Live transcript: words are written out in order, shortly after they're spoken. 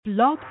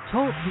Blog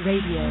Talk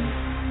Radio.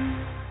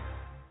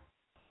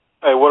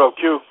 Hey, what up,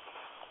 Q?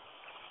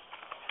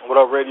 What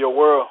up, Radio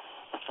World?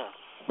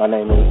 My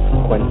name is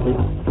Quincy,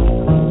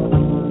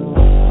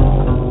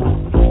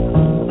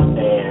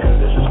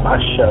 and this is my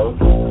show,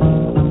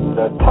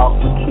 the Talk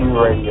to Q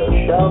Radio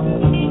Show.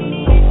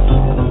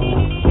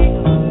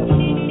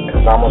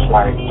 It's almost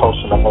like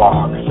posting a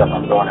blog, except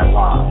I'm doing it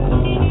live.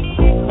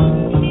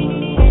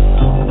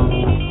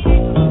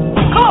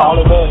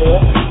 All of that here.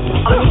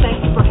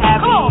 Thank you for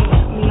having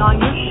me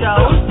on your show.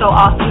 So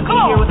awesome to be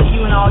here with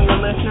you and all your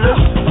listeners.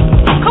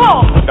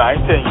 I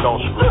ain't saying you don't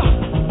screw.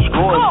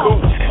 Screwing's cool.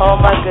 Oh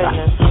my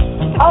goodness.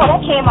 Oh, that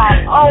came out.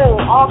 Oh,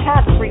 all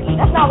kinds of freaky.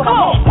 That's not what I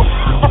meant.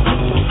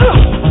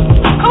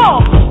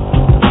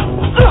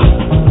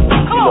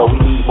 You know,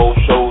 we need more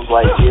shows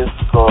like this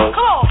because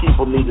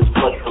people need as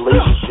much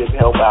relationship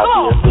help out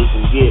there as they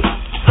can get.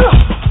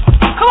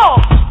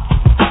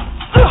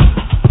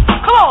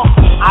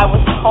 I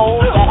was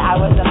told that I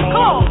was a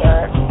man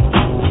eater.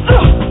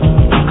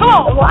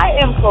 Well, I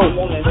am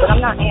pro-woman, but I'm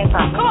not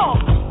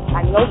anti-woman.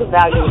 I know the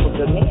value of a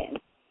good man.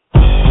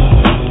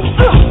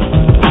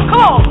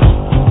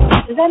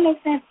 Does that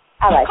make sense?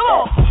 I like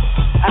that.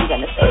 I'm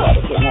going to say that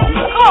again.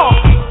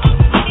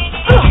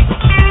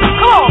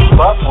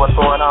 What's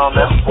going on,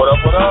 man? What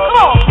up, what up?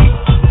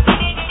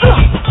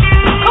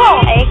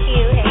 Hey, Q.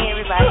 Hey,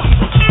 everybody.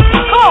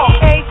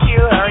 Hey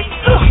Q, how are you?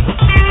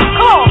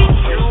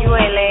 You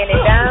ain't laying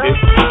it down?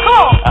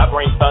 I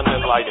bring thunder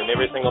and lightning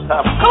every single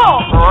time.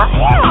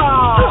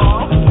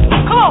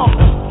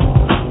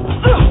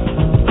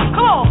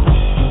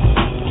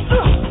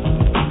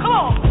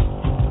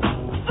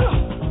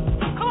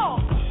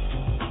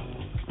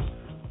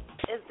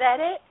 Is that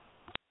it?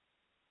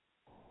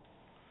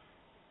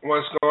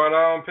 What's going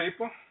on,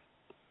 people?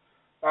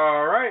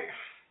 All right.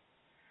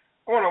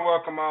 I want to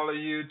welcome all of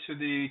you to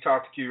the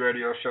Talk to Q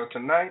Radio Show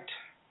tonight.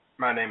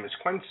 My name is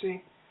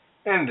Quincy,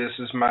 and this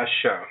is my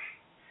show.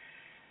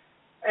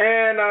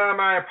 And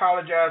I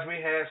apologize. We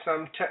had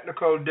some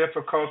technical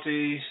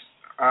difficulties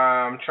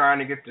trying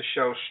to get the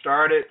show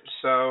started,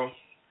 so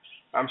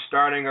I'm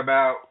starting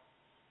about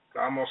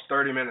almost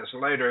 30 minutes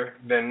later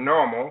than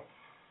normal.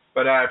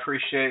 But I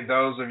appreciate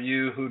those of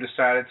you who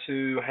decided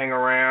to hang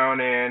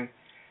around and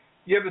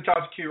give the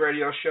Talk to Q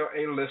Radio Show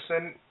a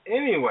listen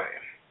anyway.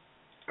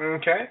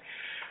 Okay?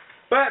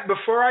 But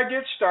before I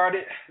get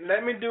started,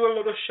 let me do a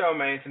little show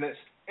maintenance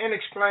and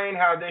explain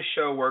how this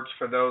show works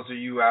for those of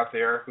you out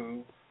there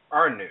who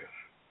are new.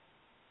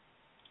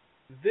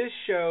 This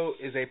show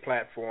is a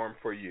platform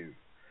for you,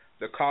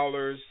 the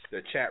callers,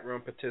 the chat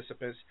room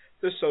participants,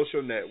 the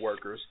social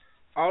networkers.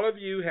 All of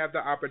you have the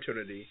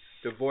opportunity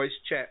to voice,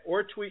 chat,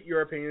 or tweet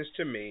your opinions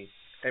to me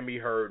and be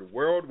heard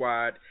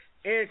worldwide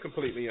and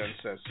completely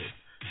uncensored.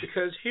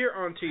 Because here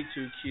on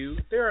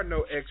T2Q, there are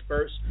no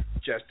experts,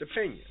 just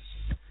opinions.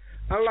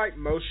 Unlike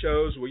most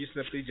shows where you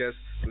simply just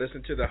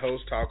listen to the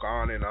host talk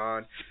on and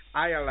on,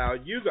 I allow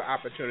you the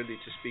opportunity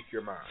to speak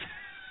your mind.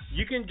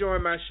 You can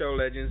join my show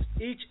legends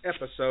each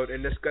episode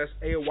and discuss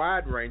a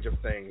wide range of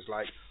things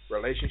like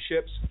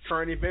relationships,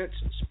 current events,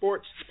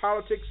 sports,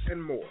 politics,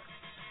 and more.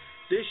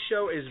 This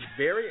show is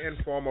very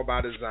informal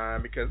by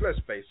design because, let's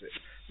face it,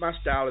 my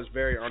style is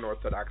very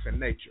unorthodox in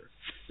nature.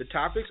 The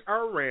topics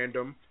are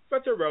random,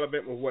 but they're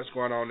relevant with what's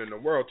going on in the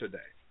world today.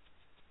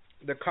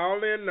 The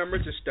call-in number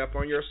to step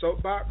on your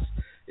soapbox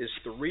is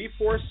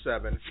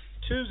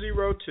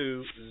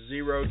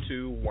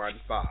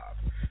 347-202-0215.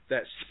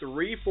 That's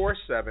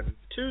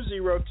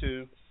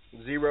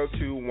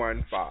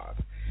 347-202-0215.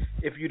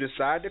 If you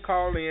decide to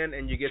call in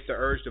and you get the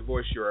urge to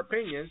voice your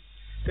opinion,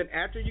 then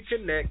after you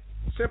connect,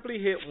 simply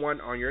hit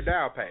 1 on your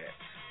dial pad.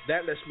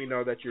 That lets me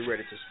know that you're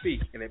ready to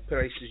speak, and it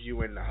places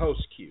you in the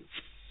host queue.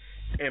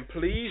 And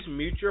please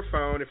mute your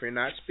phone if you're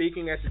not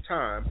speaking at the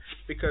time,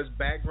 because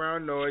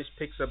background noise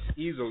picks up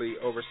easily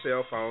over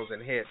cell phones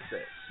and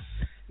headsets.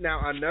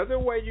 Now, another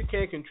way you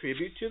can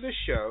contribute to the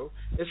show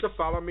is to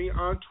follow me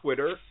on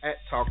Twitter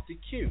at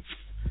TalkToQ.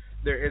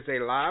 There is a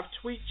live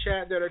tweet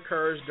chat that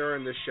occurs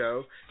during the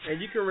show,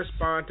 and you can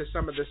respond to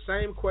some of the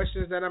same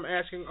questions that I'm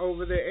asking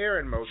over the air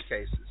in most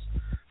cases.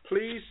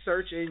 Please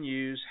search and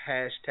use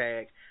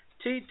hashtag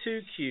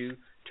T2Q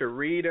to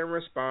read and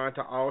respond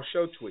to all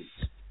show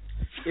tweets.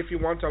 If you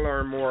want to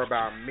learn more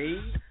about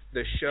me,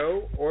 the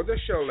show, or the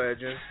show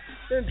legends,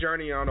 then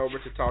journey on over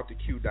to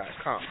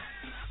TalkToQ.com.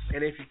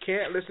 And if you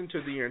can't listen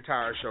to the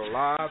entire show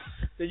live,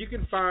 then you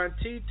can find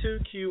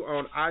T2Q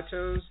on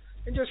iTunes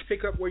and just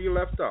pick up where you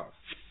left off.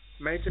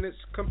 Maintenance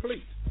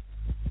complete.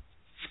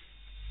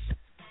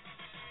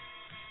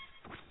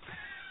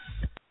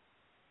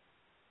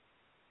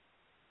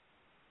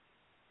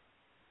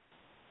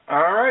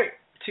 All right.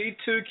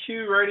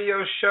 T2Q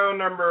Radio Show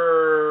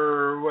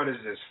number,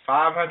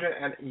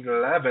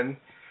 511,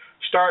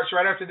 starts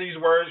right after these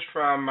words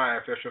from my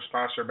official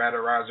sponsor,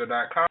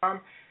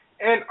 BattleRiser.com,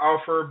 and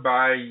offered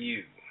by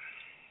you.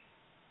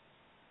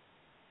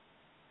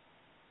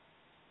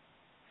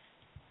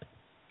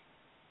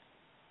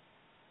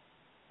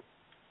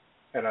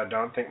 And I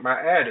don't think my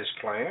ad is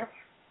playing.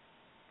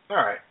 All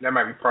right, that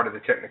might be part of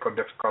the technical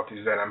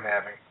difficulties that I'm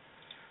having.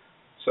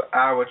 So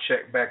I will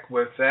check back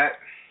with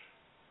that.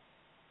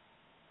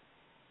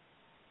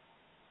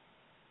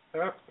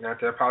 Oh, I have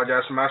to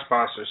apologize to my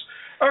sponsors.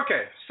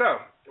 Okay, so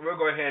we'll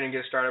go ahead and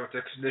get started with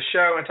the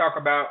show and talk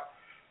about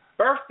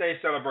birthday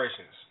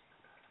celebrations.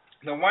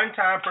 The one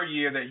time per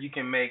year that you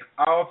can make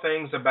all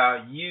things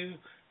about you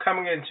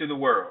coming into the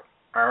world.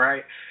 All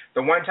right?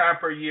 The one time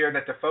per year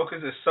that the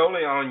focus is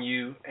solely on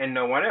you and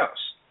no one else.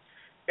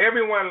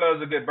 Everyone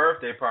loves a good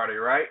birthday party,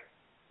 right?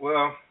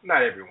 Well,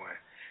 not everyone.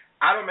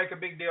 I don't make a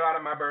big deal out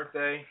of my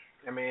birthday.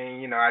 I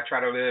mean, I try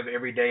to live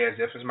every day as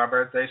if it's my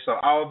birthday. So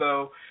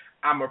although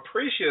I'm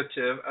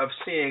appreciative of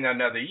seeing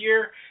another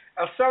year,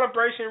 a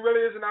celebration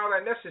really isn't all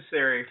that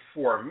necessary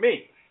for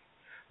me.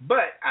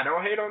 But I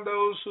don't hate on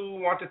those who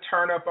want to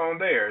turn up on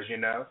theirs,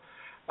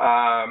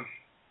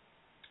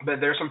 But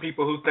there's some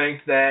people who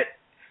think that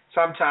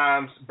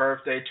sometimes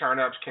birthday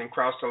turn-ups can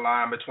cross the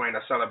line between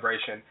a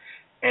celebration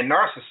and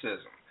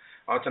narcissism.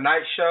 On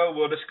tonight's show,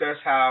 we'll discuss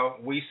how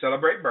we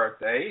celebrate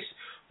birthdays.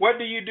 What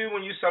do you do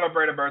when you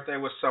celebrate a birthday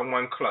with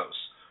someone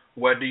close?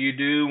 What do you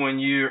do when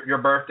your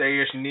birthday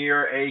is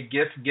near a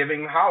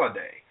gift-giving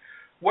holiday?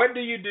 What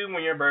do you do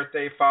when your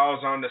birthday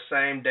falls on the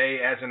same day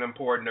as an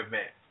important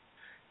event?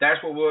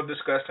 That's what we'll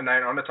discuss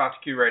tonight on the Talk to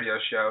Q radio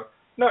show.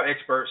 No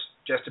experts,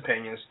 just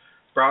opinions.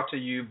 Brought to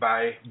you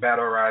by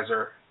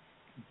Battlerizer.com.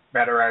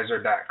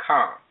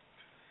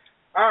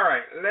 All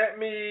right, let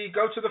me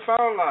go to the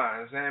phone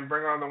lines and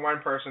bring on the one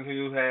person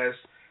who has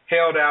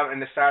held out and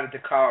decided to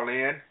call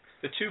in.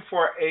 The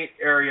 248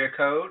 area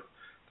code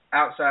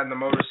outside the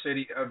Motor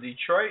City of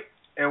Detroit.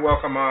 And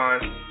welcome on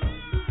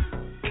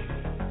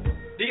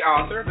the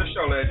author, the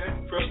show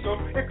legend, Crystal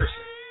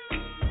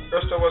Hickerson.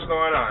 Crystal, what's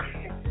going on?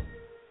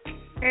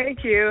 Hey,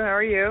 Q, how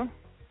are you?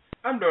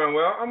 I'm doing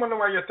well. I wonder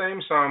why your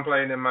theme song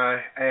played and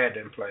my ad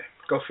didn't play.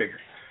 Go figure.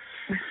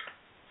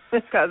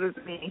 It's because it's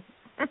me.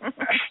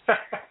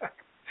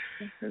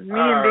 It's me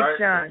All and Big right.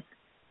 Sean.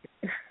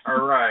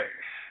 All right.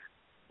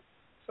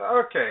 So,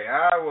 okay,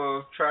 I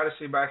will try to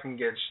see if I can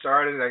get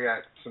started. I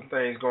got some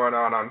things going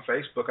on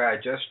Facebook. I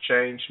just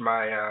changed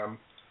my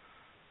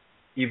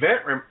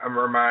event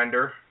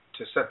reminder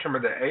to September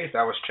the 8th.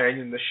 I was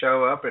changing the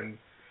show up, and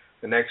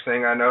the next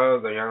thing I know,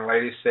 the young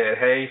lady said,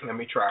 hey, let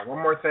me try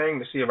one more thing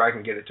to see if I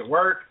can get it to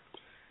work.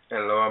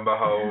 And lo and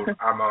behold,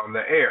 I'm on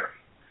the air.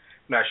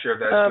 Not sure if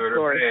that's good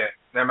or bad.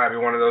 That might be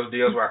one of those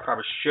deals where I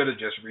probably should have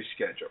just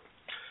rescheduled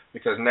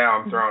because now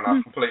I'm thrown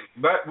off completely.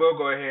 But we'll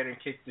go ahead and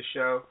kick the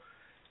show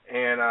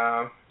and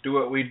do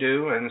what we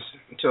do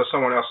until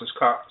someone else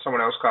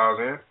calls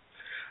in.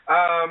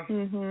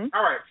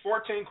 All right,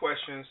 14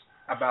 questions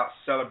about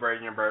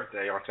celebrating your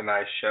birthday on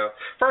tonight's show.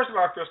 First of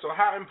all, Crystal,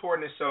 how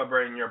important is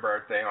celebrating your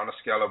birthday on a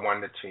scale of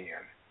 1 to 10?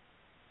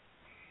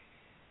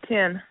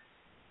 10.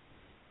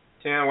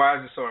 10, why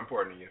is it so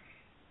important to you?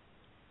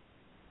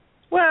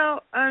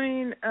 Well, I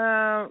mean,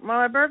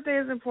 my birthday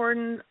is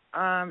important,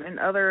 and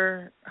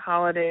other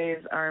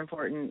holidays are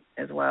important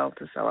as well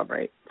to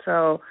celebrate.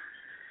 So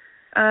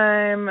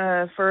I'm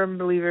a firm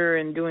believer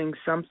in doing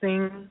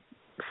something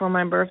for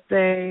my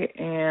birthday,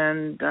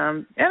 and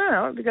I don't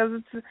know, because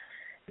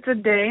it's a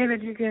day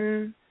that you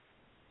can,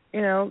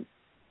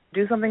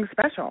 do something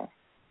special.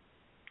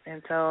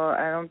 And so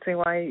I don't see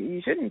why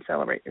you shouldn't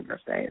celebrate your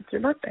birthday. It's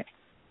your birthday.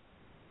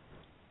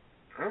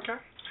 Okay.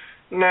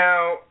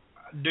 Now,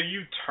 do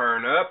you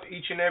turn up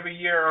each and every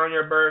year on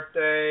your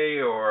birthday,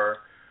 or,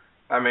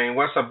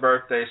 what's a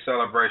birthday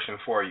celebration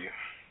for you?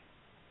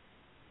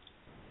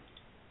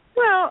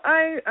 Well,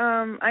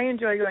 I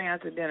enjoy going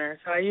out to dinner,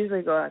 so I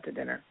usually go out to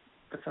dinner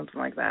or something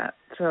like that.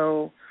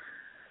 So,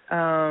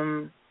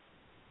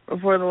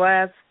 for the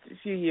last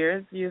few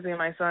years, usually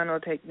my son will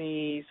take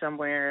me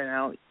somewhere and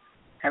I'll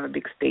have a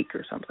big steak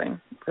or something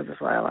because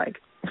that's what I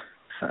like.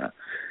 So,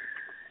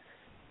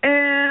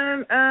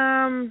 and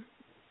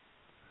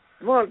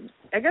well,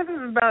 I guess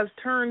it's about as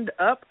turned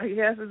up,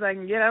 as I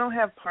can get. I don't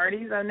have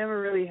parties. I've never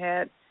really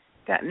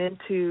gotten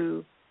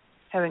into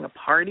having a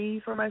party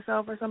for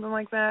myself or something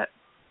like that.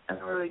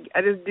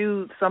 I just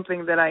do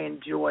something that I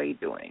enjoy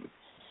doing,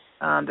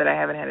 that I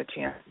haven't had a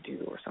chance to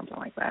do or something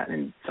like that,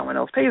 and someone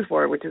else pays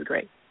for it, which is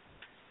great.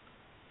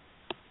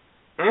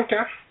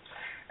 Okay.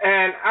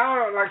 And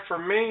for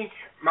me,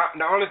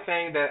 the only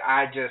thing that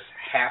I just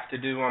have to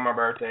do on my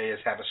birthday is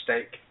have a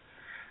steak.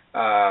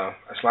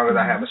 As long as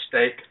I have a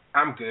steak,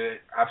 I'm good.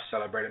 I've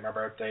celebrated my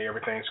birthday.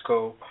 Everything's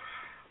cool.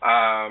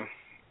 I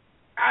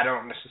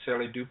don't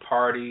necessarily do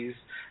parties.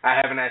 I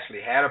haven't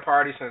actually had a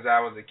party since I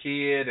was a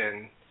kid,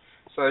 and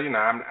so,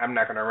 I'm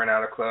not going to rent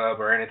out a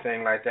club or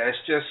anything like that.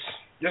 It's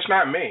just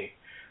not me.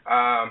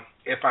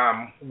 If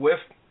I'm with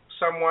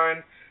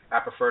someone, I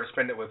prefer to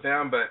spend it with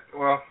them, but,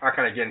 well, I'll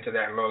kind of get into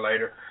that a little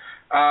later.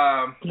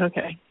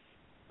 Okay.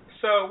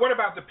 So what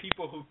about the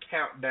people who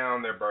count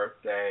down their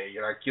birthday?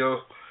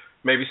 You'll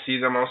maybe see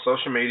them on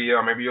social media,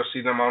 or maybe you'll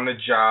see them on the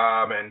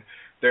job, and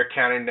they're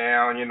counting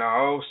down,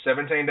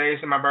 17 days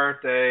to my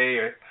birthday,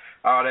 or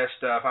all that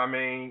stuff.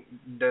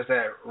 Does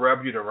that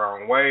rub you the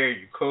wrong way? Are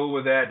you cool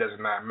with that? Does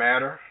it not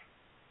matter?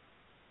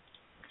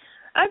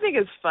 I think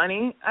it's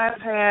funny.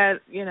 I've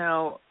had,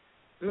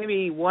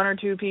 maybe one or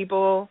two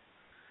people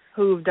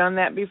who've done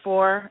that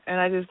before, and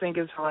I just think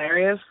it's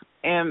hilarious.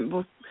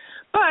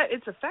 But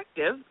it's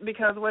effective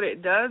because what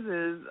it does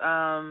is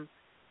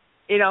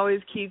it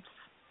always keeps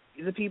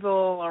the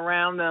people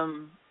around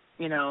them,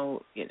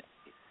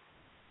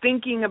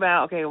 thinking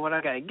about, okay, what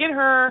I got to get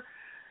her.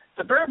 It's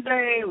a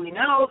birthday, we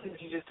know, because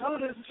you just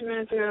told us a few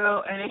minutes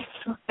ago, and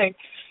it's like,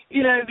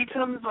 it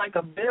becomes like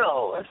a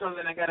bill or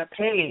something I got to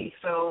pay.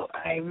 So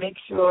I make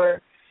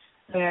sure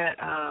that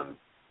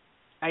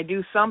I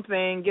do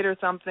something, get her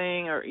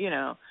something, or,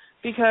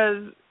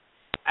 because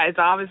it's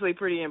obviously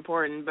pretty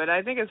important. But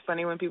I think it's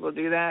funny when people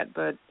do that,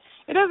 but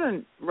it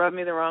doesn't rub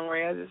me the wrong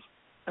way.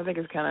 I think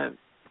it's kind of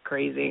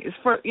crazy. It's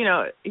for, you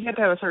have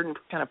to have a certain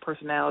kind of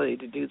personality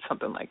to do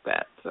something like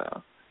that.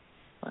 So,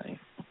 funny.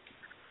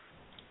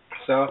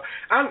 So,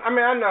 I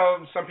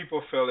know some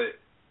people feel a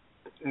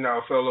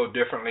little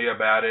differently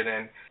about it,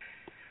 and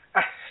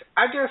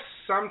I guess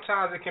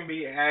sometimes it can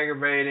be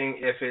aggravating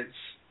if it's,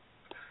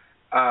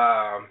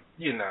 a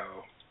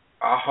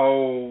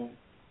whole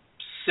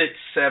 6,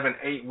 7,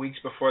 8 weeks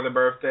before the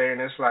birthday,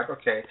 and it's like,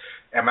 okay,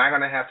 am I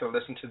going to have to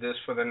listen to this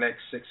for the next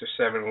 6 or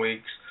 7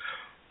 weeks?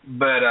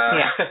 But,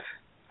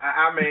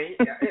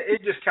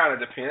 it just kind of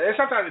depends. And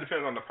sometimes it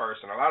depends on the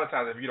person. A lot of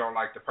times if you don't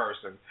like the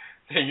person,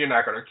 then you're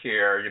not going to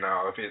care,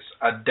 if it's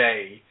a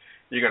day,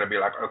 you're going to be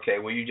like, okay,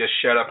 well, you just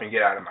shut up and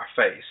get out of my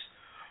face.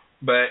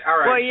 But, all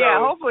right. Well, yeah,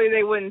 hopefully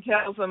they wouldn't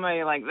tell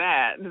somebody like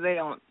that. They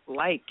don't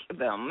like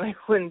them. They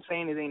wouldn't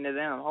say anything to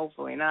them.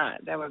 Hopefully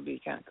not. That would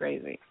be kind of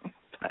crazy.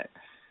 But,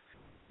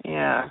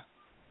 yeah.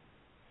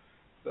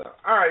 So,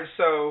 all right,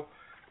 so,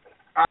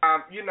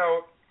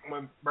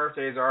 when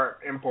birthdays are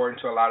important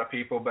to a lot of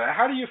people, but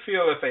how do you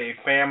feel if a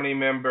family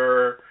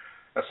member,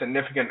 a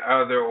significant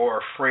other, or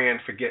a friend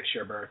forgets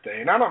your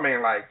birthday? And I don't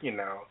mean like,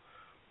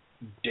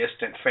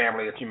 distant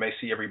family that you may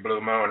see every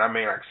blue moon. I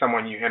mean like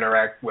someone you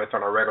interact with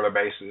on a regular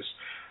basis,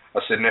 a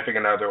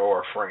significant other or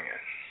a friend.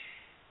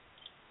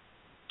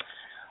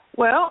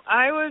 Well,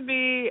 I would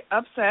be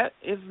upset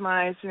if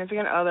my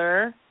significant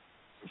other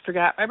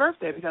forgot my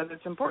birthday because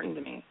it's important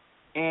to me.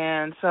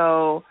 And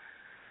so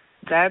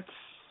that's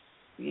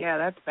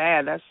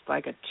bad. That's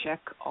like a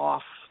check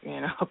off,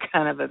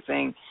 kind of a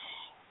thing.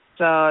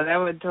 So that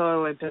would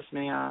totally piss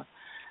me off.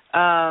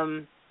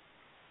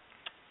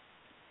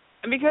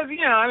 Because,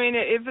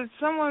 if it's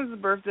someone's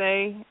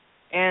birthday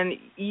and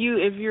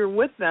if you're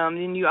with them,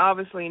 then you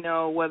obviously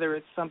know whether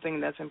it's something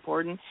that's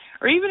important.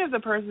 Or even if the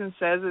person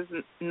says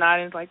it's not,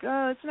 and it's like,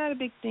 oh, it's not a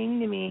big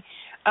thing to me,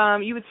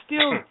 you would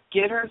still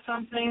get her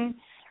something.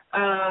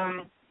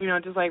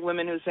 Just like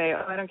women who say,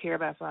 oh, I don't care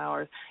about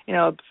flowers.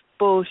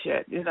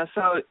 Bullshit.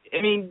 So,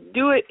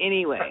 do it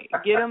anyway.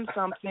 Get them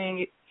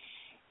something,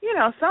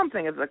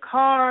 something. It's a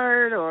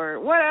card or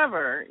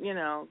whatever,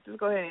 just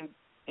go ahead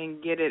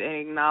and get it and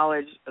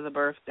acknowledge the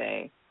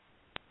birthday,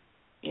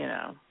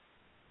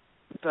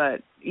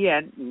 But,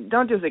 yeah,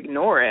 don't just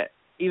ignore it,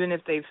 even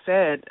if they've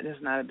said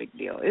it's not a big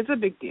deal. It's a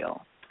big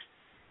deal.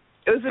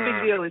 It was a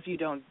big deal if you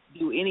don't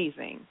do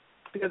anything,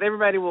 because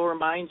everybody will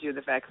remind you of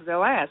the fact, because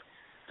they'll ask,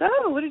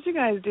 so what did you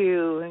guys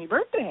do on your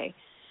birthday?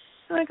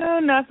 I'm like, oh,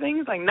 nothing.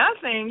 It's like,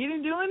 nothing? You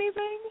didn't do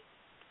anything?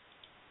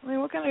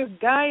 What kind of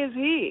guy is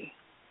he?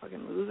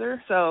 Fucking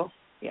loser. So,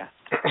 yeah.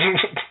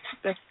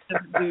 Just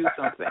do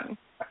something.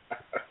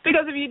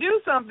 Because if you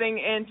do something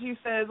and she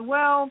says,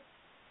 well,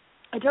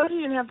 I told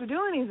you didn't have to do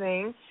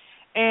anything,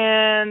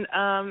 and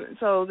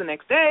so the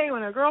next day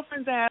when her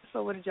girlfriends asked,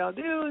 so what did y'all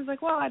do? It's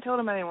like, well, I told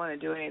him I didn't want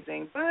to do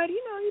anything, but,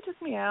 you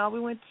took me out. We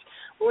went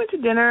to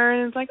dinner,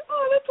 and it's like,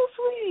 oh, that's so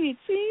sweet.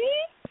 See?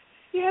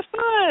 You had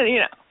fun,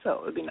 So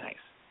it would be nice.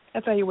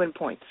 That's how you win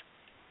points.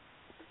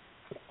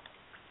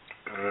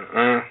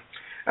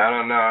 I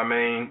don't know.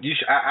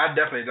 I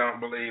definitely don't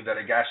believe that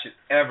a guy should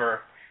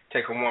ever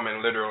take a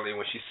woman literally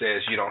when she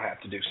says you don't have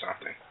to do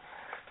something.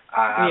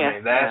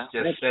 That's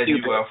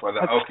setting you up for the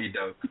okie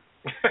doke.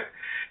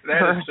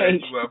 That is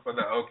setting you up for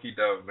the okie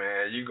doke,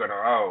 man. You're gonna,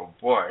 oh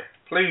boy,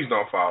 please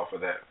don't fall for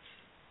that.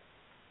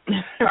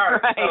 All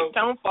right, so,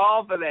 don't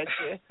fall for that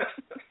shit.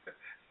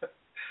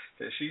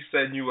 She's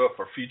setting you up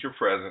for future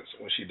presents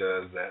when she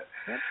does that.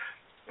 Yep.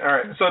 All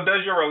right, so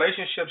does your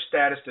relationship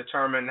status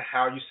determine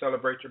how you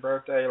celebrate your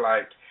birthday?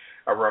 Like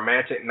a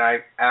romantic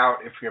night out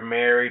if you're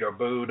married or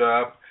booed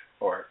up,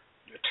 or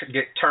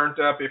get turned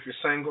up if you're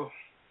single?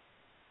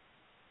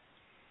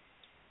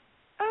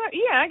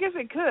 Yeah, I guess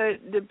it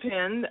could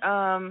depend.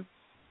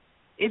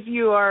 If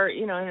you are,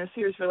 in a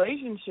serious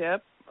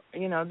relationship,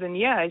 then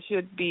yeah, it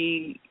should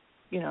be,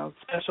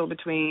 special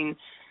between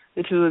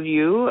the two of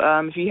you.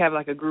 If you have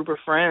like a group of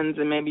friends,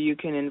 and maybe you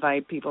can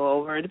invite people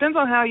over. It depends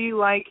on how you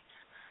like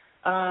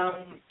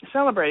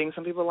celebrating.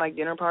 Some people like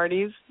dinner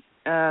parties.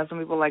 Some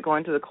people like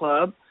going to the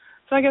club.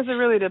 So I guess it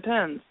really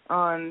depends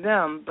on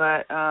them.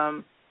 But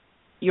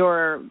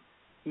your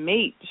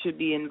mate should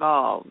be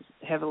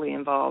heavily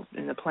involved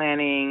in the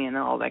planning and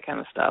all that kind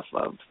of stuff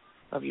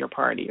of your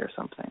party or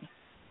something.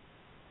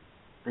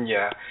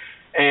 Yeah.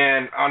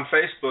 And on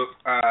Facebook,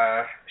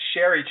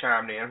 Sherry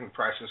chimed in from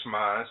Priceless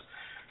Minds.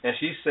 and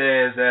she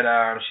says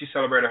that she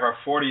celebrated her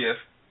 40th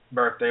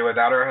birthday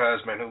without her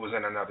husband, who was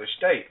in another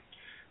state.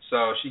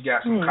 So she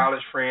got some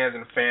college friends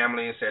and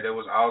family and said it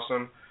was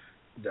awesome.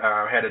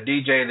 Had a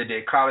DJ that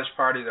did college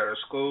parties at her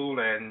school,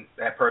 and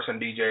that person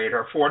DJ'd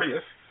her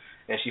 40th,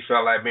 and she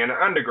felt like being an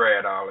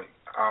undergrad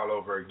all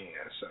over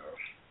again. So,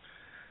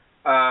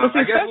 well, see,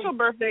 I guess special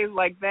birthdays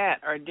like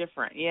that are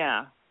different.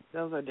 Yeah,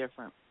 those are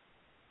different.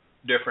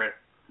 Different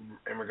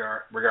in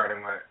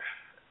regarding what,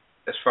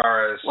 as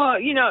far as. Well,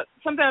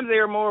 sometimes they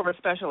are more of a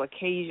special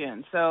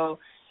occasion. So,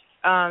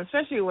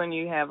 especially when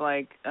you have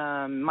like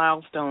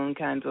milestone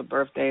kinds of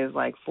birthdays,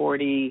 like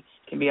 40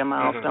 can be a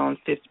milestone,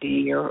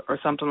 50 or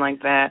something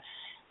like that.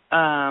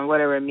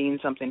 Whatever it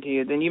means something to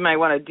you, then you might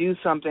want to do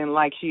something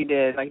like she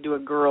did, like do a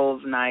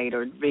girls' night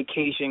or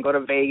vacation, go to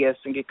Vegas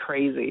and get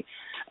crazy.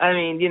 I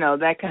mean,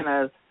 that kind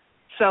of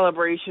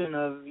celebration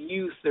of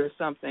youth or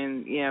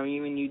something,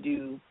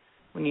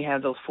 when you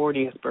have those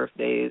 40th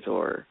birthdays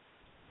or,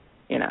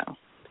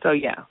 So,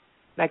 yeah,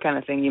 that kind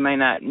of thing. You might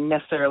not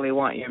necessarily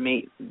want your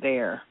mate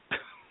there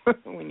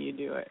when you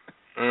do it.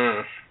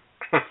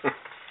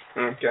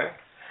 Okay.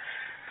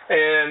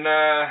 And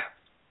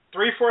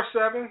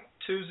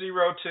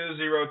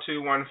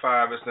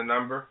 347-202-0215 is the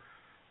number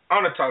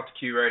on the Talk to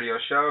Q radio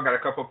show. Got a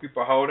couple of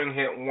people holding.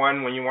 Hit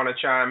 1 when you want to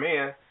chime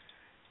in.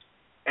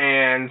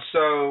 And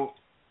so,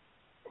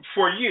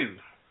 for you,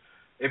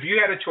 if you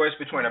had a choice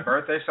between a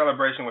birthday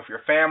celebration with your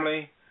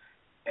family,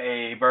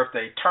 a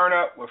birthday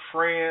turn-up with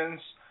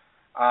friends,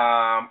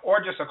 or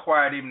just a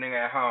quiet evening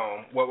at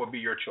home, what would be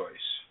your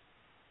choice?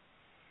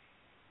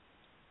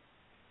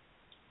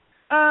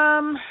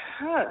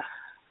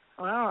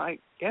 Well, I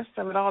guess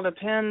that would all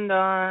depend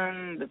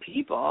on the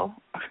people,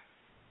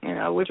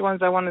 which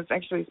ones I want to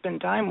actually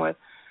spend time with.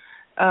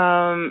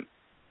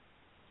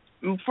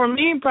 For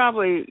me,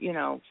 probably,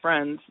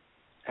 friends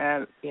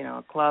at,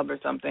 a club or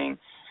something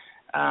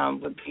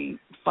would be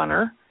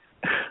funner.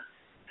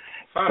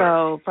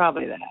 So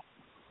probably that.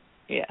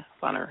 Yeah,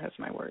 funner is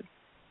my word.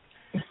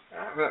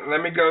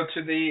 Let me go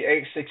to the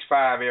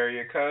 865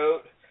 area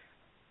code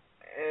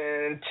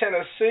in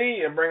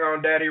Tennessee and bring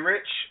on Daddy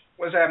Rich.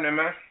 What's happening,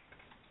 man?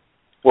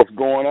 What's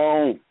going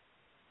on?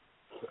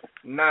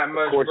 Not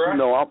much, of course,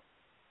 bro.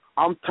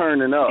 I'm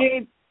turning up,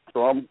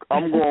 so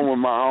I'm going with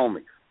my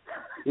homies.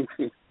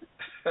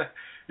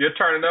 You're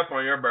turning up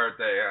on your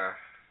birthday, huh?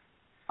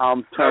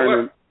 I'm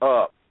turning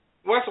up.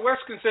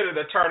 What's considered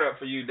a turn up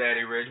for you,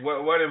 Daddy Rich?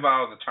 What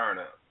involves a turn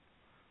up?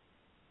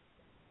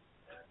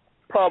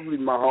 Probably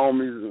my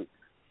homies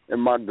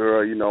and my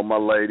girl, my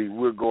lady.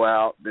 We'll go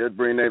out. They'll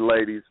bring their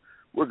ladies.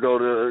 We'll go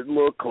to a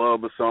little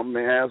club or something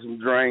and have some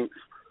drinks,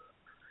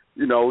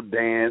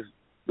 dance,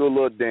 do a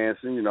little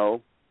dancing,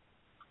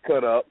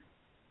 cut up,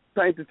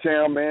 paint the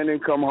town, man, then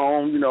come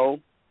home,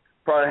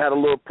 probably had a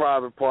little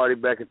private party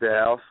back at the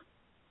house,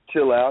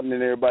 chill out, and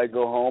then everybody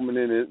go home, and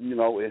then,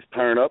 it's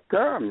turn up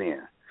time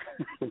then.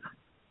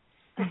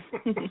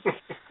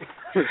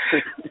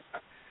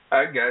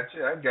 I got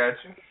you.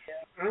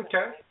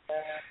 Okay.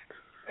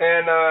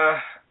 And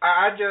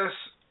I just,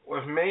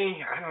 with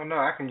me, I don't know,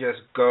 I can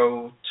just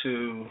go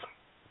to,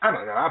 I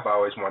don't know, I've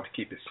always wanted to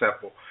keep it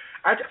simple.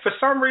 For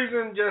some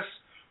reason, just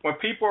when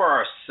people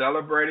are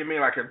celebrating me,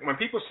 like when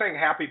people sing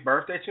happy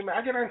birthday to me,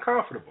 I get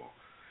uncomfortable.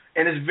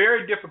 And it's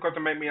very difficult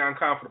to make me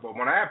uncomfortable.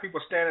 When I have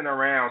people standing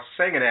around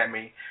singing at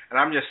me and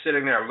I'm just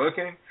sitting there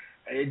looking,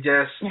 it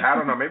just, I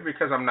don't know, maybe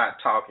because I'm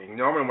not talking.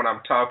 Normally when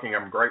I'm talking,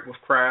 I'm great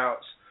with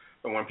crowds.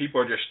 But when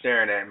people are just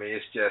staring at me,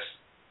 it's just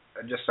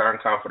an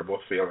uncomfortable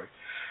feeling.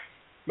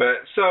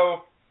 But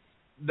so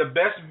the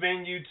best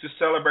venue to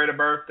celebrate a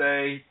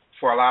birthday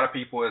for a lot of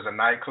people is a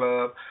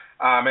nightclub.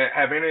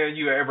 Have any of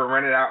you ever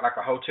rented out like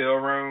a hotel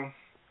room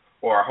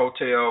or a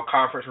hotel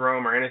conference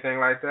room or anything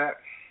like that?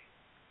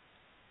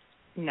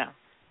 No.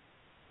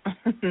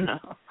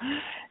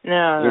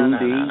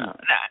 No.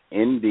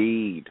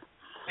 Indeed.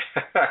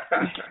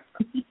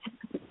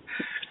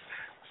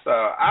 So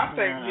I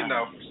think,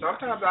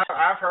 sometimes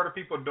I've heard of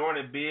people doing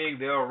it big.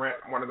 They'll rent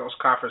one of those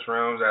conference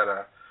rooms at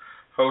a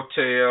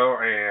hotel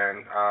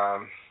and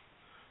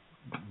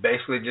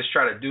basically just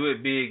try to do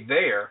it big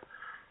there.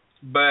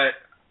 But,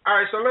 all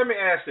right, so let me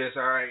ask this,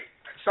 all right.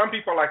 Some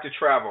people like to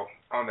travel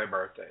on their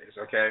birthdays,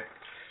 okay?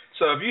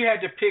 So if you had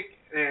to pick,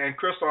 and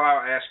Crystal, I'll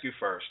ask you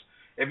first.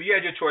 If you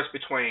had your choice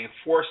between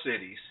 4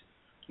 cities,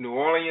 New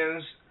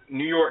Orleans,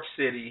 New York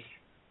City,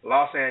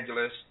 Los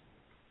Angeles,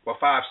 well,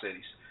 5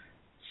 cities,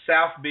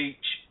 South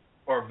Beach,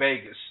 or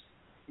Vegas,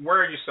 where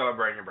are you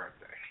celebrating your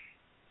birthday?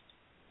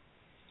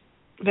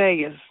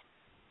 Vegas.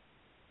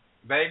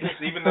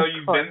 Vegas, even though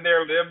you've been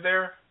there, lived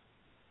there?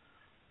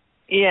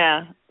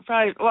 Yeah,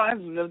 probably. Well, I've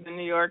lived in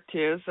New York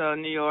too, so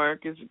New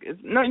York is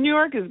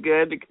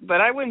good,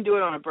 but I wouldn't do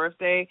it on a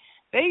birthday.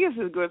 Vegas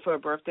is good for a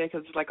birthday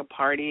because it's like a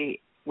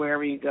party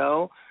wherever you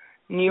go.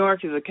 New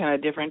York is a kind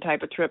of different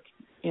type of trip,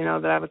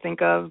 that I would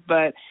think of.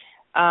 But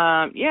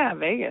yeah,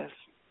 Vegas,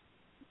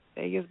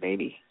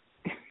 baby.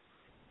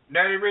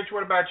 Daddy Rich,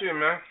 what about you,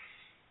 man?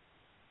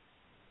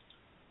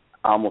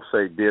 I'm gonna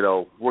say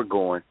ditto. We're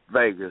going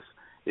Vegas.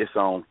 it's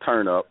on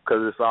turn up,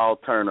 because it's all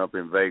turn up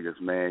in Vegas,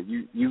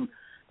 man. You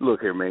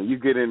look here, man. You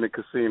get in the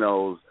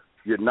casinos,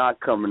 you're not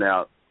coming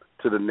out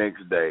to the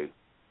next day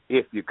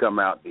if you come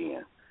out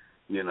then.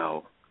 You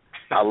know,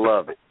 I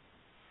love it.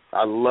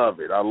 I love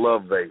it. I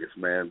love Vegas,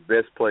 man.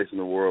 Best place in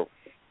the world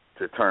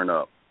to turn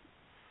up.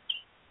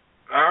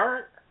 All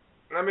right.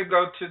 Let me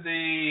go to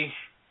the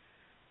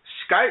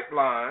Skype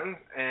line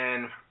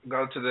and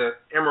go to the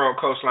Emerald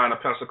Coastline of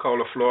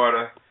Pensacola,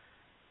 Florida,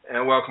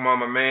 and welcome on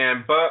my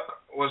man, Buck.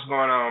 What's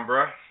going on,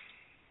 bro?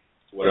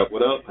 What up,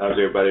 what up? How's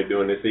everybody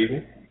doing this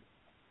evening?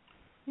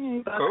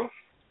 Hey, Buck. Cool.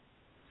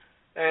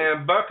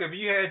 And, Buck, if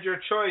you had your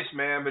choice,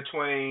 man,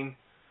 between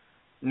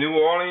New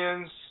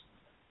Orleans,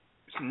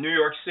 New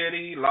York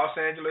City, Los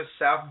Angeles,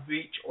 South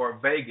Beach, or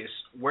Vegas,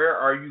 where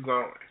are you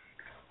going?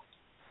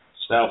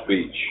 South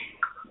Beach.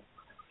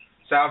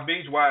 South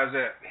Beach? Why is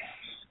that?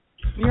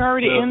 You're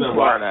already in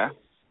Florida.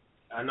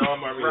 I know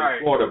I'm already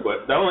in Florida,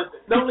 but the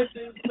only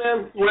thing,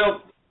 man,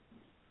 well,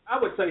 I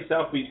would say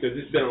South Beach because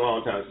it's been a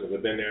long time since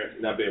I've been there,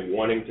 and I've been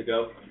wanting to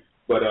go.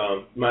 But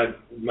my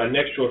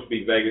next choice would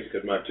be Vegas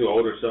because my two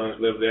older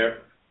sons live there,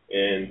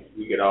 and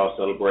we could all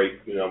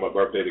celebrate, my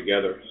birthday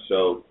together.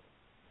 So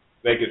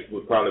Vegas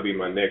would probably be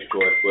my next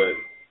choice, but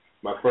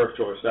my first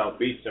choice is South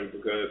Beach simply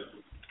because,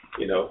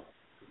 it's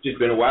just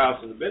been a while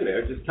since I've been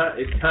there. It's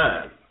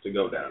time to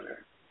go down there.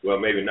 Well,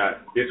 maybe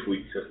not this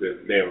week since there's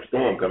a damn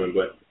storm coming,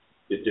 but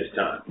it's just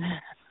time.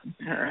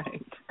 All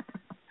right.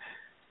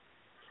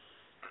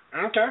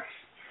 Okay.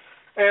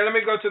 And let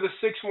me go to the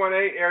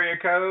 618 area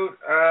code.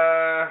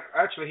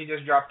 Actually, he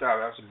just dropped out.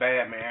 That was a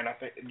bad man. I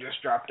think it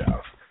just dropped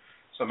off.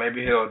 So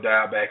maybe he'll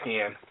dial back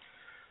in.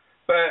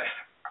 But,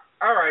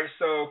 all right,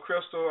 so,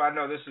 Crystal, I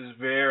know this is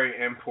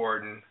very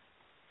important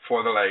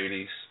for the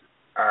ladies.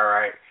 All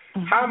right.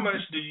 How much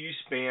do you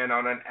spend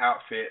on an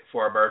outfit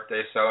for a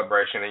birthday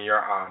celebration in your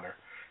honor?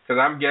 Because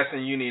I'm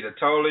guessing you need a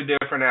totally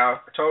different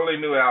totally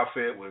new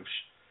outfit with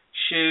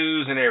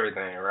shoes and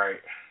everything, right?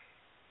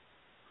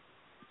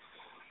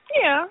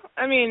 Yeah,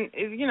 I mean,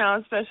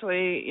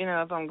 especially,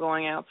 if I'm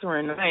going out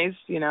somewhere nice,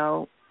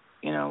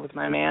 with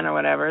my man or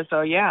whatever.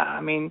 So, yeah,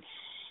 I mean,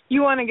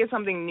 you want to get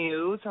something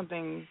new,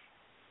 something,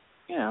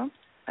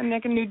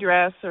 like a new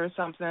dress or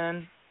something.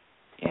 And,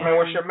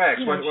 what's your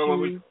max?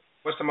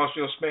 What's the most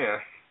you'll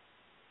spend?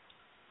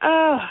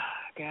 Oh,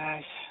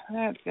 gosh,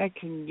 that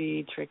can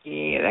be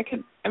tricky.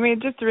 It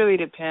just really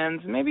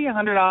depends. Maybe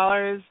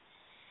 $100.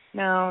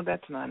 No,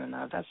 that's not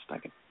enough. That's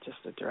like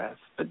just a dress.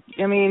 But,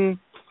 $200.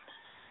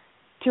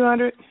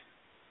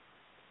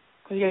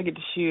 Because you got to get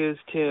the shoes,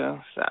 too,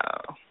 so.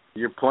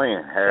 You're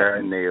playing hair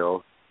and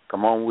nails.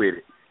 Come on with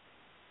it.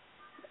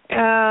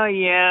 Oh,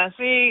 yeah.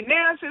 See,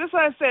 that's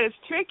why I said it's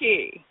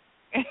tricky.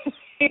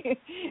 It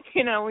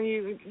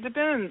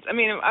depends. I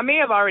mean, I may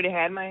have already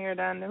had my hair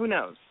done. Who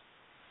knows?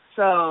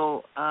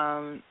 So,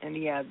 nails.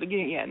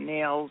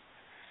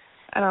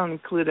 I don't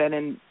include that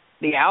in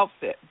the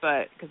outfit,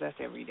 but because that's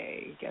every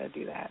day. You got to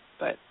do that.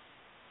 But,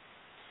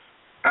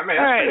 I mean,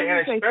 that's pretty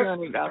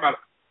inexpensive.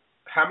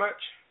 How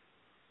much?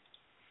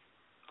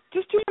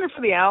 Just $200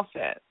 for the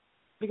outfit,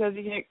 because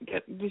you can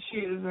get the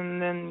shoes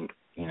and then,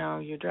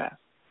 your dress.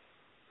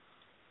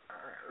 All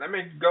right. Let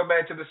me go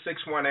back to the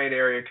 618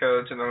 area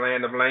code to the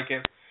land of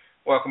Lincoln.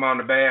 Welcome on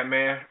to Bad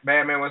Man.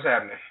 Bad Man, what's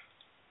happening?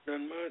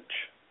 Not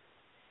much.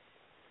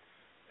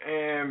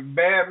 And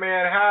Bad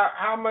Man,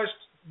 how much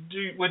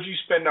would you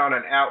spend on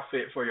an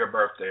outfit for your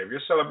birthday? If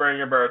you're celebrating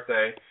your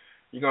birthday,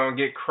 you're going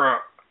to get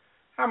crunk.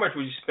 How much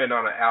would you spend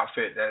on an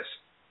outfit that's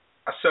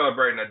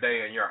celebrating a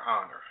day in your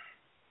honor?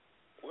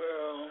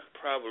 Well,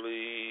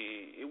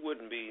 probably it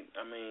wouldn't be.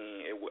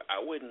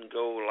 I wouldn't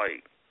go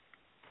like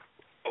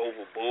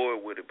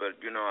overboard with it, but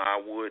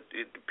I would.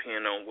 It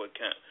depend on what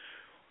kind.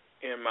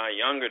 In my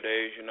younger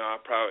days, it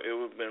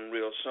would have been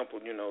real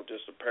simple.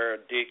 Just a pair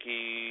of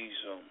Dickies,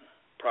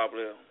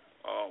 probably a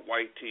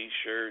white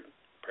T-shirt,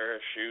 pair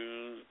of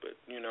shoes. But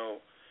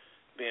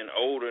being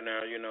older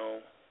now, it'll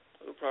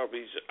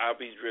probably I'll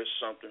be dressed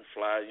something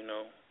fly.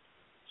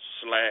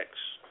 Slacks.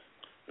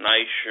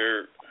 Nice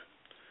shirt,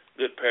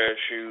 good pair of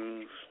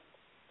shoes.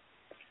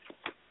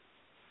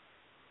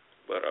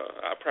 But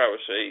I'll probably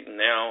say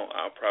now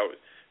I'll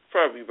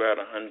probably about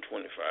 $125.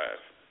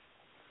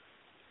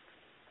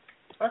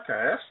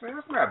 Okay, that's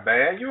not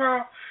bad.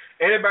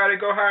 Anybody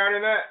go higher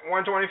than that?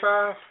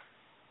 $125?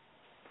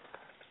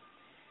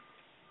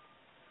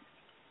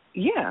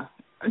 Yeah.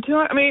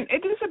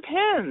 It just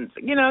depends,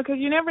 because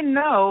you never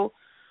know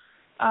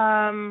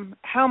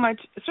how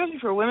much, especially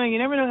for women, you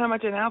never know how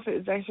much an outfit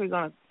is actually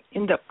going to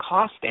end up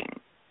costing.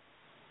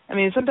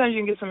 Sometimes you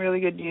can get some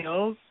really good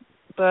deals,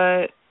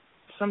 but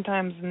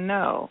sometimes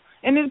no.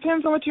 And it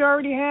depends on what you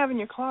already have in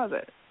your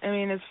closet.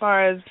 As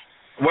far as...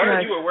 What,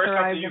 you would wear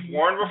something you've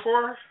worn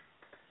before?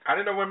 I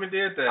didn't know women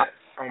did that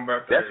on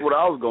birthday. That's what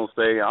I was going to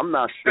say. I'm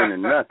not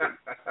spending nothing.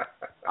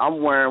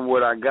 I'm wearing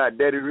what I got.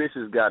 Daddy Rich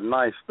has got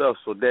nice stuff,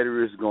 so Daddy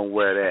Rich is going to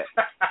wear that.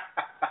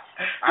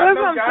 That's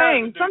what I'm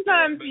saying.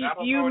 Sometimes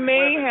you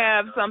may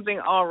have something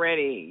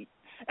already.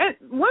 And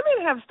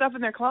women have stuff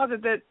in their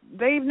closet that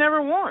they've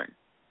never worn.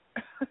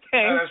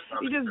 Okay,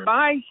 you just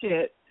buy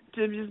shit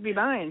to just be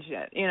buying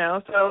shit, you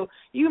know. So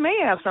you may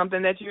have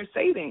something that you're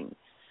saving.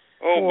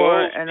 Oh,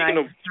 boy!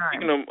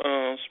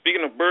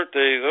 Speaking of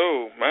birthdays,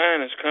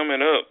 mine is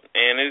coming up,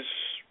 and it's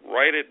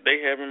right at they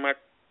having my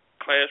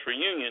class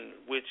reunion,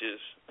 which is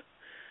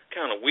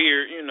kind of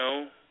weird, you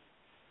know.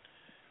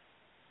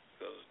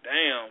 Because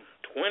damn,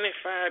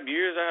 25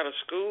 years out of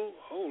school,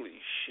 holy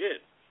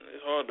shit!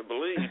 It's hard to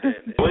believe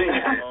that.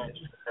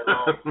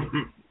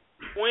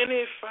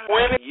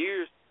 25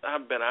 years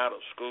I've been out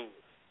of school.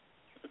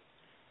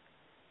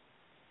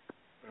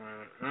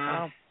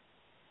 Wow.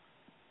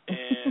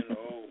 And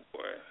oh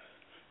boy,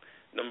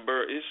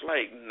 it's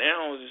like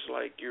now it's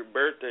like your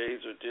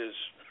birthdays are just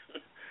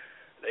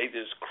they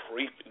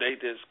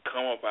just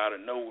come up out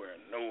of nowhere.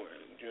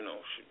 You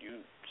know,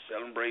 you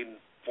celebrating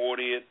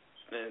 40th,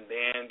 and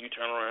then you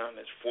turn around,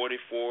 it's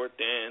 44th,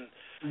 then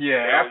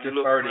after 30,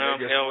 they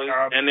just run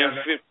all and then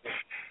 50.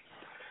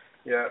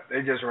 Yeah,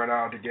 they just run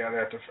all together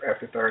after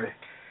 30.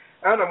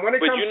 I don't know when it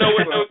but comes you know to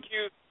what though,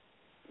 Q?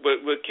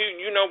 But Q,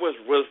 you know was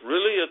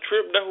really a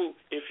trip though.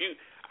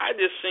 I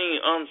just seen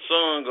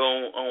Unsung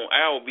on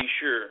I'll Be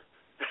Sure,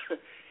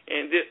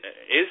 and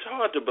it's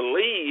hard to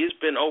believe it's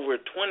been over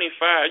 25,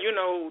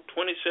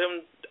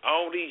 27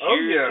 all these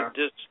years.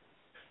 It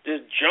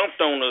just jumped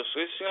on us.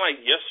 It seemed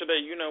like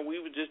yesterday, you know, we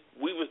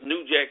was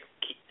New Jack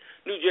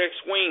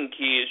Swing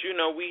kids. You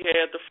know, we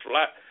had the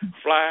fly.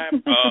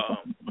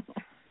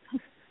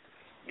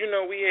 You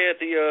know, we had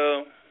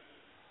the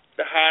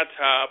high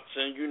tops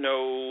and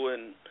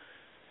and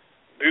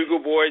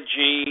Bugle Boy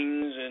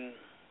jeans and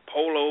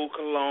Polo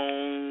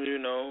cologne, you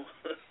know.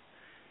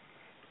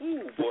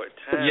 Ooh, boy,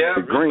 time. Yeah,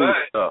 the green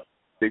stuff.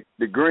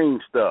 The green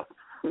stuff.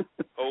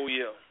 Oh,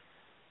 yeah.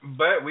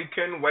 But we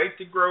couldn't wait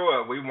to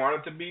grow up. We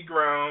wanted to be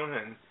grown,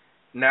 and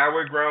now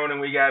we're grown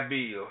and we got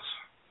bills.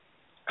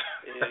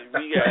 Yeah,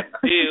 we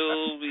got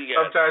bills.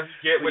 Sometimes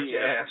you get what you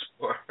ask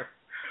for.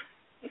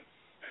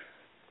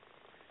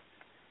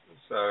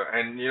 So,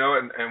 and you know,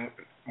 and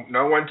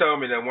no one told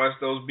me that once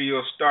those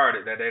bills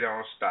started, that they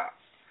don't stop.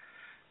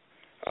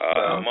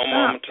 My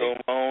mama told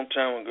me a long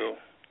time ago.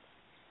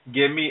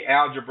 Give me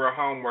algebra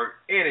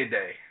homework any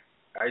day.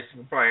 I used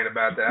to complain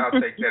about that. I'll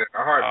take that in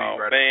a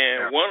heartbeat right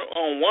now.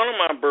 On one of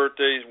my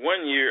birthdays,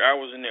 one year I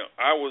was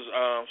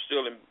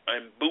still in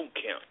boot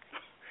camp.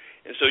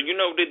 And so you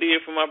know what they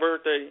did for my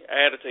birthday?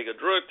 I had to take a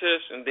drug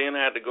test, and then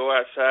I had to go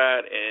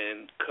outside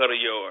and cut a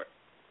yard.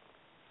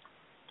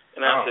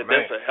 And I said,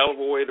 that's a hell of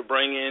a way to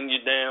bring in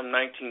your damn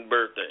 19th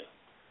birthday.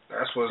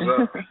 That's what's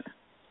up.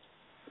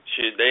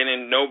 Shit,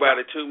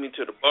 nobody took me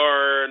to the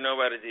bar.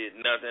 Nobody did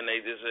nothing.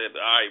 They just said, all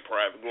right,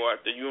 private, go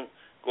out there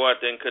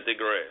and cut the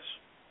grass.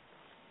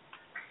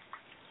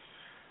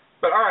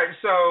 But all right,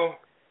 so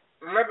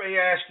let me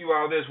ask you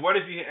all this. What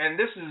if you, and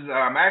this is,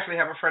 I actually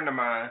have a friend of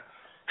mine,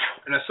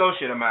 an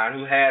associate of mine,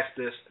 who has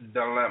this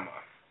dilemma.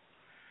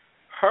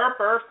 Her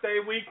birthday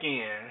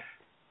weekend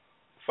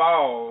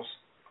falls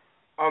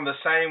on the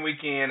same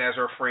weekend as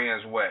her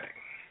friend's wedding.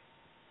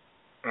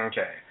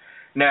 Okay.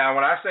 Now,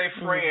 when I say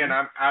friend,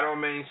 I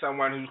don't mean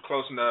someone who's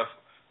close enough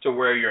to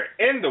where you're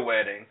in the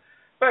wedding,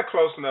 but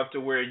close enough to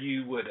where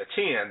you would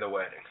attend the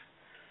wedding,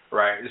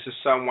 right? This is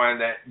someone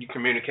that you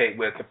communicate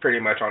with pretty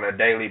much on a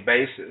daily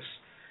basis.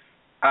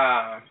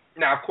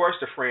 Now, of course,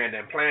 the friend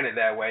didn't plan it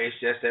that way. It's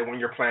just that when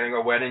you're planning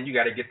a wedding, you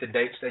got to get the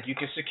dates that you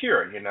can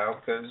secure,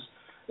 because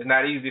it's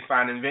not easy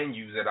finding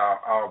venues at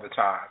all the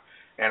time.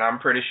 And I'm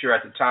pretty sure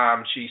at the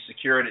time she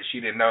secured it,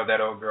 she didn't know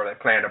that old girl that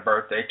planned a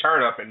birthday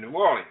turn up in New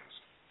Orleans.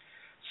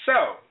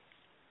 So,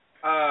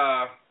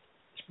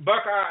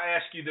 Buck, I'll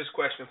ask you this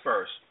question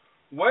first.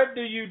 What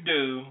do you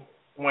do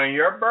when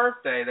your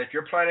birthday that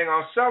you're planning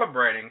on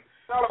celebrating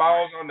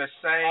falls on the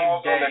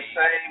same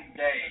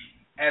day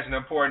as an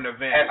important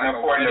event, like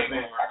a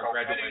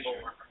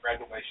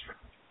graduation?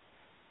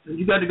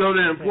 You got to go to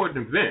an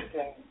important event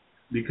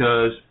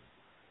because,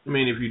 I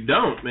mean, if you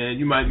don't, man,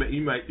 you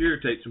might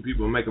irritate some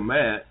people and make them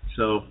mad.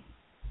 So,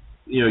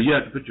 you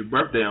have to put your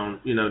birthday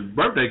on.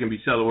 Birthday can be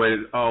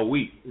celebrated all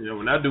week.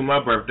 When I do my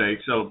birthday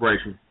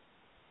celebration,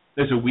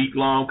 it's a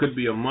week-long, could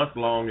be a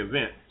month-long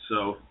event.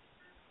 So,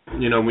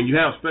 when you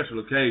have special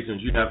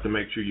occasions, you have to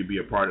make sure you be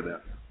a part of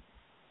that.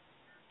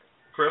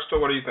 Crystal,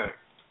 what do you think?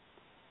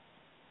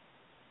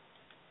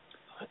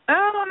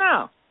 I don't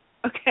know.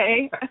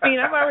 Okay. I mean,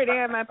 I've already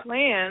had my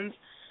plans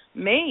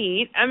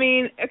made. I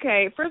mean,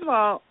 okay, first of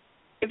all,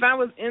 if I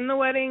was in the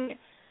wedding,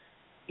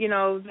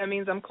 that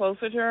means I'm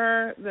closer to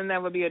her, then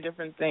that would be a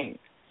different thing.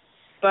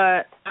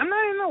 But I'm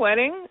not in the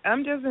wedding.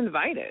 I'm just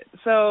invited.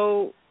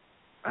 So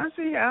I'll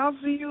see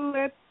you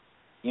at,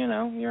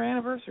 your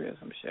anniversary or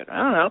some shit. I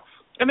don't know.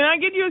 I mean, I'll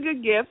give you a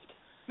good gift.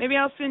 Maybe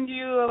I'll send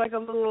you a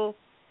little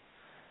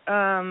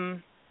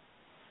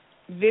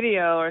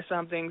video or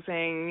something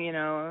saying,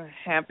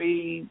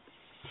 happy,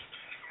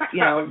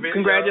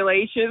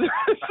 congratulations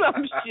or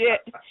some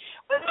shit.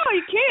 But no,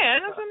 you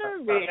can. I'll send her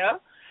a video.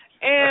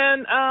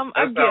 And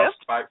a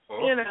gift,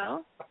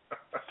 spiteful.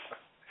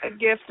 A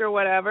gift or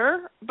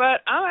whatever.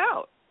 But I'm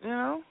out,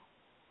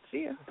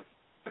 see ya.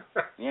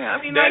 Yeah,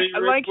 I mean, Daddy,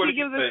 like what she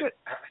gives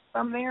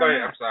I'm there. Go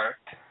ahead, I'm sorry.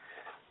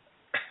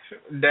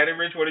 Daddy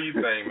Rich, what do you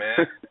think,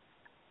 man?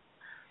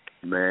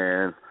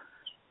 Man,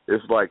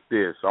 it's like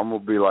this. I'm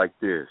going to be like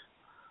this.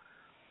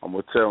 I'm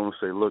going to tell them,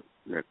 say, look,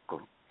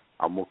 Nickel,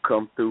 I'm going to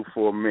come through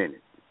for a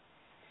minute,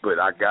 but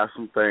I got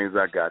some things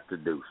I got to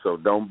do. So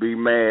don't be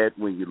mad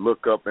when you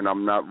look up and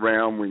I'm not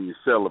around when you're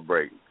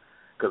celebrating,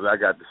 because I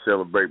got to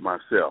celebrate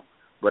myself.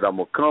 But I'm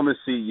going to come and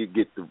see you,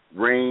 get the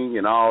ring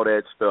and all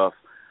that stuff,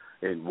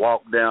 and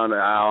walk down the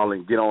aisle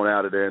and get on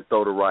out of there and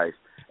throw the rice.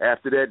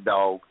 After that,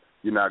 dog,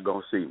 you're not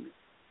going to see me.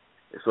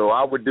 So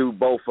I would do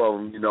both of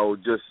them,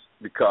 just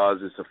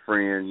because it's a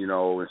friend,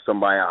 and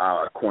somebody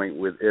I acquaint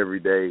with every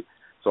day.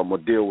 So I'm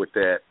going to deal with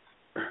that,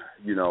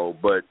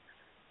 but,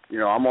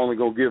 I'm only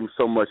going to give them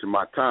so much of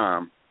my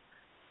time,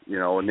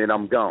 and then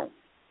I'm gone.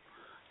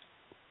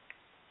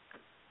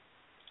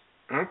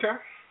 Okay.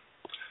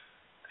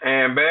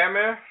 And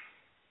Batman?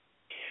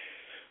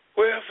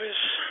 Well,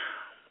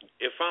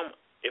 if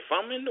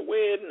I'm in the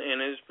wedding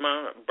and it's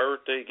my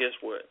birthday, guess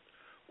what?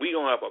 We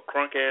gonna have a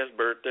crunk-ass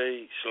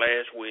birthday /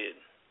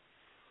 wedding.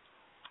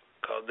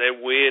 'Cause that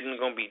wedding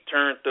gonna be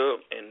turned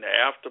up and the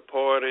after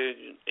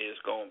party is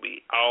gonna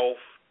be off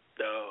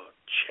the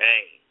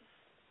chain.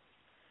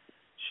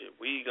 Shit,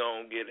 we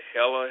gonna get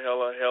hella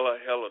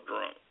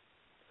drunk.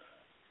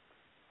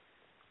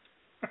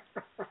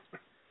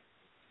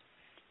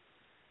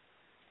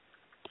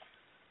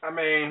 I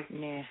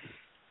mean,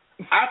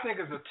 I think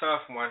it's a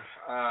tough one.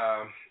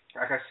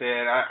 Like I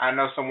said, I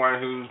know someone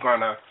who's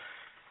gonna,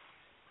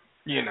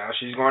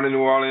 she's going to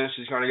New Orleans.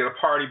 She's gonna get a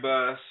party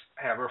bus,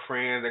 have her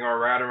friends. They're gonna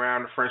ride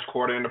around the French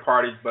Quarter in the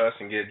party bus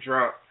and get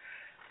drunk.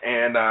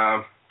 And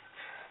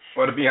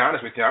well, to be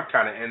honest with you, I'm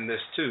kind of in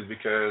this too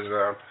because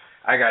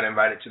I got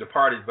invited to the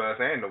party bus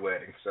and the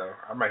wedding, so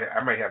I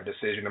might have a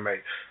decision to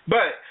make.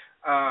 But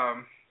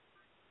I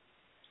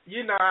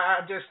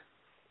just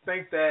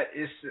think that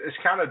it's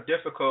kind of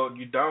difficult.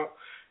 You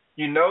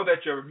know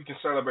that you can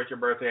celebrate your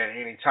birthday at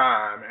any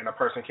time, and a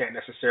person can't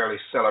necessarily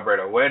celebrate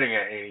a wedding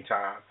at any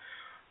time.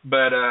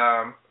 But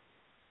I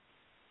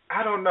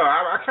don't know.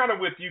 I'm kind of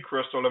with you,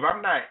 Crystal. If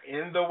I'm not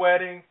in the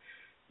wedding,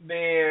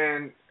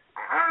 then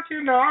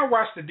I'll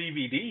watch the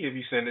DVD if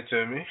you send it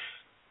to me.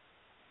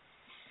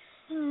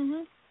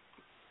 Mhm.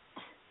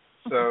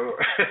 So,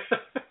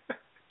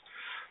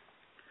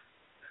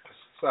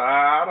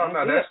 I don't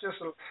know. That's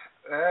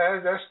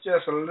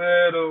just a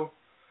little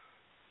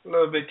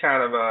bit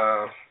kind of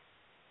a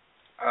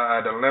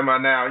dilemma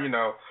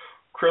now.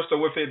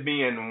 Crystal, with it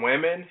being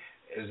women,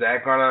 is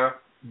that gonna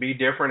be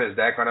different? Is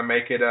that gonna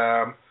make it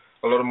a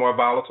little more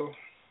volatile?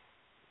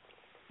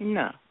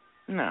 No.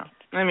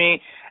 I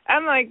mean,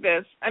 I'm like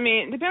this. I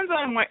mean, it depends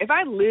on where. If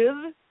I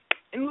live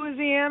in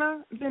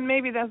Louisiana, then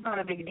maybe that's not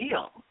a big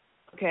deal.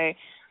 Okay,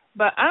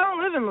 but I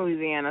don't live in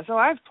Louisiana, so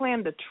I've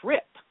planned a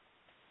trip.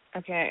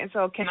 Okay, and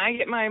so can I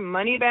get my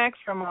money back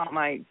from all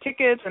my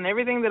tickets and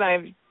everything that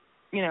I've,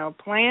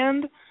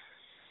 planned?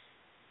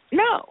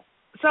 No.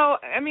 So,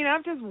 I mean,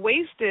 I've just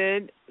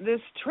wasted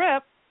this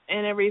trip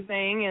and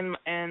everything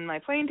and my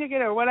plane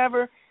ticket or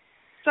whatever.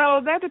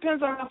 So that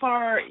depends on how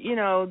far,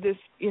 this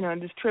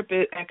trip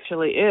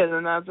actually is.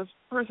 And if this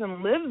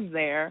person lives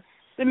there,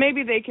 then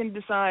maybe they can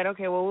decide,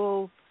 okay, well,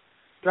 we'll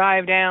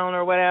drive down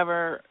or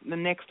whatever the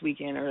next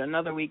weekend or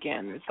another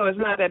weekend. So it's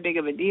not that big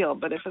of a deal.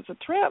 But if it's a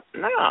trip,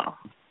 no.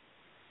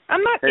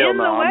 I'm not in the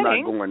wedding. I'm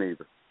not going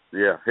either.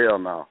 Yeah, hell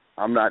no.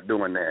 I'm not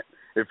doing that.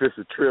 If it's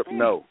a trip,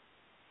 no.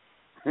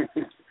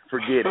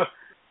 Forget it.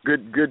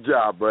 Good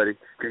job, buddy.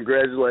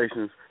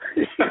 Congratulations.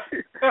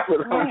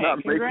 But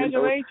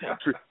congratulations.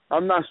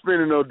 I'm not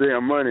spending no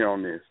damn money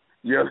on this.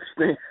 You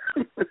understand?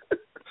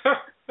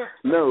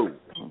 No.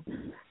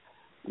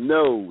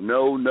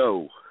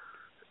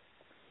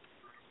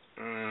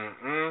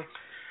 Mm-mm.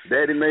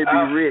 Daddy may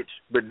be rich,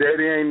 but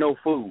daddy ain't no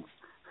fool.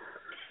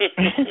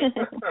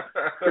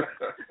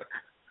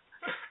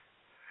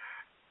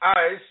 All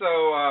right,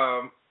 so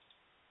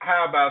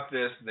how about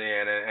this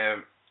then?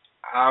 And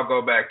let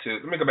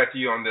me go back to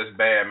you on this,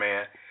 Bad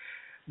Man.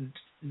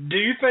 Do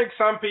you think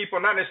some people,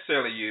 not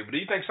necessarily you, but do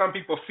you think some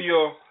people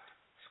feel,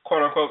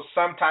 quote unquote,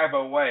 some type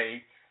of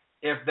way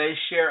if they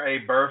share a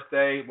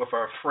birthday with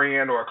a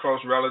friend or a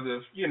close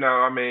relative?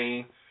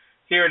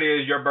 Here it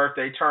is, your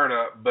birthday turn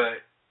up,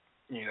 but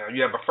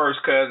you have a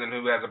first cousin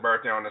who has a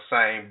birthday on the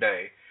same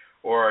day,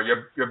 or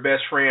your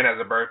best friend has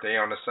a birthday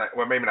on the same.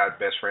 Well, maybe not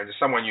best friend, just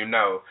someone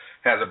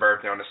has a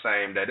birthday on the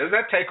same day. Does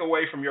that take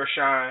away from your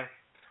shine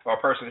or a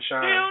person's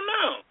shine? Hell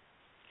no,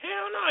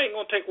 I ain't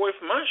gonna take away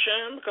from my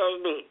shine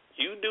because look,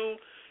 you do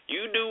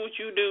what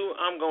you do.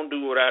 I'm gonna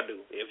do what I do.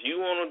 If you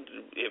wanna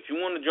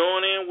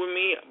join in with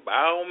me,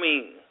 by all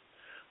means.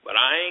 But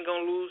I ain't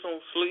gonna lose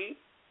on sleep.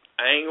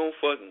 I ain't gonna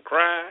fucking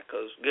cry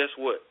because guess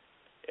what?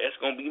 That's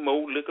gonna be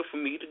more liquor for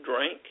me to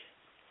drink.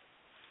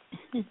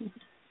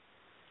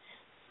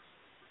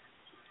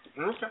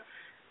 Okay.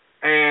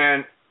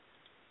 And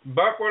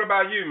Buck, what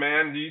about you,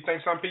 man? Do you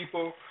think some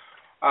people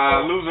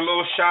lose a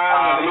little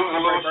shine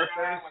when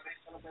they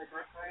celebrate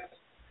birthdays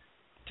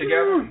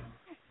together?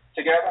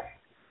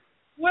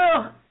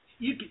 Well,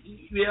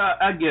 Yeah,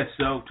 I guess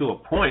so to a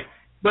point,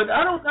 but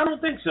I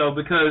don't think so,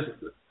 because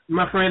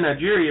my friend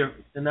Nigeria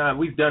and I,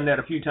 we've done that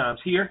a few times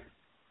here,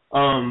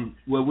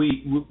 where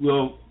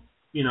we'll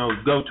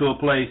go to a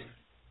place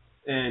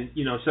and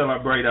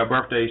celebrate our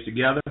birthdays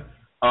together.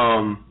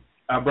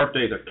 Our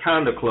birthdays are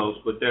kind of close,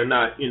 but they're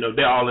not.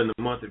 They're all in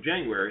the month of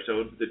January,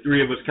 so the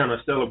three of us kind of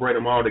celebrate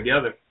them all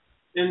together.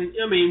 And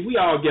I mean, we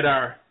all get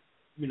our,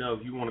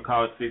 if you want to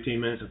call it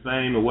 15 minutes of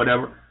fame or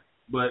whatever.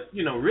 But,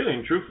 really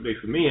and truthfully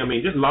for me, I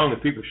mean, just as long as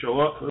people show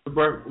up for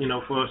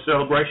for a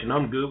celebration,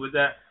 I'm good with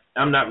that.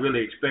 I'm not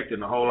really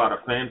expecting a whole lot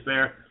of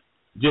fanfare.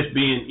 Just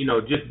being,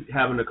 just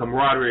having the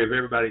camaraderie of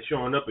everybody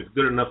showing up is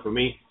good enough for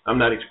me. I'm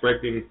not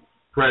expecting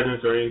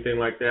presents or anything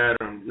like that,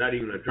 or not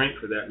even a drink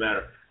for that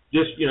matter.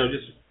 Just,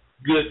 just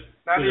good.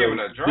 Not even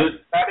a drink?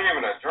 Not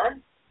even a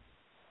drink?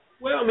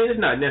 Well, I mean,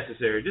 it's not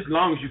necessary. Just as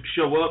long as you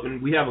show up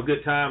and we have a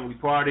good time, we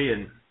party,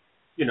 and,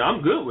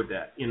 I'm good with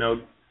that,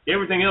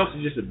 Everything else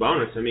is just a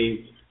bonus. I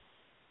mean,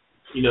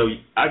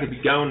 I could be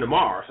gone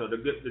tomorrow. So the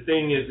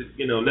thing is,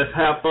 let's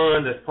have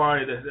fun, let's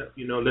party,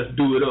 let's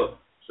do it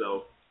up.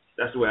 So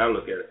that's the way I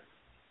look at it.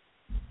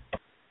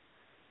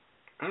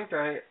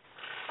 Okay,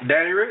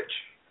 Danny Rich.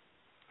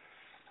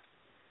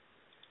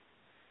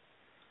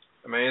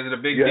 I mean, is it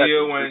a big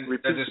deal when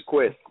does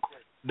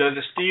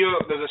it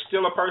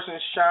still a person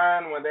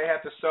shine when they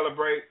have to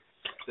celebrate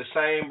the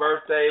same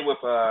birthday with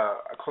a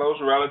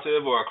close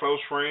relative or a close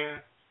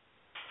friend?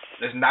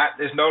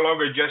 It's no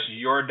longer just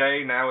your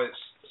day. Now it's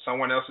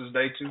someone else's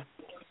day too.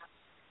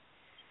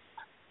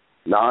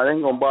 No, it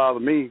ain't gonna bother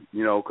me,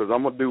 because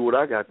I'm gonna do what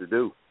I got to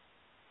do.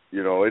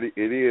 It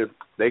is.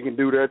 They can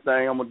do their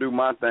thing. I'm gonna do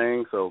my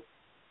thing. So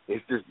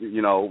it's just,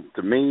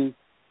 to me,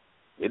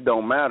 it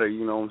don't matter.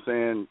 You know what I'm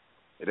saying?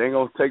 It ain't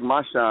gonna take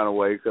my shine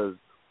away, because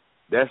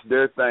that's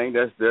their thing.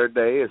 That's their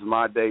day. It's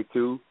my day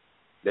too.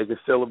 They can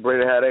celebrate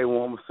it how they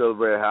want. I'm gonna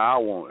celebrate it how I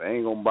want. It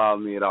ain't gonna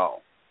bother me at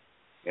all.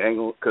 It ain't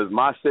gonna, because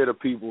my set of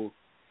people,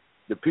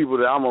 the people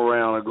that I'm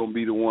around are gonna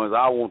be the ones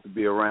I want to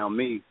be around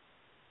me.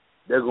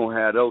 They're gonna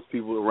have those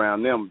people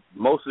around them.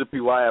 Most of the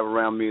people I have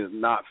around me is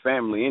not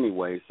family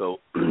anyway. So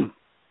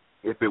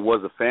if it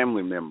was a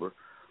family member,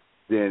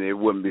 then it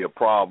wouldn't be a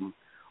problem.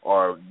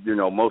 Or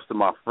most of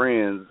my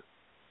friends,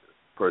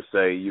 per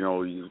se,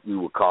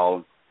 you would call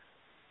them,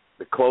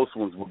 the close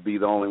ones would be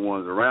the only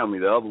ones around me.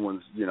 The other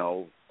ones,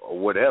 or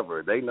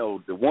whatever, they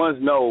know. The ones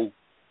know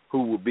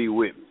who would be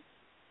with me.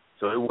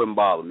 So it wouldn't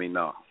bother me,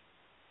 no.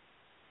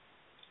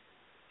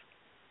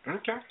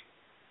 Okay.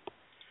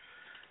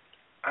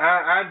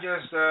 I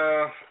just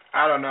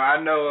I don't know.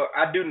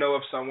 I do know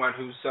of someone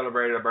who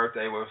celebrated a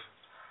birthday with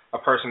a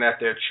person at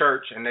their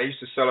church, and they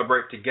used to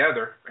celebrate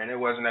together, and it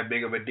wasn't that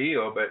big of a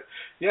deal. But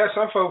yeah,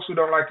 some folks who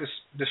don't like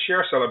to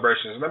share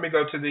celebrations. Let me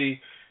go to the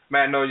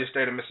Magnolia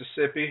State of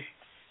Mississippi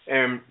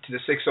and to the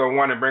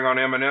 601 and bring on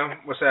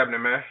Eminem. What's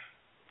happening, man?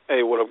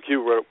 Hey, what up,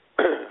 Q?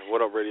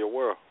 What up, Radio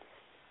World?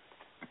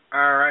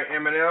 All right,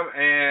 Eminem,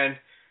 and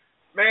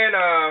man,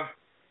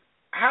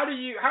 how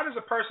does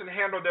a person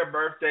handle their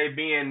birthday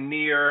being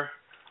near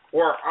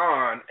or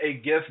on a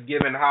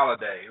gift-giving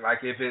holiday? Like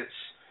if it's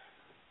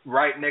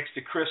right next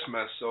to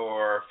Christmas,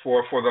 or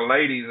for the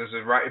ladies,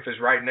 if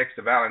it's right next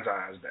to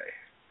Valentine's Day?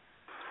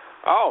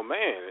 Oh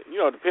man,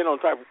 depending on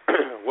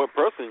what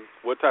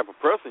type of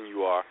person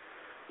you are,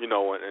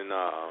 and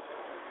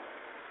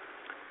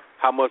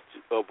how much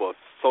of a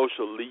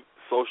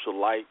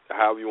socialite,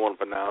 however you want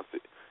to pronounce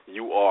it,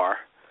 you are,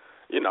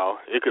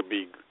 it could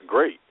be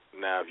great.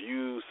 Now, if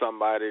you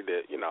somebody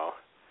that,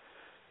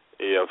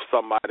 if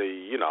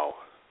somebody,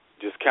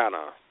 just kind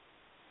of,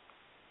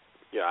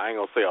 I ain't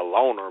going to say a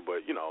loner,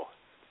 but,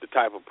 the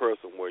type of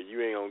person where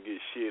you ain't going to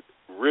get shit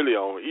really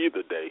on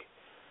either day,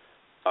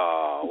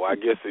 well, I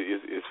guess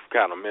it's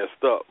kind of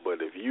messed up.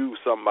 But if you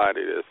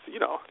somebody that's,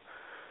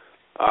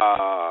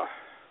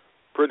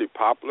 pretty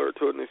popular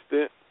to an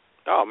extent,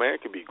 oh, man,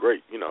 it could be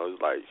great.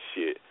 It's like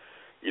shit,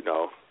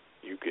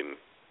 you can,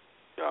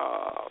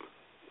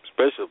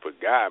 especially for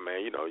a guy,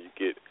 man, you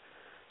get,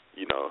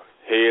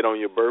 head on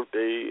your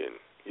birthday and,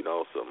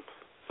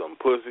 some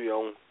pussy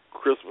on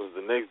Christmas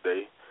the next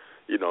day,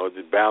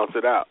 just balance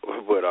it out.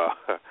 But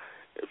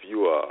if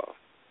you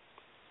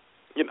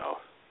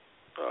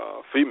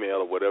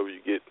female or whatever, you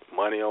get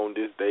money on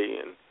this day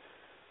and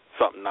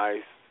something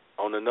nice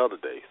on another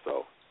day.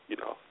 So,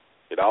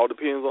 it all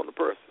depends on the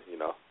person,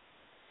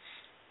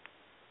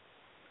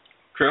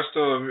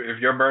 Crystal, if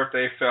your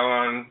birthday fell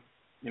on,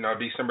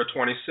 December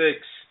 26th,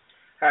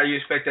 how do you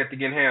expect that to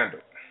get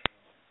handled?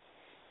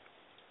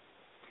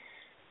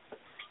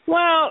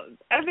 Well,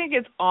 I think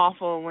it's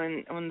awful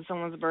when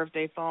someone's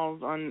birthday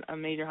falls on a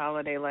major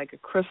holiday like a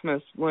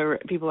Christmas, where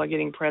people are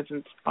getting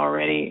presents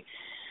already.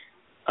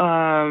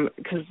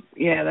 Because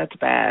that's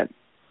bad.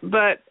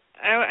 But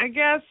I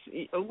guess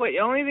the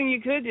only thing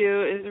you could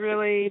do is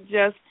really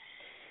just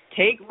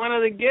take one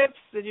of the gifts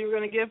that you're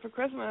going to give for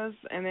Christmas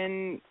and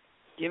then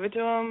give it to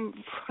them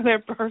for their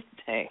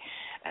birthday.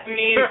 I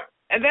mean,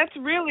 that's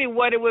really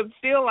what it would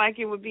feel like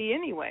it would be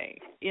anyway,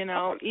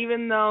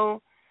 even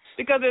though,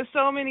 because there's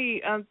so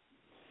many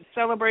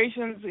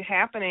celebrations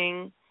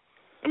happening.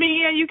 I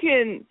mean, yeah, you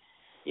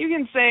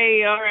can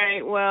say, all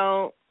right,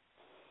 well,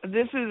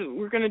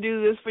 we're going to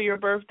do this for your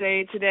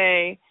birthday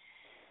today.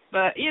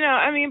 But,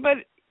 but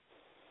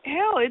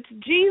hell, it's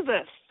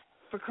Jesus,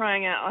 for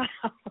crying out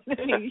loud.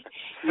 I mean,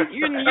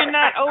 you're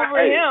not over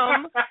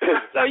him,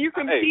 so you're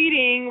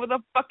competing with a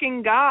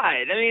fucking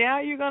God. I mean, how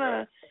are you going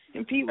to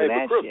compete with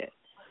that shit?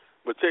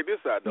 But check this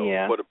out, though.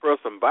 Yeah. For the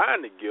person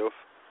buying the gift,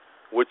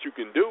 what you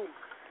can do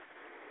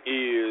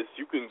is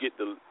you can get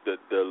the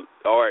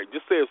all right,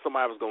 just say if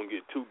somebody was going to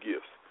get 2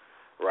 gifts,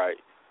 right?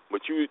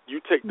 But you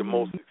take the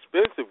most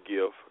expensive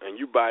gift and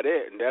you buy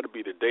that, and that'll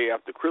be the day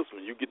after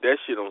Christmas. You get that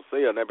shit on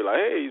sale, and they'll be like,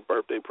 hey, it's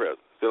birthday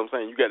present. See what I'm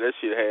saying? You got that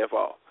shit half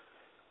off.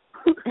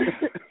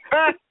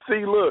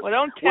 See, look, well,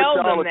 don't tell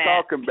what y'all them are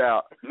talking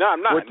about. No,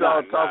 I'm not. What y'all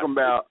are talking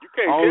about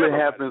only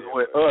happens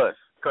with us,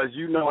 because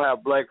you know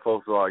how black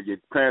folks are. Your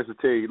parents will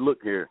tell you,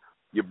 look here,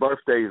 your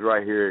birthday's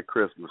right here at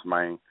Christmas,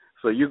 man.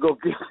 So you go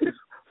get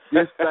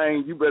this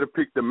thing, you better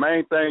pick the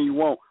main thing you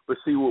want. But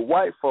see, with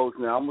white folks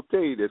now, I'm going to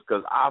tell you this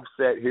because I've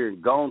sat here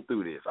and gone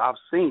through this. I've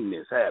seen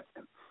this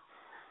happen.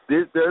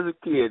 There's a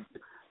kid,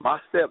 my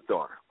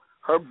stepdaughter,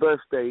 her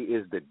birthday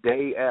is the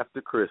day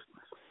after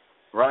Christmas,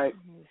 right?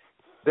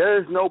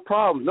 There's no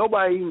problem.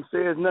 Nobody even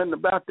says nothing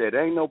about that.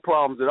 There ain't no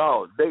problems at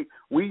all.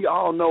 We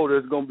all know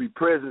there's going to be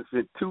presents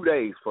in 2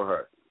 days for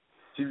her.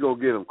 She's going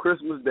to get them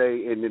Christmas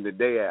Day and then the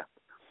day after.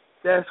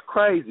 That's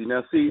crazy.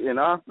 Now, see, in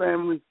our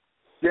family,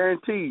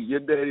 guarantee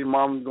your daddy and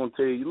mama's going to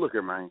tell you, look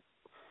here, man,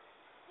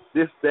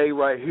 this day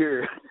right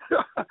here,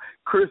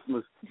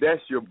 Christmas,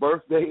 that's your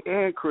birthday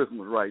and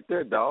Christmas right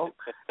there, dog.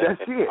 That's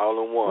it.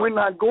 All in one. We're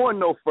not going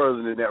no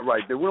further than that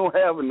right there. We don't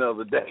have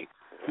another day.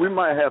 We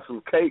might have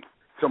some cake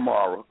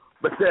tomorrow,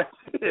 but that's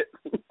it.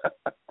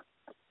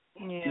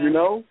 Yeah. You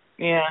know?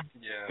 Yeah.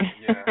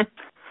 Yeah.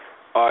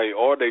 All right,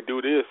 or they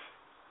do this.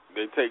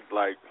 They take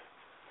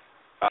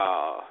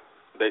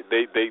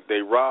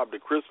they rob the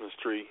Christmas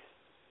tree,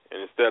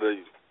 and instead of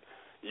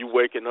you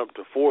waking up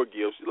to 4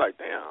 gifts, you're like,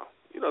 damn,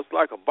 it's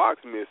like a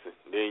box missing.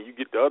 Then you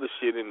get the other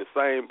shit in the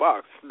same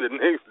box the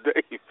next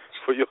day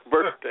for your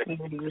birthday.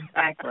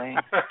 Exactly.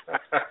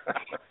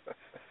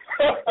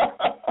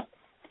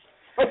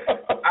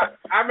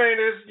 I mean,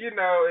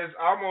 it's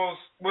almost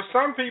with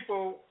some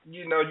people,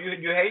 you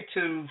hate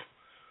to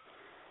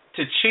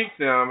cheat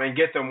them and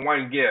get them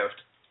one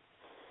gift.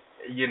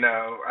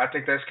 I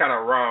think that's kind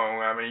of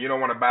wrong. I mean, you don't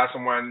want to buy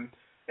someone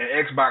an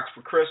Xbox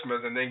for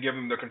Christmas and then give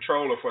them the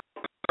controller for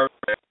their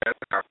birthday. That's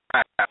kind of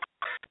bad.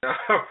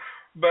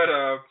 But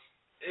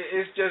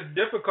it's just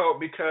difficult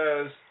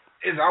because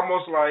it's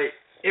almost like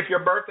if your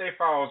birthday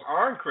falls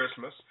on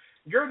Christmas,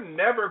 you're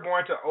never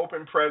going to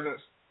open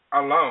presents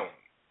alone.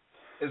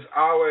 It's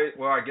always,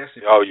 well, I guess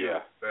if you do,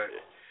 but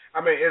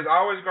I mean, it's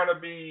always going to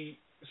be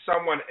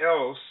someone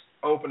else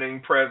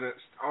opening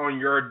presents on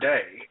your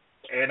day.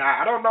 And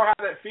I don't know how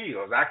that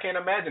feels. I can't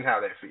imagine how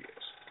that feels.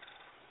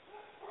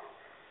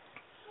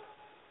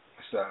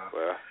 So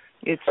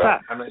it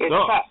sucks. I mean, it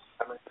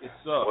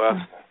sucks.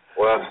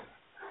 Well,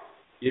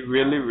 it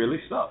really,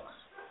 really sucks.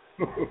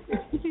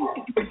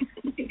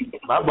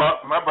 My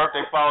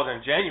birthday falls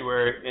in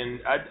January,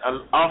 and I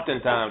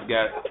oftentimes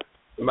got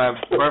my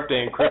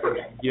birthday and Christmas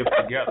gift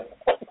together.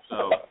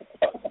 So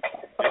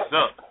it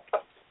sucks.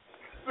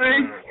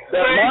 See,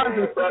 that mine's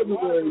in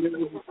February. It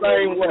was the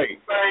same way.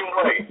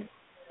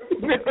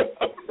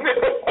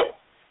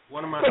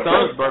 One of my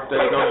son's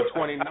birthdays on the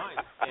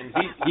 29th, and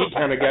he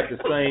kind of got the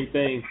same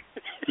thing,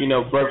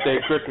 birthday,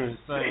 Christmas at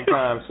the same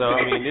time. So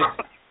I mean,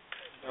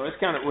 it's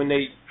kind of when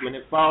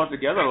it falls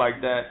together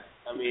like that.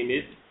 I mean,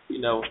 it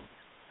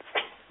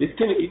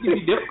can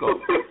be difficult.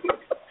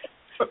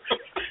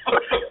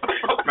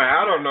 Man,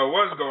 I don't know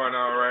what's going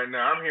on right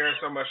now. I'm hearing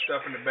so much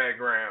stuff in the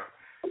background.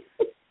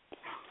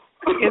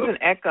 It's an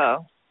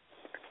echo.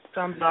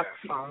 Some box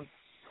phone.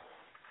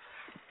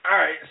 All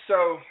right,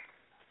 so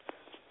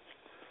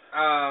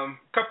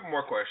couple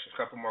more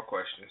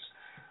questions.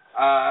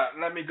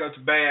 Let me go to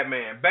Bad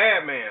Man.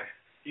 Bad Man,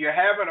 you're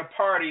having a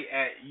party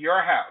at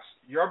your house,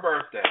 your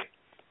birthday.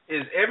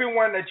 Is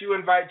everyone that you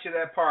invite to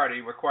that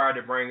party required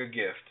to bring a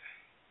gift?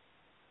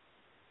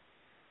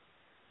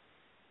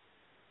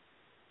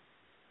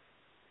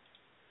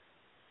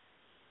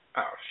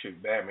 Oh,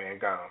 shoot, Bad Man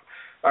gone.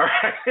 All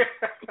right.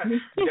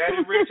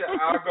 Daddy Rich,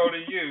 I'll go to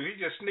you. He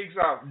just sneaks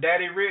off.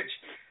 Daddy Rich,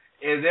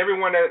 is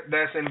everyone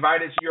that's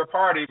invited to your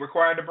party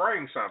required to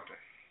bring something?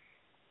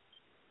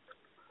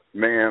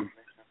 Man,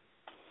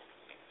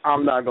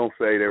 I'm not going to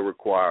say they're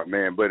required,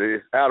 man, but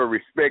it's out of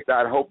respect.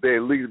 I'd hope they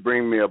at least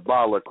bring me a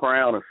bottle of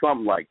Crown or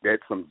something like that,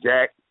 some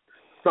Jack,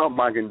 something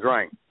I can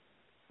drink.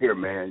 Here,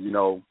 man,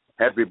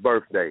 happy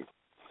birthday.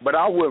 But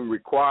I wouldn't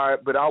require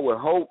it, but I would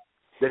hope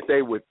that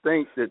they would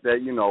think that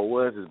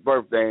well, it's his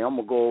birthday, I'm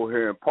going to go over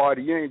here and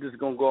party. You ain't just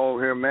going to go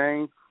over here,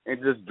 man,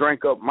 and just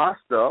drink up my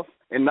stuff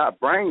and not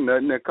bring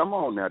nothing. Now, come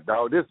on now,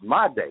 dog. This is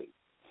my day.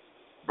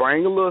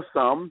 Bring a little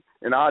something,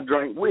 and I'll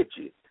drink with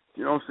you.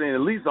 You know what I'm saying?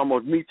 At least I'm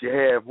going to meet you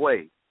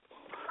halfway.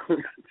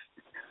 Okay.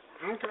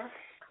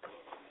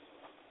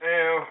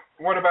 And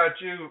What about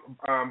you,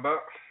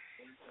 Buck?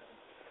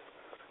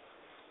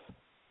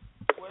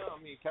 Well,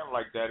 I mean, kind of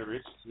like Daddy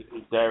Rich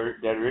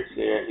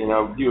said,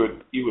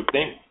 you would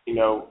think,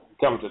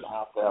 coming to the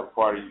house to have a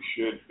party, you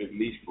should at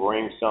least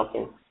bring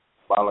something,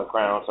 bottle of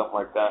Crown, something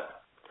like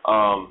that.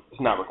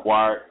 It's not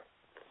required.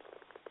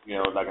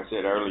 Like I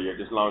said earlier,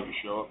 just as long as you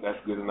show up,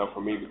 that's good enough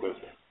for me because,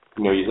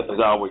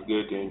 it's always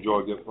good to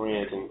enjoy good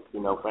friends and,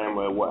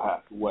 family and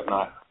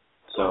whatnot.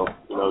 So,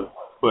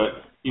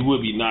 but it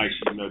would be nice,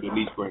 to at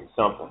least bring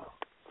something.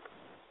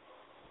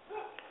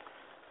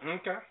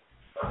 Okay.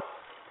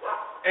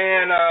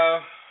 And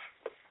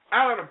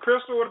Alan of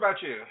Crystal, what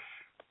about you?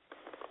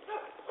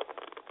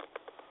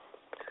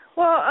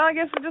 Well, I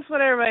guess just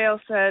what everybody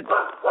else said.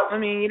 I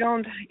mean,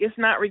 it's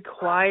not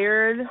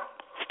required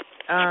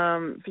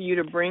for you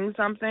to bring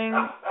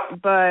something,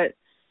 but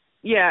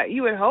yeah,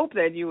 you would hope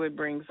that you would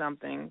bring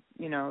something,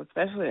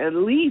 especially at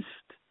least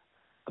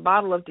a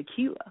bottle of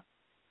tequila.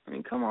 I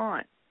mean, come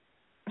on.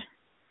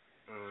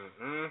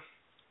 Mm-hmm.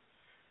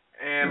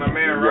 And my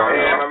man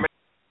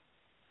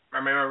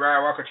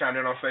Ryan Walker chimed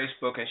in on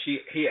Facebook, and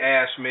he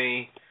asked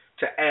me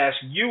to ask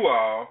you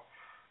all,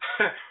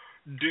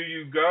 do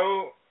you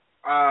go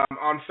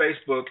on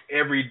Facebook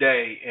every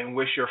day and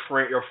wish your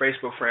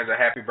Facebook friends a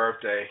happy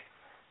birthday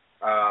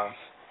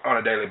on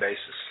a daily basis?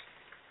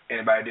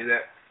 Anybody do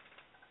that?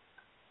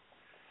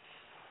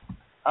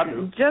 I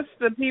do. Just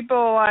the people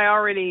I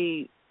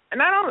already,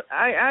 and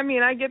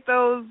I get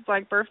those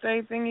like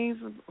birthday thingies,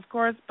 of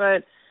course,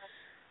 but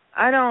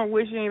I don't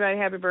wish anybody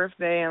happy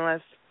birthday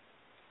unless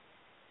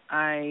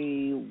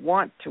I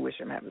want to wish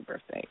them happy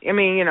birthday. I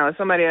mean,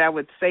 somebody that I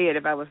would say it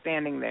if I was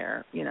standing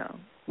there,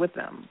 with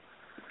them.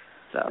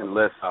 So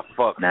unless I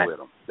fuck with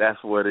them,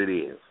 that's what it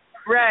is.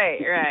 Right.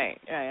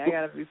 I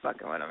gotta be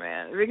fucking with them,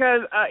 man,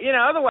 because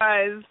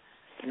otherwise,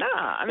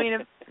 nah. I mean,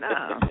 I'm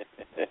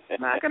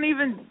not gonna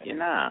even,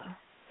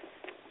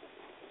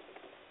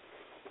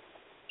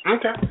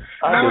 Okay.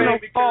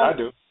 I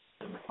do.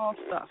 All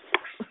stuff.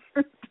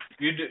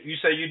 You do? You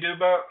say you do,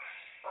 Buck?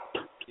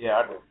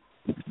 Yeah, I do.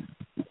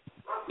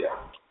 Yeah.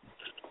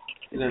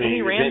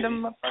 Any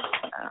random?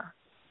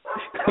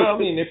 Well, I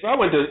mean, if I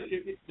went to,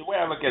 the way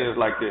I look at it is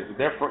like this: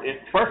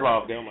 first of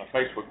all, if they're on my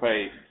Facebook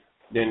page,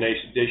 then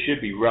they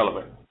should be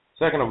relevant.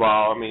 Second of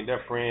all, I mean,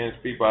 they're friends,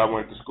 people I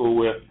went to school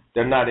with.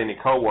 They're not any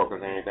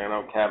coworkers or anything. I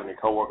don't have any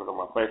coworkers on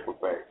my Facebook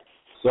page.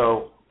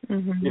 So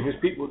if it's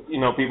people,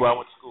 people I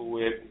went to school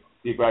with,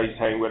 people I used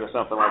to hang with or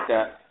something like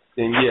that,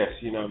 then yes,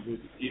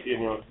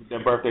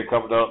 their birthday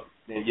covered up,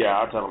 then yeah,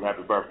 I'll tell them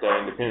happy birthday.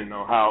 And depending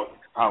on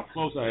how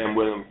close I am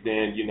with them,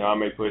 then I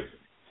may put,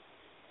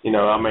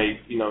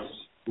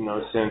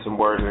 send some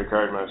words of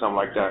encouragement or something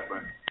like that.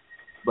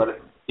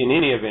 But in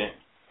any event,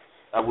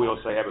 I will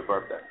say happy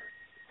birthday.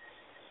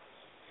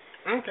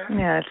 Okay.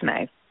 Yeah, that's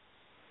nice.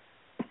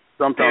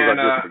 Sometimes I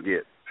just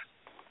forget.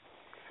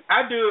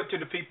 I do it to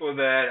the people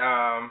that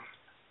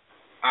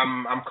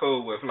I'm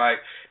cool with. Like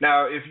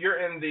now, if you're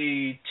in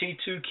the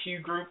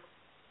T2Q group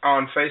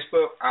on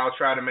Facebook, I'll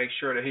try to make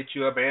sure to hit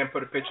you up and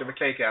put a picture of a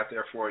cake out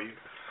there for you.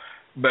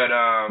 But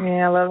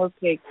yeah, I love those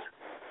cakes.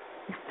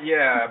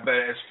 Yeah, but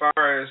as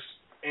far as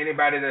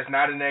anybody that's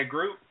not in that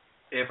group,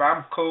 if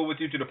I'm cool with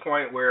you to the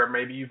point where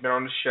maybe you've been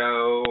on the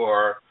show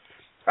or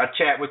I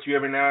chat with you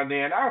every now and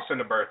then, I'll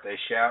send a birthday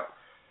shout.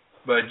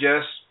 But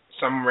just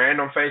some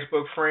random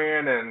Facebook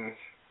friend and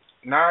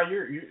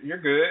you're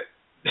good.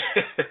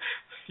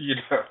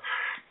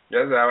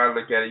 That's how I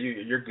look at it.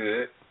 You're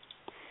good.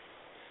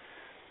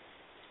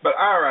 But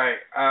all right,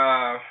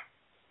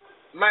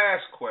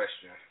 last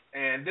question.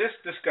 And this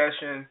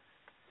discussion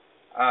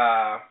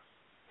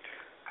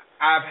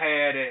I've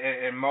had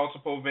in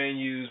multiple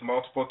venues,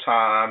 multiple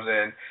times,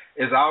 and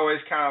it's always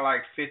kind of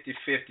like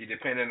 50-50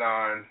 depending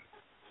on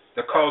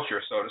the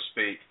culture, so to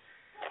speak.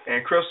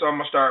 And Crystal, I'm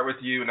going to start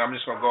with you, and I'm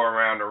just going to go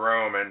around the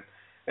room and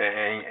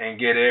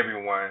get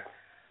everyone.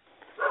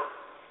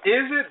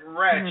 Is it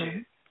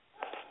ratchet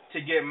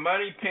to get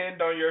money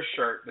pinned on your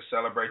shirt to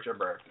celebrate your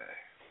birthday?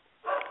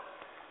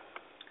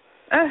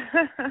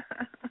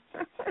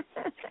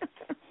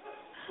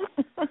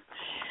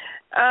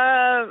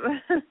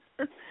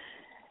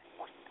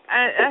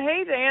 I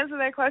hate to answer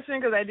that question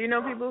because I do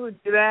know people who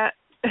do that,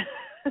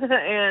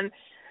 and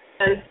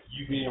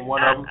you being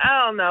one of them.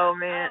 I don't know,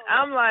 man.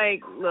 I'm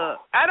like, look,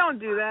 I don't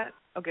do that.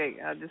 Okay,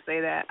 I'll just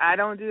say that I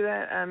don't do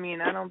that. I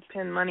mean, I don't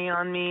pin money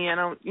on me. I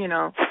don't,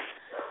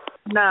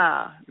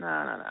 nah.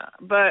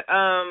 But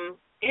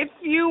if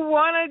you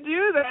want to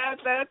do that,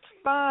 that's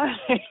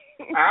fine.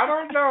 I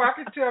don't know. I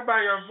can tell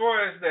by your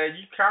voice that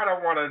you kind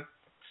of want to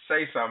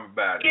say something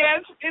about it. Yeah,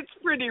 it's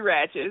pretty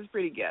ratchet. It's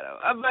pretty ghetto.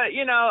 But,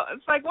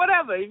 it's like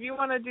whatever. If you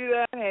want to do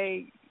that,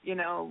 hey,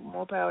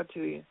 more power to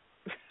you.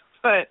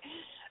 But,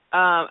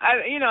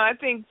 I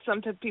think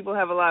some people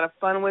have a lot of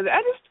fun with it.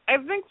 I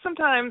think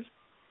sometimes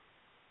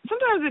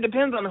it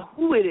depends on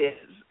who it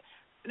is.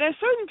 There's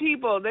certain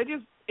people that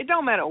it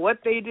don't matter what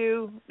they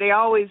do. It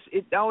always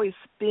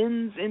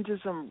spins into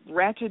some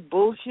ratchet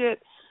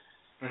bullshit.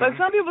 But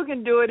some people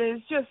can do it, and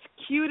it's just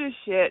cute as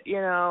shit,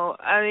 you know.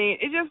 I mean,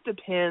 it just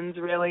depends,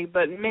 really.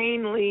 But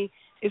mainly,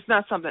 it's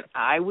not something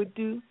I would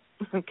do,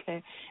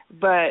 okay?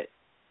 But,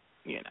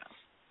 you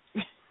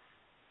know,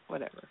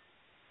 whatever.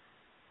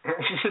 But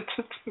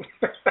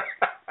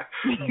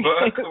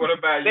what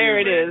about there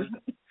you? There it is.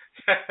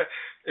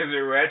 Is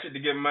it ratchet to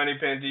get money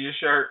pinned to your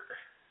shirt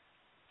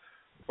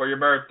for your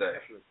birthday?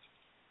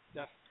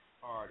 That's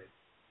hard.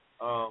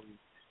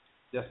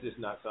 That's just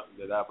not something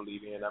that I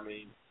believe in. I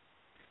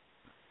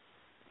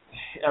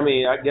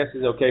mean, I guess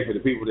it's okay for the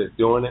people that's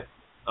doing it.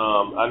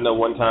 I know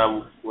one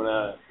time when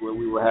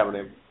we were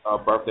having a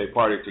birthday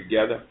party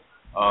together,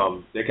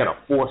 they kind of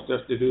forced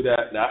us to do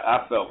that, and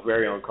I felt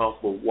very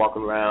uncomfortable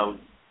walking around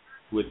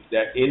with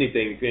that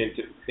anything pinned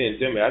to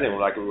me. I didn't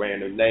like a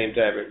random name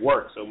tag at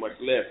work, so much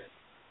less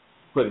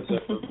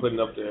putting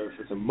up there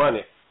for some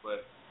money.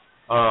 But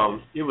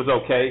it was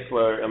okay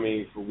for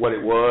what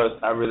it was.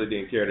 I really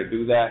didn't care to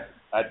do that.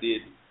 I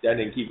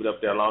didn't keep it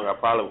up there long. I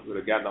probably would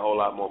have gotten a whole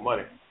lot more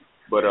money,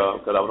 but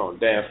because I was on the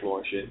dance floor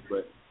and shit.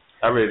 But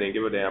I really didn't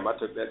give a damn. I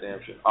took that damn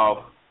shit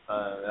off.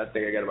 I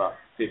think I got about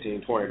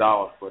 $15,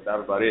 $20, but that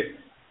was about it.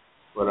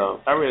 But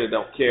I really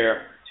don't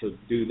care to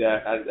do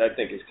that. I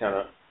think it's kind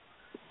of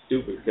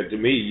stupid, because to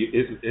me,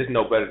 it's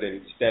no better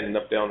than standing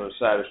up there on the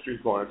side of the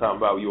street corner talking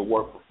about you'll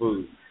work for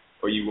food,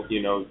 or you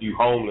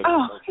homeless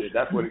or some shit.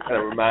 That's what it kind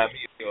of reminds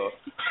me of,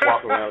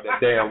 walking around with that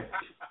damn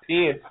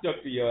pin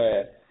stuck to your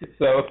ass.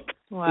 So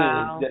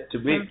wow. To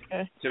me,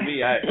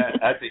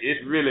 I think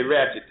it's really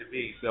ratchet to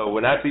me. So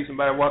when I see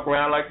somebody walk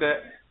around like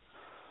that,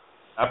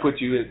 I put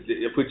you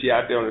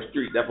out there on the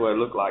street. That's what it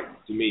looked like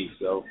to me.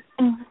 So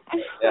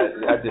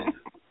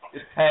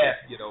it's past,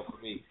 for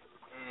me.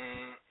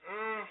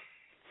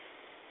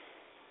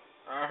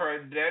 I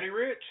heard Daddy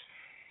Rich.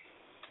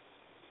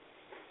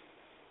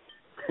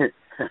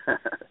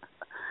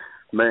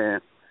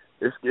 Man,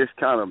 it's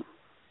kind of,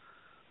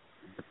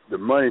 the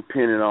money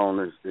pinning on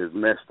is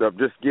messed up.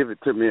 Just give it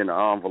to me in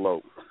an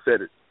envelope.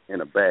 Set it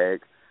in a bag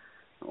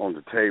on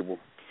the table.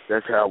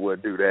 That's how we'll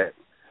do that.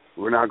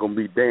 We're not going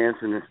to be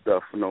dancing and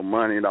stuff for no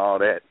money and all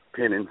that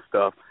pinning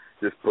stuff.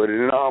 Just put it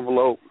in an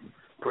envelope,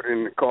 put it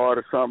in the card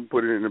or something,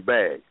 put it in the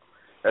bag.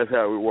 That's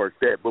how we work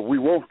that. But we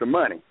want the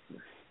money.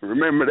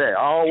 Remember that.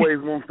 I always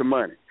want the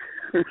money.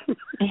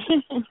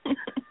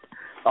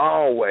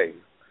 Always.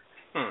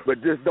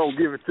 But just don't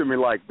give it to me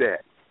like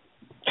that.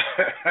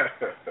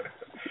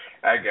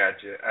 I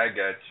got you.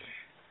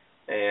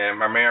 And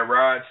my man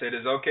Rod said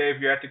it's okay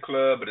if you're at the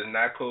club, but it's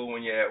not cool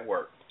when you're at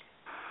work.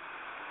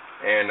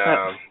 And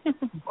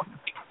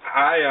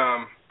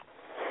I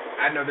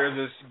know there's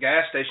this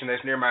gas station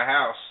that's near my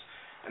house,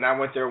 and I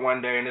went there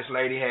one day, and this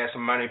lady had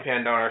some money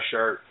pinned on her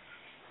shirt,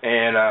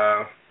 and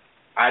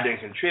I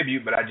didn't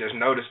contribute, but I just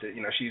noticed it.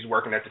 She's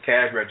working at the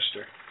cash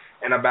register,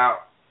 and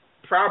about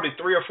probably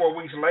 3 or 4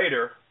 weeks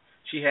later,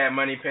 she had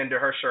money pinned to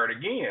her shirt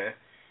again.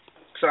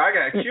 So I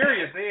got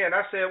curious then.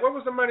 I said, "What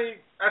was the money?"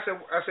 I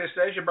said,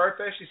 "Today's your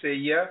birthday?" She said,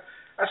 "Yeah."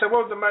 I said,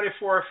 "What was the money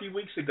for a few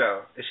weeks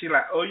ago?" And she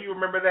like, "Oh, you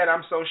remember that?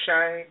 I'm so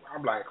ashamed."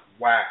 I'm like,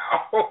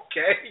 "Wow,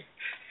 okay."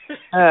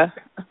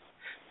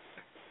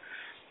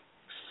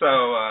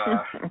 So,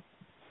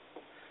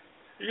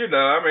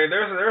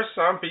 there's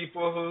some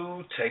people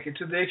who take it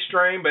to the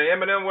extreme. But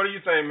Eminem, what do you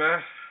think,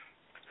 man?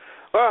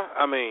 Well,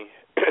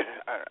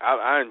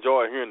 I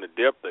enjoy hearing the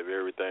depth of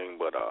everything,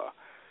 but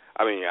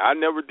I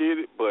never did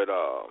it, but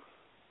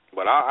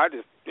I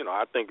just,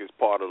 I think it's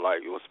part of,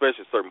 like,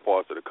 especially certain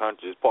parts of the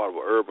country, it's part of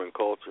an urban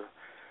culture,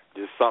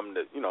 just something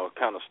that,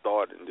 kind of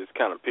started and just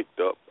kind of picked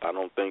up. I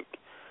don't think,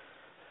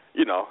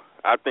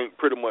 I think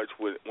pretty much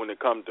when it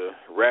comes to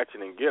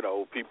ratchet and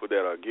ghetto, people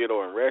that are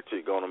ghetto and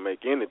ratchet going to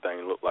make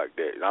anything look like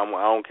that. I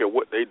don't care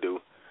what they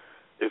do,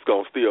 it's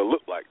going to still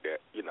look like that,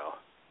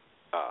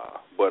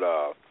 But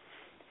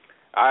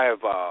I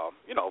have,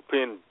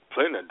 pinned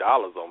plenty of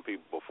dollars on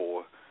people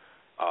before.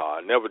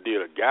 Never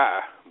did a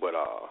guy, but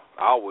I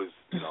always,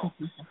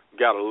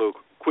 got a little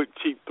quick,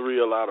 cheap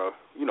thrill out of,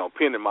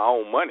 pinning my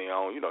own money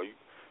on, you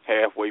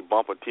halfway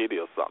bump a titty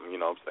or something, you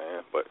know what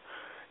I'm saying? But,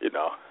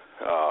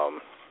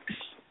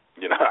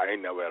 I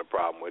ain't never had a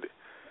problem with it.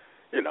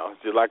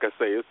 Just like I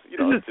say, it's,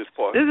 it's just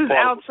part. This is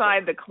part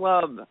outside the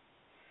club,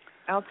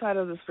 outside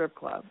of the strip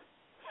club.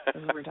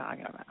 That's what we're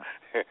talking about.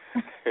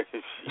 This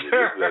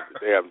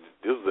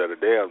is at a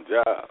damn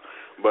job,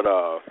 but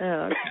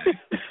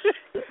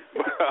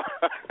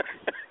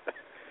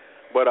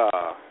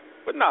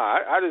but no,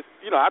 I just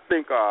I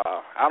think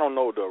I don't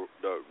know the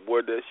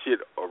where that shit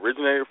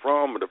originated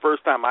from. But the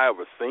first time I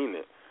ever seen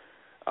it,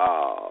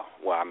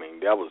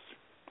 that was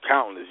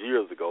countless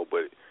years ago.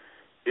 But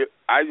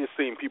I just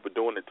seen people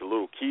doing it to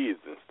little kids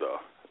and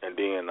stuff, and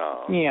then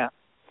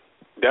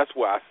that's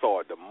where I saw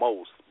it the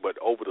most. But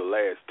over the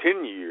last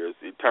 10 years,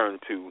 it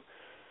turned to,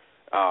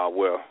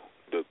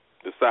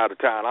 the side of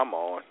town I'm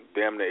on,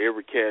 damn near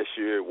every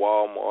cashier at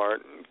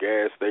Walmart and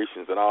gas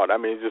stations and all that.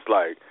 It's just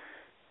like,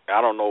 I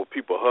don't know if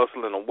people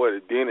hustling or what.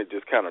 Then it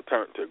just kind of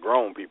turned to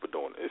grown people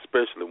doing it,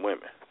 especially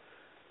women.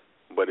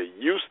 But it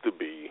used to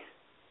be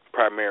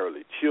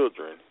primarily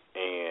children,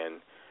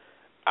 and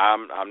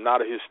I'm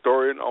not a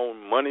historian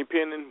on money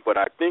pinning, but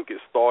I think it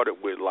started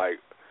with like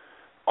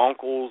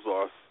uncles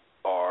or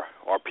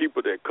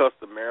people that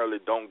customarily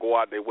don't go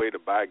out their way to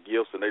buy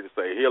gifts, and they just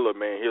say, "Here, little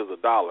man, here's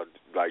 $1,"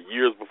 like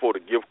years before the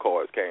gift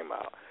cards came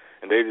out,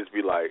 and they just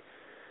be like,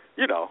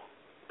 you know,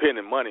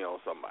 pinning money on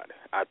somebody.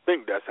 I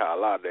think that's how a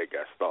lot of that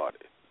got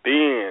started.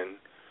 Then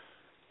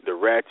the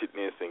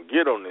ratchetness and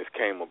ghetto-ness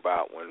came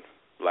about when,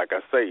 like I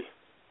say,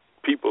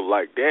 people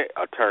like that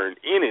are turned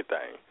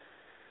anything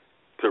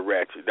to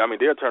ratchet. I mean,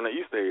 they'll turn an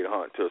Easter egg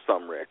hunt to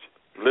something ratchet.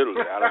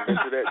 Literally, I done been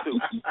to that too.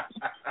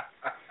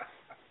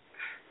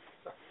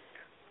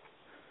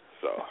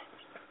 So,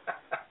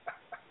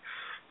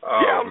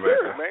 yeah, I'm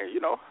serious, man.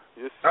 You know.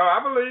 I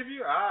believe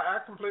you. I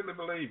completely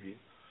believe you.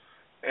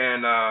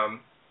 And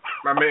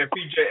my man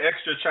PJ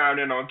Extra chimed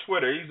in on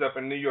Twitter. He's up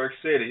in New York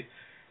City,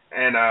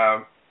 and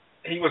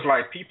he was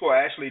like, "People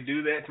actually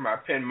do that to my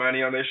pin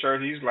money on their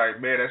shirt." He's like,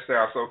 "Man, that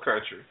sounds so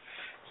country."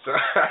 So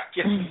I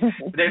guess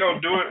they don't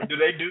do it. Do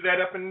they do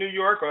that up in New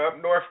York or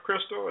up north,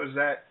 Crystal? Is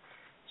that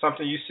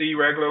something you see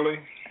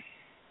regularly?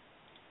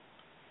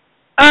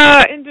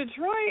 In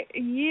Detroit,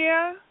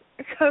 yeah,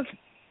 because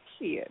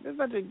shit, there's a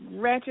bunch of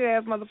ratchet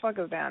ass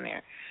motherfuckers down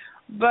there.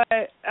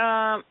 But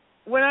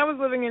when I was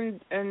living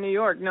in New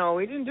York, no,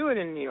 we didn't do it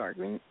in New York.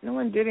 No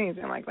one did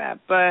anything like that.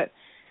 But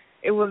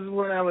it was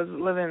when I was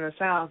living in the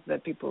South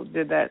that people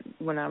did that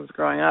when I was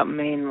growing up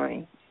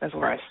mainly. That's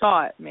where I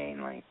saw it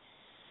mainly.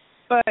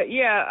 But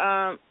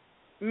yeah,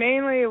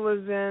 mainly it was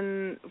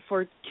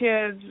for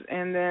kids,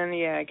 and then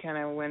I kind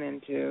of went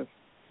into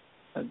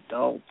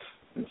adults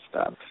and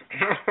stuff.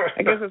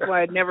 I guess that's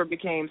why it never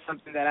became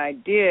something that I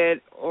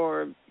did,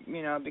 or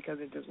because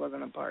it just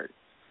wasn't a part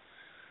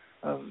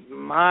of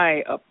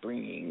my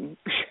upbringing.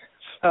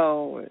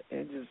 So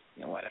it just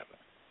whatever.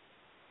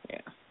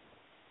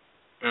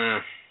 Yeah.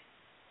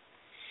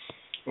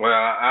 Well,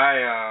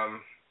 I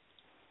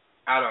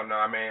don't know.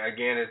 I mean,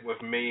 again,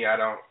 with me, I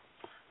don't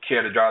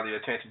care to draw the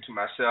attention to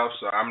myself,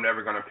 so I'm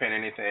never going to pin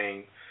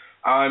anything.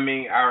 I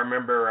mean, I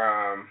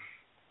remember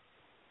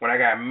when I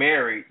got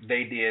married,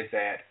 they did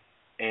that,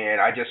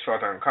 and I just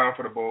felt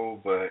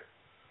uncomfortable, but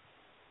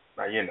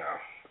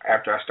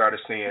after I started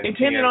seeing... They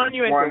pinned it on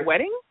you at your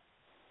wedding?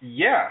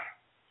 Yeah.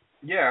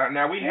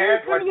 Now, we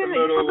had like a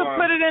little...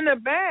 put it in a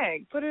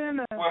bag. Put it in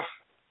a... Well,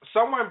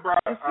 someone brought...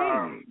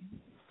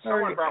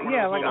 Someone brought one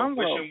of those little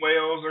wishing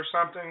wells or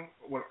something,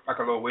 like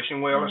a little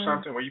wishing well or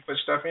something where you put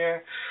stuff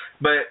in.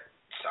 But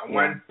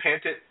someone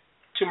pinned it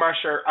to my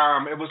shirt.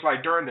 It was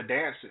like during the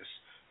dances.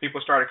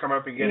 People started coming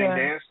up and getting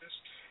dances.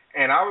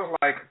 And I was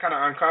like kind of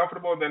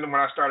uncomfortable. Then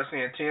when I started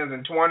seeing 10s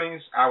and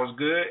 20s, I was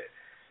good.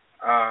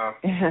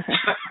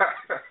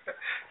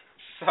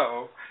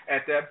 So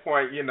at that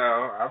point,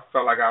 I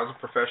felt like I was a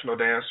professional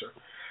dancer.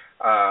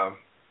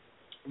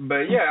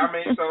 But yeah, I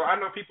mean, so I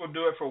know people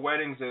do it for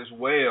weddings as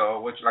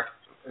well, which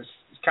it's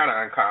kind of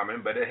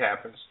uncommon, but it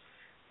happens.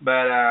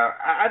 But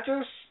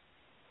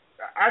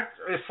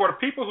for the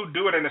people who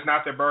do it and it's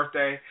not their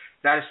birthday,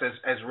 that's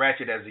as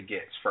ratchet as it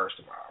gets. First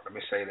of all, let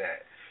me say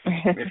that.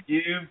 If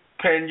you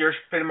pin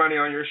money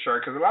on your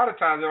shirt, because a lot of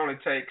times it only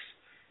takes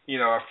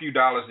a few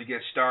dollars to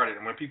get started,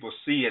 and when people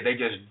see it, they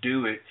just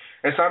do it.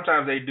 And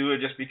sometimes they do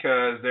it just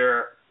because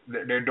they're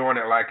doing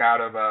it like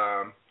out of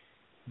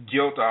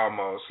guilt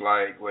almost,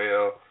 like,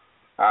 well,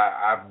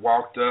 I've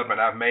walked up and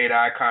I've made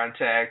eye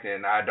contact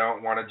and I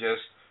don't want to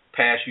just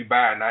pass you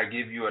by and not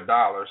give you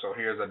 $1, so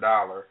here's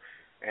 $1.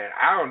 And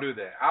I don't do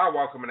that. I'll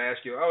walk up and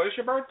ask you, "Oh, it's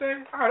your birthday?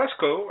 Oh, that's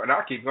cool," and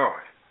I'll keep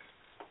going.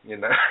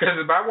 Because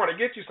if I want to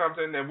get you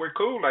something and we're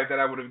cool like that,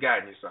 I would have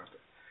gotten you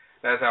something.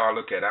 That's how I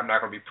look at it. I'm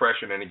not going to be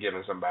pressured into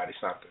giving somebody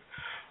something.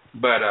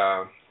 But,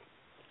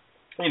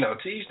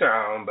 to each their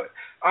own. But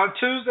on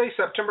Tuesday,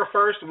 September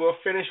 1st, we'll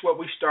finish what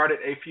we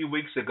started a few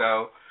weeks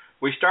ago.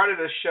 We started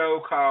a show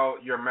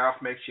called Your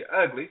Mouth Makes You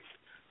Ugly,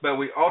 but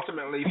we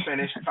ultimately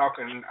finished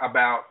talking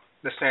about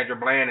the Sandra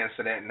Bland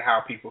incident and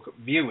how people could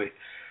view it.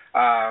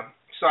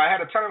 So I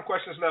had a ton of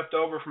questions left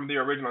over from the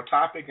original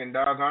topic, and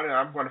doggone it,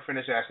 I'm going to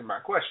finish asking my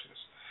questions.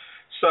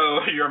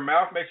 So Your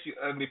Mouth Makes You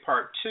Ugly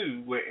Part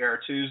 2 will air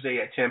Tuesday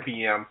at 10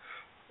 p.m.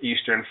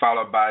 Eastern,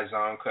 followed by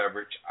Zone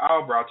coverage,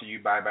 all brought to you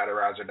by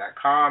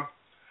BattleRouser.com.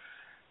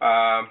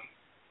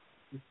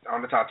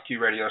 On the Talk to Q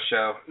radio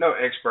show, no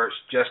experts,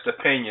 just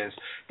opinions.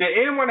 Did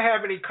anyone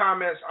have any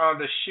comments on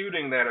the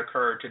shooting that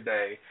occurred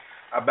today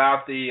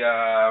about the,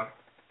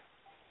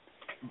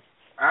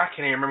 I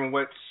can't even remember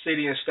what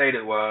city and state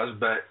it was,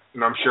 but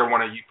I'm sure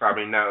one of you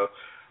probably know.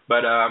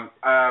 But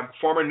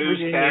former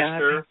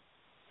newscaster,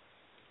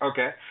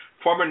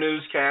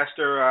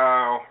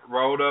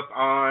 rolled up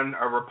on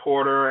a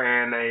reporter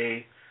and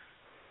a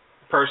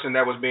person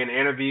that was being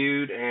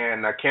interviewed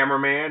and a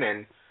cameraman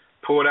and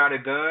pulled out a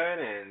gun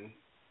and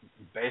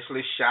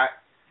basically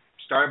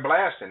started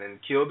blasting and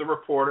killed the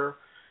reporter.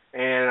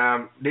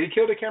 And did he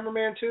kill the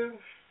cameraman too?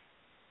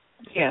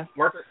 Yeah.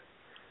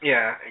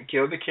 Yeah, and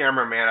killed the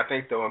cameraman. I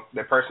think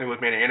the person who was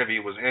being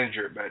interviewed was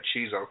injured, but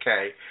she's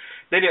okay.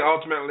 Then he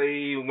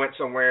ultimately went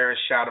somewhere and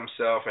shot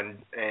himself and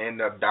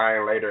ended up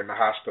dying later in the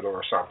hospital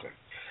or something.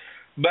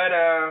 But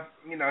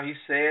he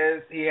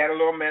says he had a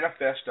little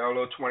manifesto, a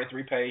little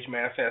 23-page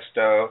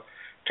manifesto,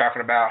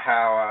 talking about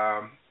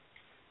how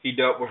he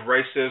dealt with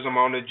racism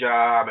on the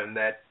job and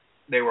that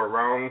they were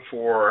wrong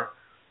for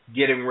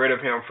getting rid of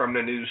him from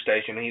the news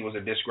station. He was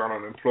a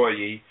disgruntled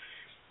employee.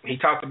 He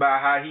talked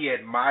about how he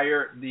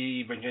admired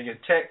the Virginia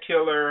Tech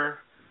killer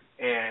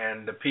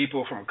and the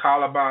people from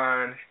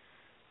Columbine.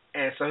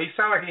 And so he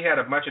sounded like he had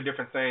a bunch of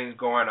different things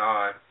going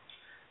on.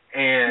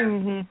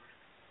 And,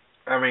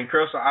 I mean,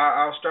 Crystal,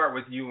 I'll start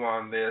with you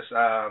on this.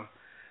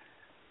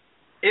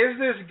 Is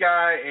this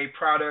guy a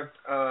product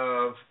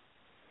of,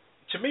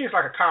 to me, it's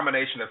like a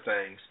combination of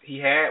things. He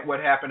had what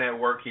happened at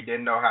work. He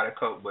didn't know how to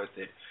cope with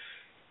it.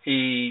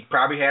 He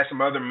probably had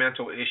some other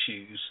mental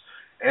issues.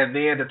 And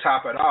then to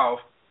top it off,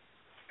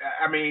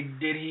 I mean,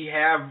 did he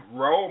have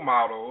role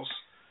models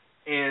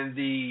in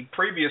the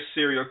previous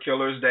serial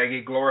killers that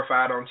get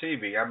glorified on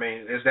TV? I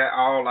mean, is that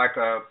all like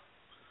a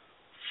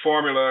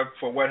formula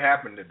for what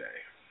happened today?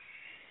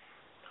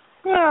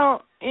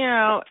 Well,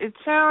 it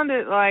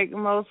sounded like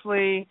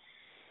mostly,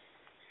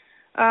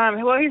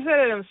 he said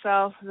it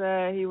himself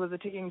that he was a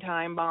ticking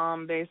time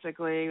bomb,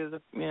 basically. He was a,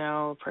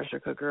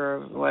 pressure cooker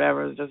or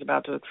whatever, was just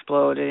about to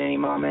explode at any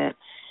moment.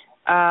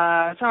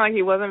 It sounded like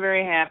he wasn't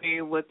very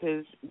happy with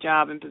his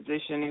job and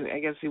position. I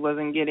guess he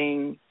wasn't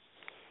getting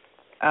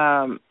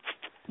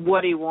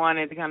what he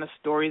wanted, the kind of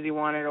stories he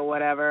wanted or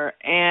whatever.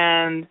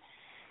 And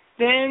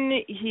then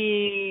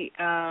he,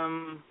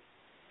 of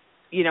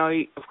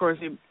course,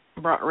 he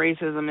brought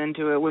racism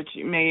into it, which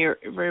may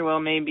very well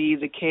may be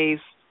the case,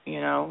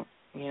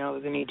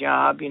 with any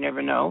job. You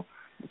never know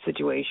the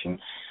situation.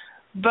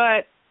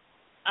 But,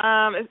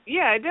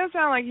 it does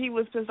sound like he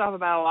was pissed off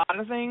about a lot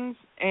of things,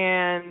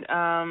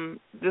 and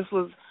this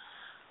was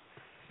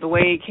the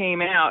way it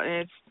came out. And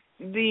it's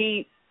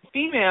the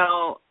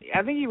female,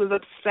 I think he was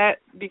upset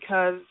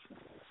because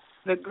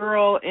the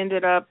girl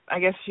ended up, I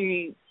guess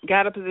she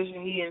got a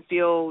position he didn't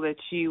feel that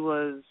she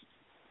was,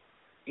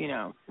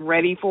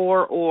 ready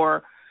for,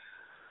 or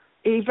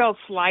he felt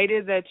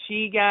slighted that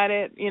she got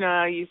it.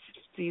 You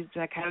see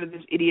kind of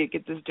this idiot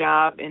get this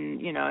job,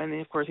 and, and then,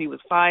 of course, he was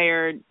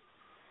fired.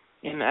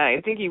 And I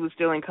think he was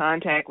still in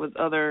contact with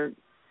other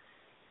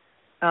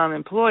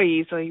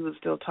employees, so he was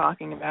still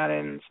talking about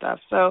it and stuff.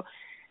 So,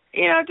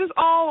 just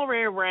all the way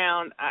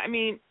around, I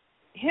mean,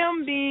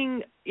 him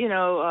being,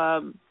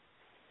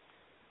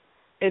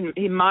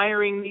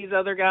 admiring these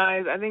other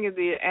guys, I think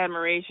the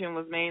admiration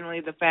was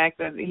mainly the fact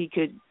that he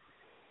could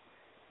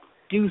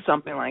do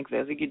something like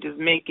this. He could just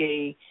make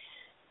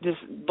this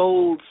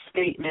bold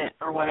statement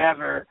or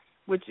whatever,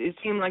 which it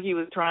seemed like he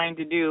was trying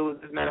to do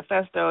with his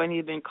manifesto, and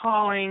he'd been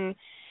calling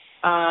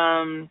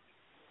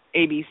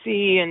ABC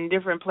and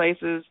different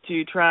places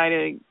to try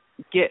to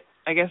get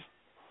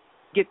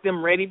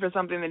them ready for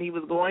something that he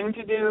was going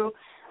to do.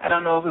 I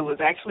don't know if it was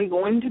actually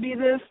going to be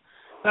this,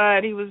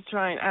 but he was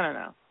trying, I don't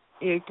know.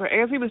 I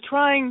guess he was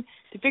trying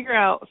to figure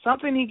out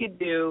something he could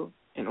do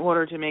in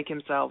order to make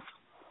himself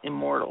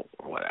immortal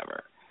or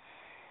whatever.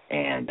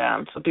 And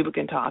so people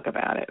can talk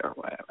about it or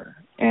whatever.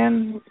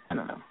 And I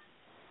don't know.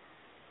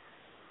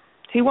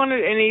 He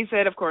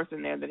said, of course,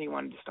 in there that he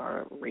wanted to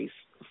start a race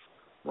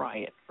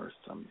riot or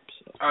some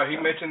shit. Oh, he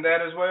mentioned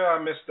that as well? I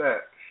missed that.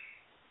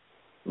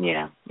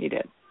 Yeah, he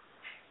did.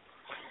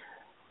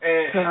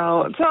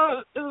 And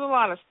so there was a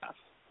lot of stuff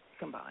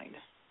combined.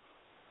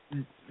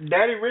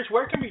 Daddy Rich,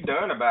 what can be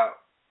done about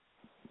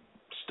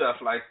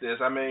stuff like this?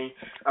 I mean,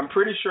 I'm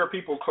pretty sure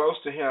people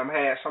close to him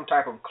had some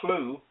type of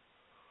clue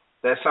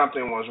that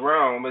something was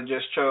wrong, but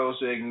just chose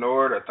to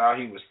ignore it or thought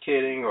he was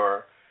kidding,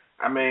 or,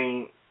 I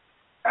mean,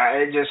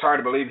 it's just hard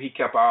to believe he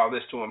kept all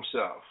this to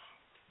himself.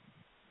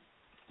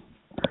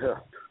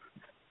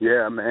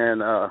 Yeah,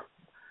 man,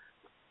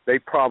 they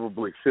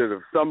probably should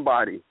have.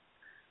 Somebody,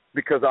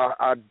 because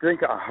I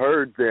think I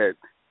heard that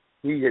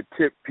he had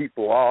tipped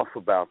people off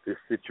about this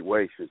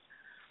situation.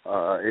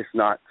 It's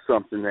not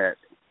something that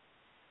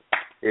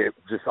it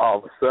just all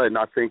of a sudden.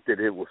 I think that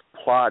it was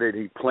plotted.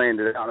 He planned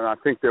it out, and I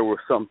think there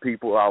were some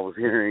people I was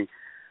hearing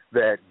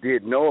that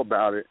did know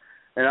about it,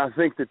 and I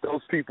think that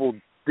those people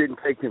didn't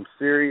take him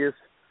serious.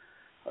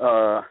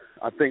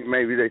 I think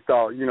maybe they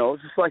thought,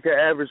 just like an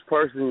average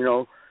person,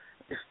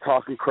 just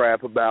talking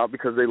crap about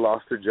because they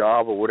lost their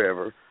job or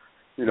whatever,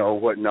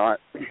 whatnot.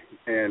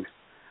 And,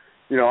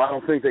 I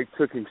don't think they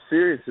took him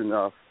serious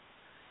enough,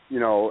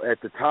 at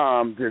the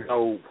time to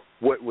know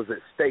what was at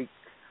stake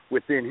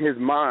within his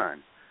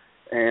mind.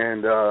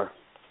 And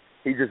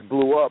he just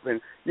blew up.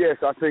 And,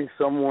 yes, I think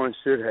someone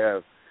should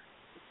have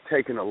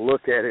taken a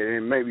look at it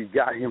and maybe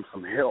got him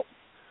some help,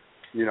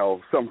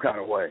 some kind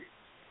of way.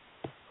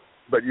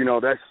 But,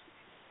 that's,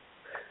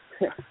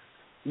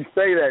 you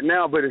say that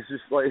now, but it's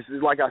just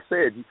like I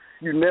said,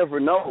 you never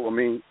know. I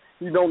mean,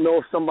 you don't know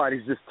if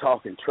somebody's just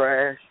talking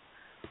trash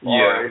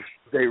or if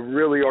they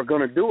really are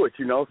going to do it,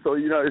 So,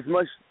 as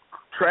much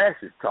trash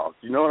is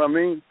talked, you know what I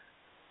mean?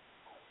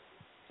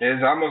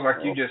 It's almost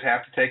like you just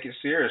have to take it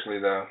seriously,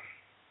 though.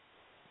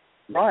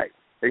 Right.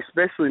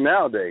 Especially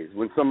nowadays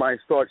when somebody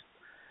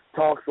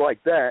talks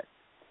like that,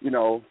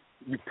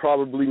 you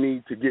probably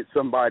need to get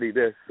somebody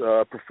that's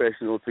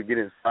professional to get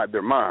inside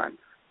their mind.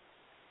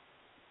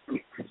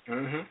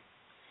 Mhm.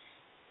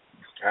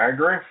 I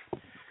agree.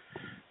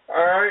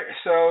 All right,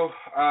 so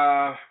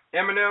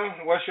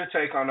Eminem, what's your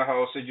take on the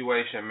whole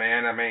situation,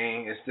 man? I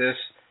mean, is this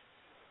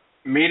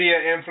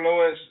media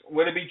influence?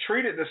 Would it be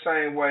treated the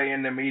same way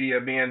in the media,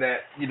 being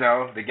that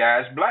the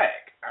guy's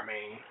black? I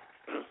mean,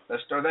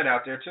 let's throw that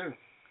out there too.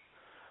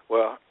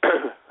 Well,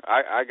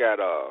 I got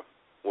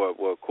well,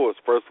 of course,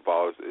 first of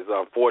all, it's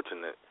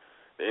unfortunate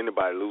that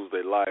anybody lose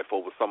their life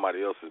over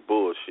somebody else's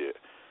bullshit.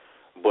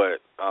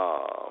 But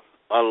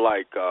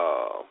unlike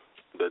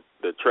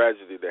the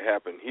tragedy that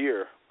happened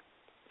here,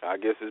 I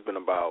guess it's been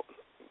about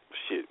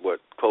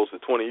close to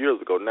 20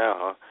 years ago now,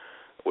 huh?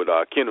 With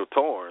Kenneth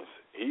Torrance,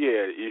 he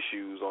had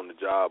issues on the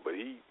job, but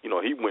he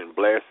went and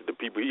blasted the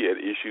people he had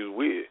issues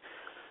with,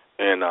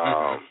 and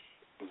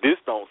this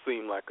don't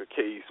seem like a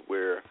case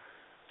where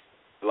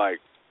like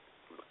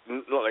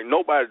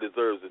nobody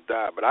deserves to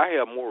die. But I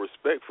have more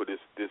respect for this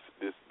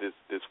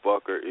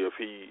fucker if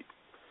he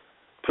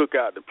took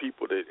out the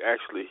people that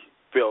actually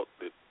felt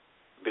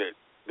that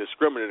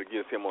discriminated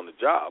against him on the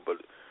job. But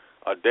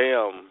a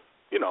damn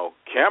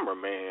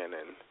cameraman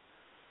and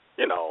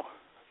an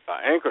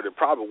anchor that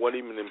probably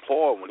wasn't even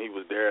employed when he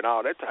was there and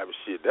all that type of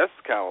shit. That's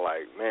kind of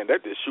like, man,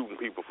 that's just shooting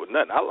people for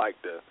nothing. I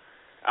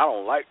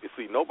don't like to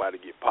see nobody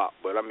get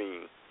popped. But I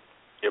mean,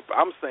 if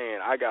I'm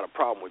saying I got a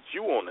problem with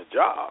you on the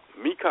job,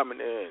 me coming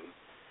in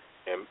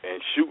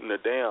and shooting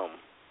a damn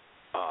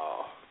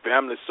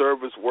family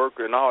service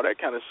worker and all that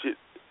kind of shit,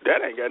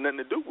 that ain't got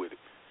nothing to do with it.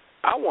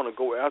 I want to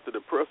go after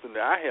the person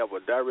that I have a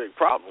direct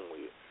problem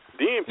with.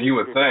 Then you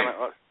would think.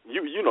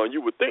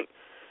 You would think.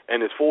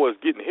 And as far as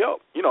getting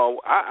help,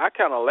 I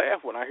kind of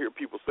laugh when I hear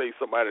people say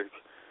somebody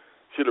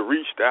should have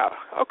reached out.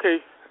 Okay,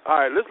 all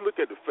right, let's look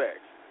at the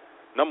facts.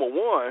 Number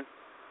one,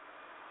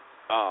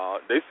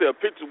 they say a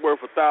picture's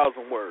worth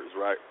 1,000 words,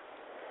 right?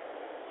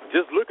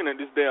 Just looking at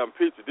this damn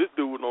picture, this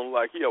dude don't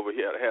like he ever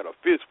had a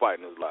fist fight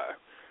in his life,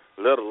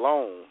 let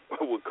alone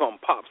would come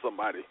pop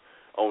somebody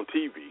on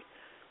TV.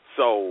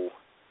 So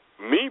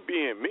me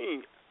being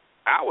me,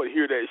 I would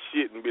hear that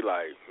shit and be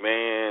like,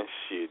 man,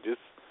 shit, just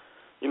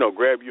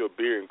grab you a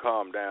beer and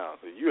calm down.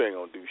 You ain't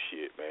gonna do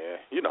shit, man.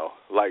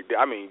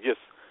 Just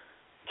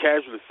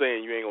casually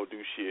saying you ain't gonna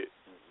do shit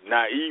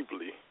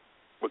naively,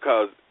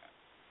 because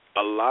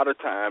a lot of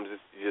times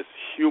it's just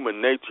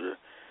human nature,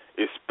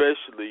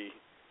 especially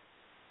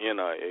in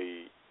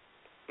a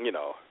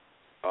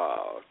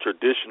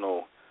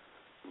traditional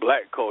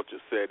black culture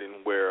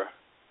setting where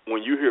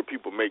when you hear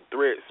people make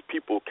threats,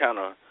 people kind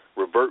of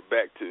revert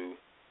back to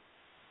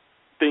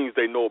things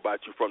they know about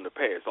you from the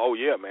past. Oh,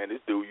 yeah, man,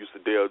 this dude used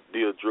to deal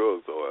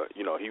drugs, or,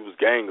 he was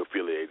gang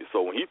affiliated.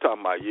 So when he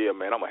talking about, yeah,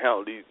 man, I'm going to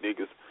handle these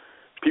niggas,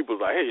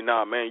 people's like, hey,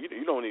 nah, man,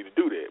 you don't need to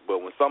do that.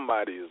 But when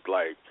somebody is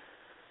like,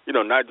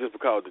 not just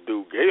because the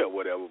dude gay or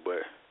whatever,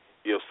 but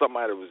if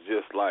somebody was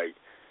just like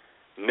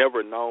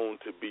never known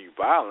to be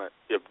violent,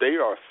 if they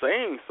are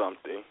saying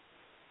something,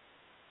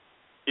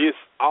 it's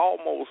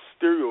almost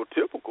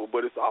stereotypical,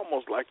 but it's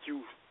almost like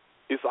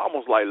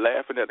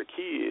laughing at a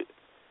kid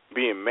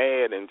being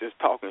mad and just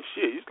talking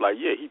shit. He's like,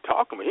 yeah, he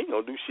talking, but he ain't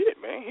gonna do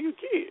shit, man. He a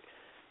kid,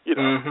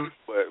 Mm-hmm.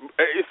 But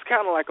it's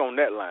kind of like on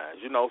that line,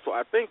 So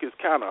I think it's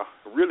kind of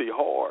really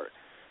hard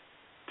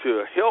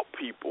to help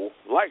people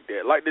like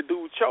that, like the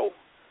dude Cho.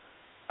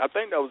 I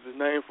think that was his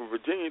name, from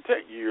Virginia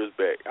Tech years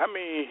back. I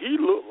mean,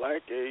 he looked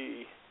like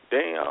a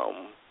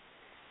damn.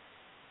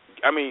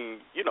 I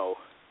mean, he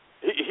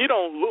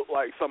don't look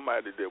like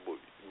somebody that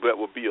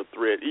would be a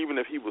threat, even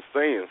if he was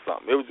saying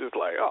something. It was just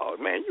like, oh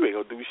man, you ain't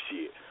gonna do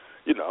shit.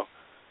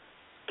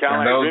 Kind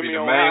of like Remy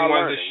on High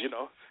Learning,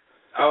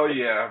 Oh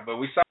yeah, but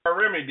we saw what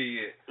Remy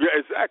did. Yeah,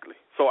 exactly.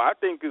 So I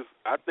think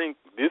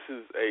this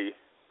is a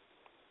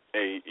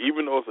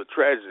even though it's a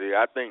tragedy,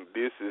 I think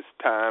this is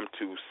time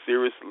to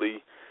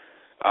seriously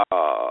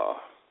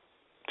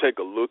take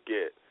a look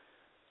at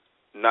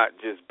not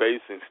just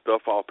basing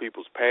stuff off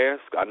people's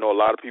past. I know a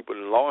lot of people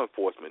in law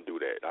enforcement do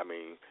that. I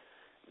mean,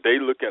 they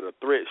look at a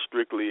threat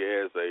strictly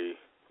as a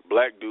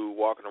black dude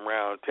walking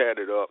around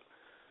tatted up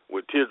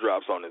with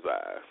teardrops on his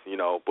eyes,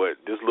 but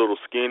this little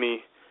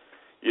skinny,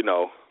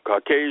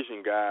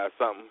 Caucasian guy or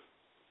something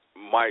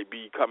might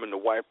be coming to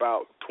wipe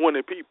out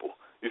 20 people.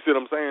 You see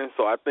what I'm saying?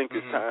 So I think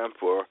it's time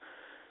for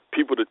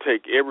people to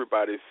take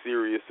everybody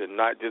serious and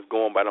not just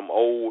going by them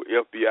old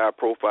FBI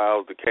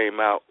profiles that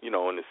came out, in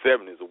the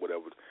 70s or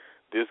whatever.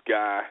 This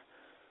guy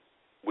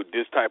with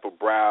this type of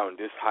brow and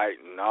this height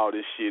and all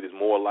this shit is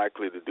more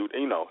likely to do,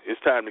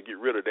 it's time to get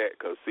rid of that,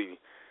 because, see,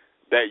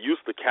 that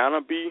used to kind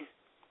of be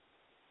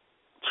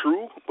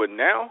true, but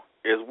now,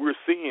 as we're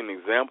seeing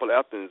example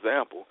after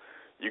example,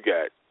 you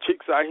got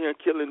chicks out here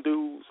killing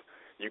dudes,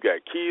 you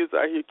got kids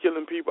out here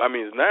killing people. I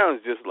mean, now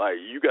it's just like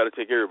you got to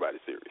take everybody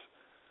serious.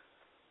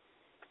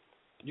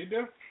 You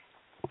do,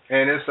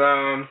 and it's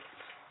and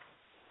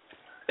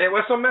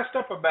what's so messed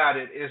up about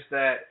it is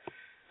that,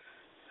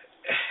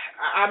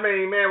 I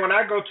mean, man, when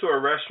I go to a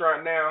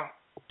restaurant now,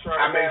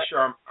 I make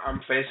sure I'm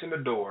facing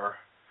the door.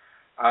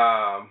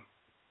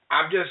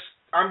 I'm just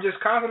I'm just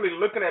constantly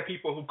looking at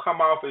people who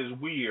come off as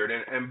weird.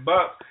 And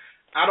Buck,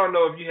 I don't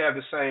know if you have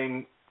the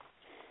same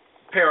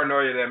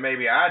paranoia that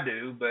maybe I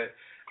do, but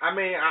I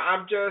mean,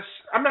 I'm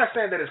not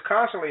saying that it's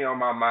constantly on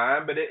my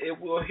mind, but it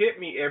will hit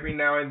me every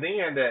now and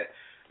then that,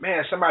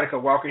 man, somebody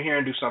could walk in here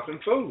and do something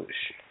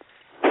foolish.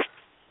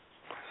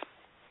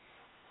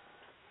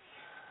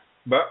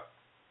 But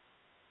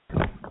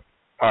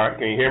all right,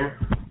 can you hear me?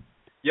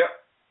 Yep.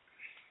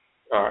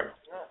 All right.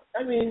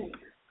 I mean,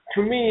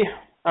 to me,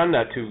 I'm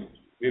not too.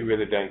 It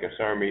really doesn't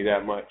concern me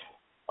that much.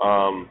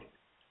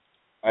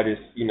 I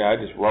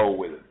just roll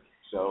with it.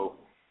 So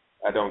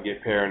I don't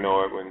get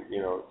paranoid when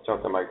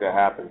something like that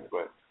happens.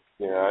 But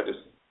I just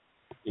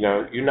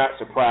you're not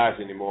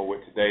surprised anymore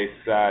with today's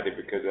society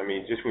because I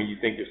mean, just when you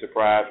think you're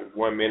surprised, with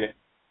 1 minute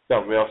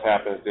something else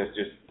happens that's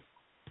just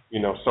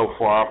so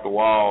far off the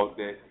wall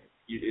that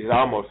it's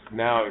almost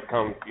now it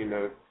comes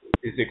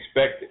it's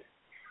expected.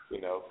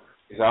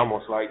 It's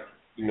almost like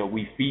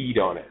we feed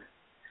on it.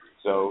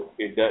 So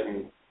it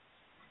doesn't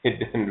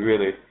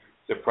really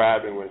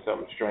surprise me when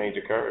something strange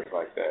occurs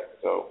like that.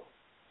 So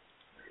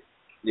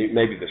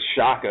maybe the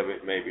shock of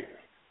it,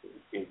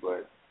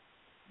 but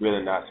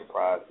really not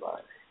surprised by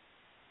it.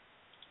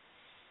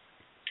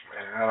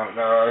 Man, I don't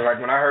know. Like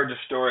when I heard the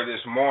story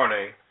this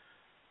morning,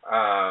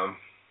 I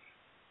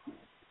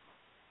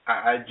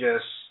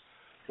just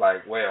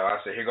I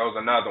said, here goes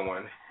another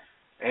one,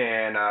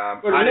 and I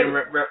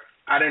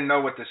didn't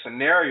know what the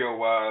scenario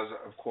was.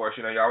 Of course,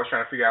 you're always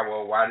trying to figure out,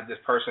 well, why did this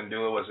person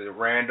do it? Was it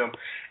random?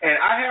 And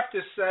I have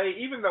to say,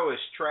 even though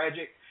it's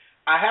tragic,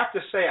 I have to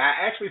say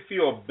I actually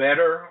feel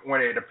better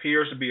when it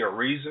appears to be a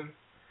reason.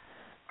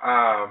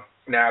 Now,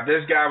 if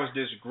this guy was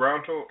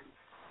disgruntled,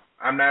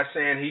 I'm not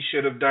saying he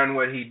should have done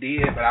what he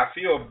did, but I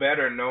feel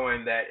better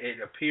knowing that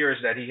it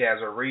appears that he has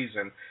a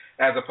reason,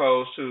 as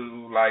opposed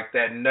to like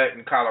that nut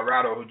in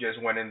Colorado who just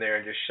went in there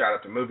and just shot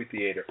at the movie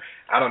theater.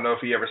 I don't know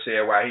if he ever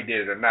said why he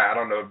did it or not. I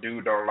don't know if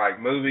dude don't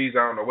like movies.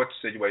 I don't know what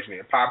the situation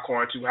is.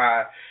 Popcorn too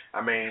high.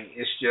 I mean,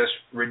 it's just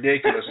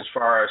ridiculous as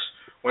far as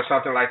when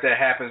something like that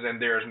happens and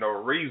there's no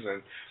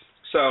reason.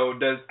 So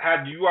do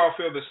you all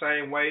feel the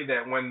same way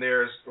that when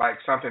there's like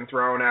something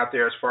thrown out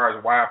there as far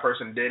as why a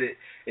person did it,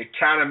 it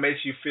kind of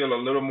makes you feel a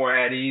little more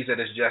at ease that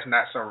it's just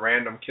not some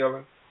random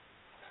killing?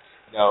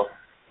 No,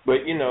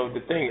 but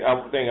the thing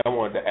I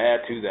wanted to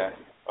add to that,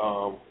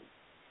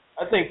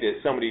 I think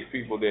that some of these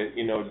people that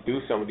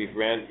do some of these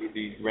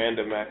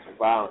random acts of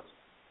violence,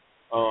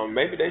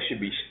 maybe they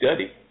should be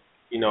studied.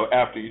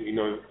 After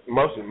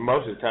most of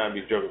the time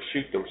these jokers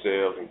shoot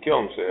themselves and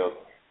kill themselves.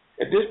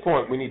 At this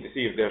point, we need to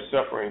see if they're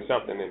suffering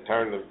something in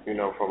terms of,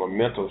 from a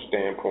mental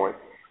standpoint.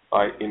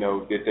 Like,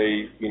 did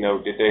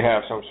they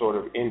have some sort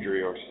of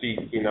injury or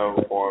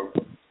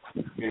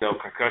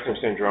concussion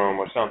syndrome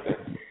or something,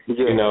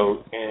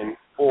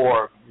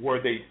 or were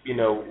they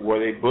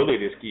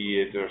bullied as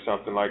kids or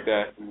something like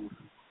that? And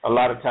a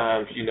lot of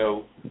times,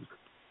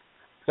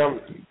 some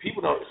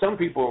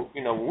people,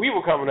 when we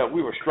were coming up,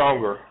 we were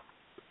stronger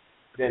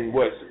than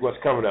what's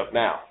coming up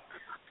now,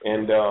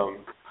 and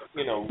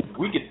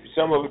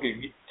some of it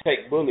could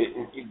take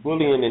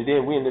bullying, and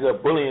then we ended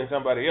up bullying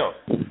somebody else.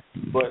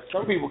 But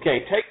some people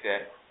can't take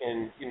that,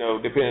 and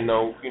depending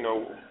on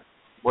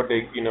what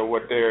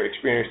they're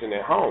experiencing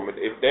at home.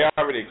 If they're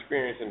already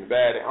experiencing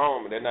bad at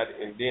home, and then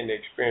they're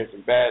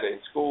experiencing bad in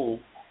school,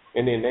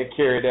 and then they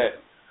carry that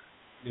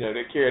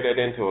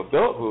into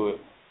adulthood,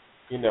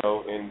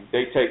 and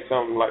they take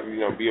something like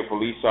be a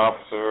police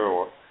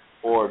officer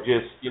or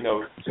just,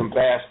 some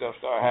bad stuff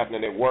start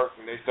happening at work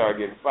and they start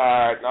getting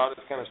fired and all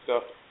this kind of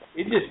stuff,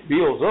 it just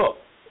builds up.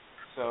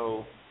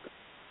 So,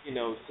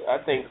 I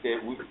think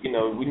that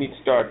we need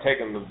to start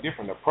taking a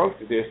different approach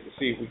to this to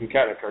see if we can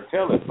kind of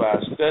curtail it by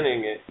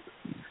studying it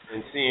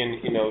and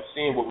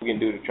seeing what we can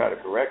do to try to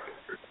correct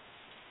it.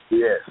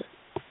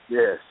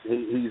 Yes,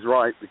 he's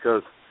right,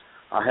 because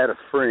I had a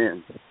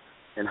friend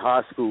in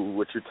high school,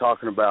 what you're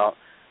talking about,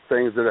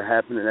 things that are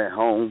happening at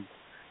home,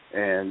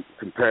 and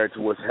compared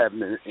to what's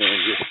happening in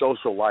his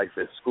social life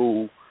at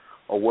school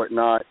or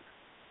whatnot,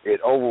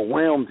 it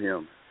overwhelmed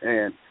him.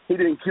 And he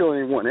didn't kill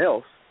anyone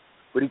else,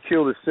 but he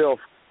killed himself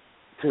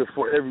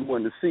for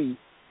everyone to see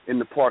in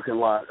the parking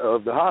lot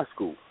of the high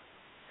school,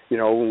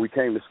 when we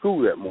came to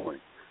school that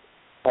morning.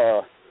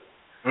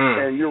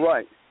 And you're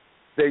right.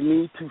 They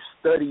need to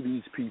study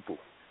these people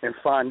and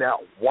find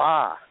out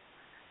why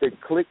they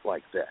click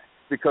like that,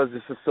 because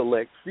it's a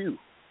select few.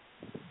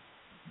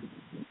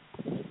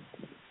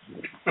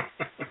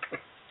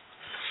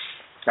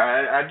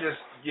 I just,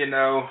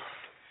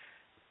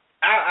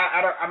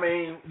 I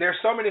mean, there's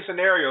so many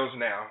scenarios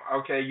now.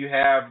 Okay, you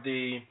have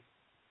the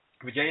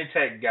Virginia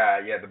Tech guy,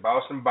 you have the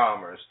Boston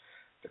Bombers,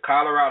 the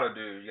Colorado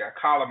dude, you got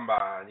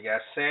Columbine, you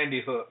got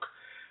Sandy Hook,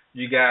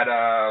 you got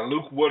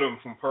Luke Woodham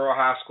from Pearl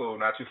High School,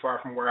 not too far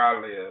from where I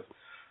live.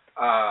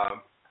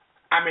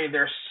 I mean,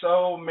 there's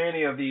so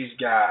many of these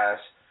guys,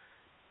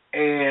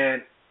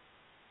 and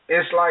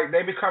it's like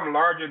they become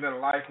larger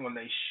than life when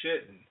they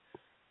shouldn't.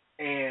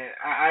 And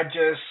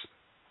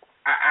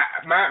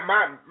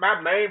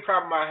my main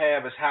problem I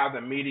have is how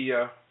the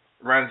media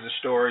runs the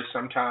story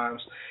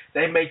sometimes,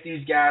 they make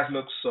these guys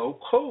look so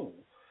cool.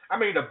 I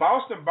mean, the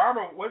Boston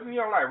Bomber, wasn't he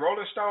on like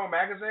Rolling Stone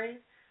magazine?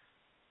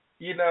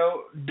 You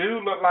know,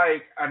 dude looked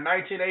like a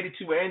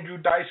 1982 Andrew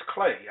Dice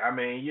Clay. I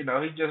mean, you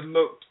know, he just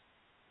looked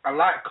a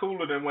lot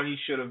cooler than what he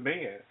should have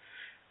been.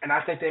 And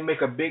I think they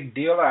make a big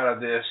deal out of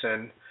this.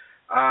 And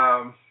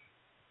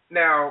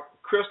now,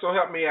 Crystal,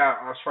 help me out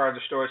as far as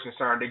the story is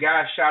concerned. The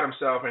guy shot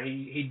himself, and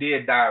he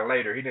did die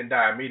later. He didn't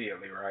die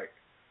immediately, right?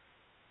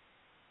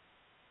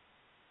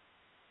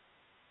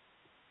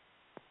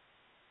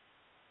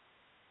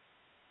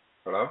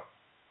 Hello?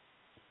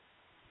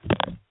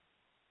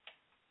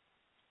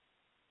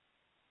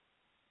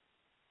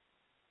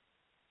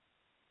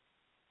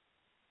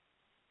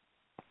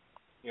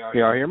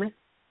 Y'all hear me?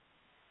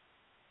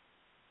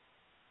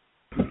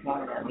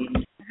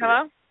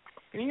 Hello?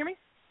 Can you hear me?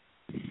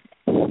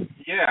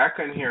 Yeah, I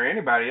couldn't hear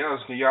anybody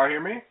else. Can y'all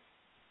hear me?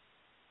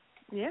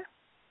 Yeah.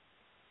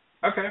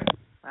 Okay.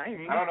 I hear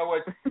you. I don't know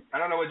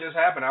what just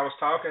happened. I was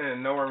talking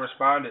and no one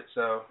responded,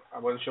 so I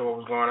wasn't sure what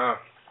was going on.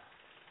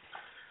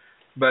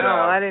 But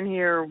I didn't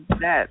hear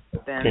that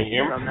then. Can you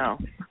hear me? So no.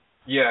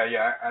 Yeah,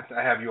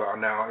 I have you all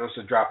now. It was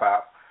a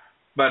dropout.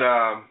 But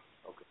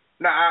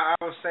no, I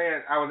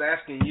was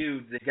asking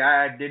you, the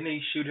guy, didn't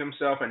he shoot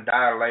himself and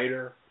die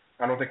later?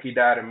 I don't think he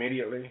died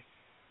immediately.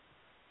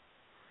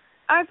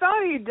 I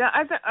thought he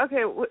died.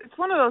 Okay, it's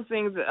one of those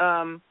things.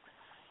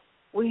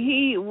 When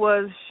he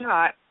was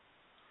shot,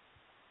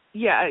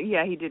 yeah,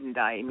 he didn't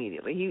die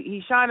immediately.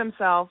 He shot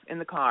himself in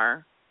the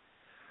car.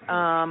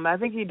 I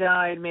think he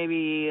died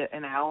maybe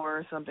an hour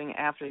or something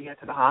after he got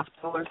to the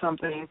hospital or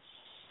something.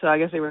 So I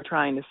guess they were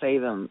trying to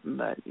save him,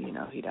 but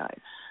he died.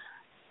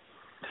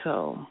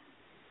 So.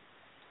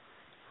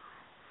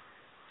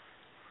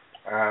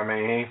 I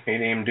mean, he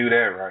didn't even do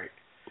that right.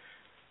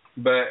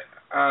 But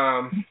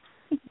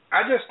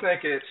I just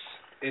think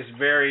it's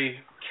very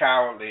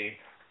cowardly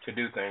to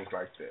do things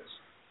like this.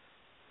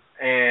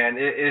 And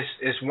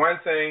it's one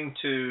thing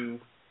to,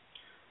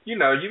 you're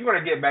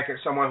going to get back at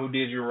someone who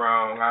did you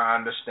wrong. I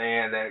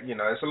understand that,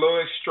 it's a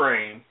little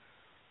extreme,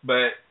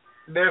 but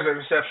there's an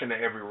exception to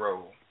every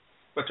rule.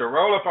 But to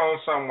roll up on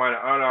someone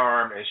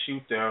unarmed and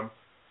shoot them,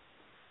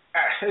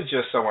 it's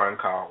just so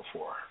uncalled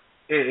for.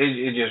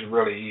 It just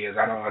really is.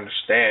 I don't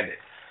understand it.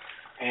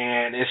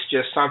 And it's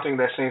just something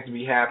that seems to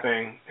be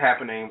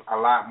happening a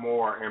lot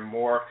more and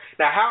more.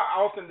 Now,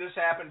 how often this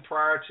happened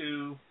prior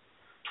to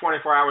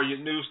 24-hour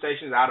news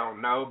stations, I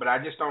don't know. But I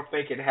just don't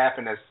think it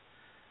happened as,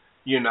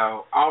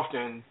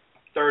 often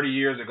 30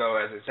 years ago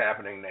as it's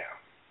happening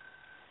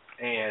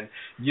now. And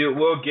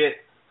we'll get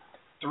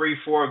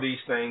 3-4 of these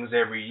things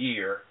every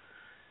year.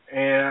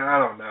 And I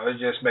don't know. It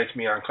just makes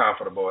me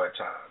uncomfortable at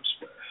times.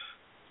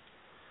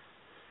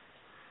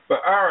 But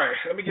all right,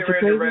 let me get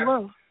ready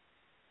to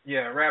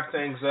wrap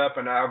things up,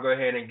 and I'll go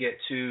ahead and get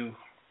to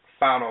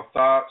final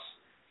thoughts.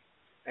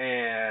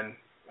 And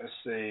let's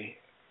see,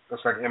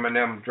 looks like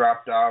Eminem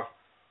dropped off.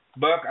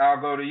 Buck, I'll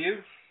go to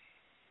you.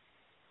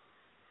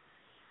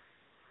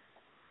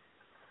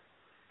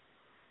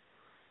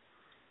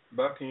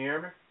 Buck, can you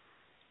hear me?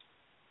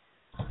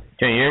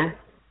 Can you hear me?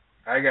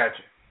 I got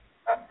you.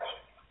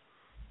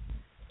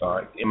 All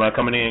right. Am I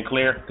coming in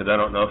clear? Because I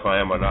don't know if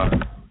I am or not.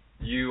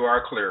 You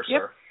are clear,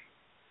 yep. Sir.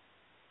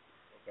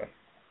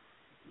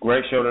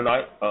 Great show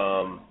tonight.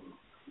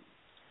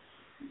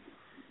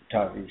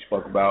 Topic we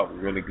spoke about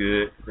was really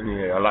good.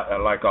 Yeah, I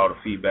like all the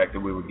feedback that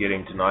we were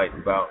getting tonight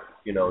about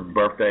the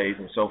birthdays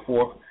and so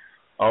forth.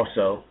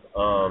 Also,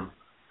 I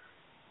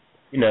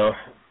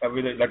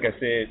really, like I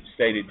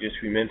stated just a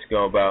few minutes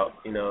ago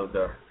about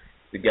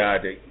the guy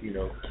that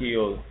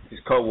killed his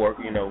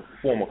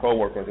former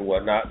coworkers and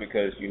whatnot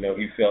because he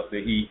felt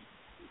that he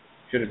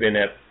should have been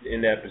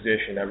in that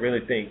position. I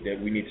really think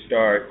that we need to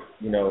start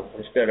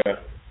instead of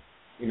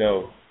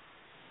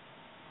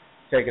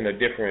taking a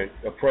different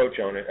approach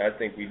on it. I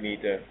think we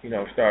need to,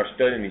 start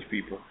studying these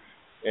people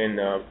and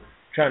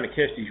trying to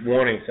catch these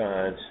warning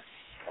signs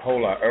a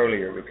whole lot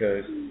earlier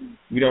because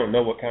we don't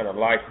know what kind of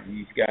life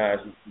these guys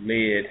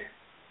led,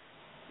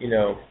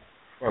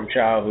 from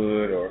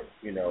childhood or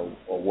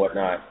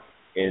whatnot.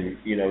 And,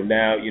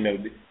 now,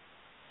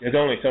 there's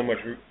only so much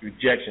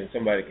rejection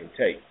somebody can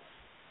take.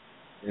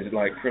 It's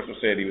like Crystal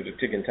said, he was a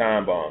ticking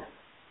time bomb.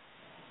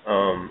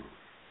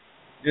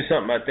 Just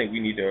something I think we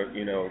need to,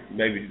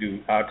 maybe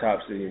do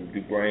autopsy and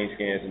do brain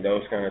scans and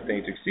those kind of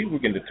things to see if we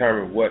can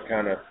determine what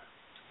kind of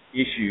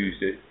issues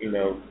that,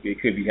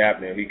 it could be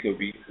happening. He could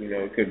be,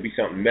 it could be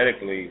something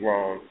medically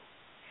wrong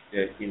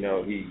that,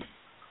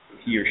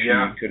 he or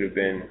she could have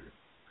been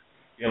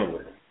dealing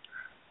with.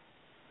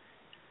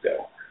 So,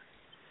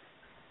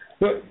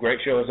 but great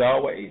show as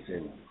always,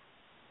 and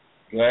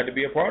glad to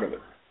be a part of it.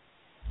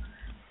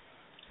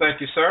 Thank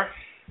you, sir.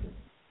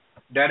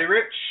 Daddy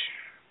Rich.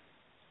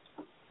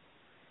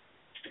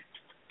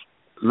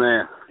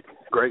 Man,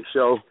 great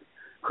show.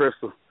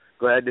 Crystal,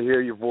 glad to hear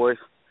your voice.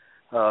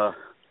 Buck,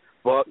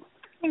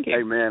 thank you.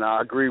 Hey, man,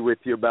 I agree with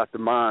you about the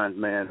minds,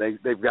 man.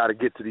 They've got to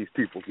get to these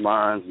people's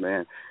minds,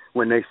 man.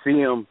 When they see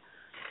them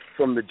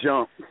from the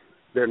jump,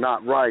 they're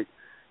not right.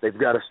 they've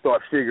got to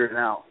start figuring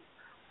out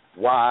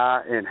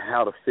why and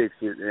how to fix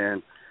it,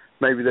 and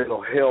maybe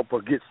that'll help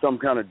or get some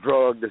kind of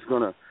drug that's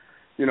going to,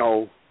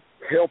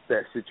 help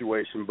that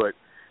situation. But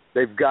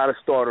they've got to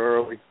start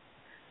early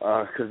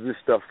because this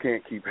stuff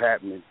can't keep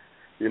happening.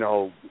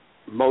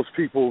 Most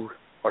people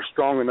are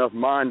strong enough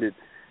minded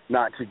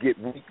not to get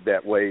weak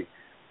that way,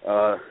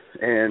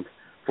 and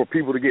for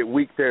people to get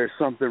weak, there's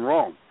something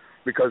wrong,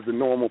 because the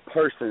normal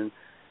person,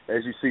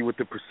 as you see with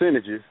the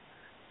percentages,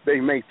 they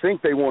may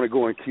think they want to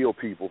go and kill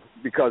people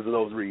because of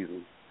those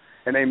reasons,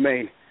 and they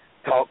may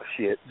talk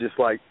shit just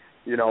like,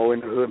 in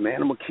the hood,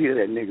 man, I'm going to kill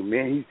that nigga,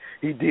 man,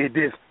 he did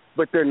this,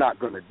 but they're not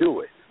going to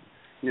do it.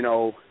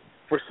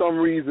 For some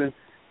reason,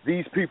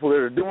 these people that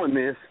are doing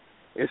this,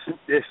 it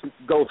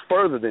goes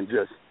further than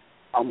just,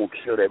 I'm going to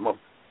kill that mother.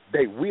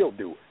 They will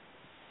do it.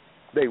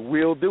 They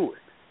will do it.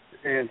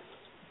 And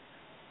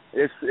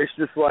it's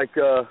just like,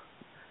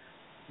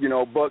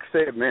 Buck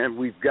said, man,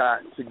 we've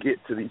got to get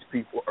to these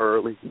people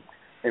early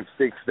and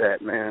fix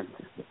that, man.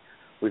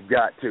 We've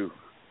got to.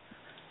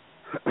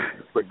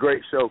 But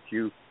great show,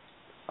 Q.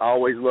 I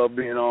always love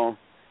being on.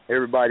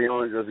 Everybody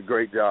on it does a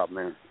great job,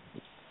 man.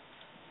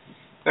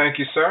 Thank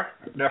you, sir.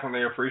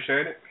 Definitely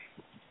appreciate it.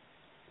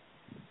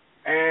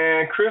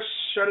 And Chris,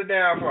 shut it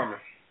down for me.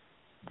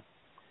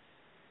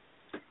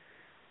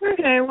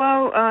 Okay,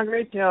 well,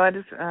 great show.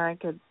 I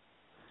could,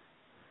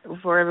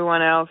 for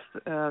everyone else,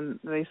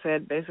 they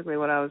said basically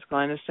what I was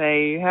going to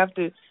say. You have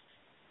to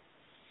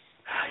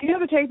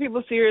take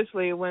people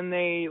seriously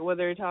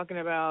whether you're talking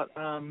about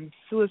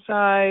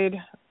suicide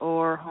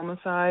or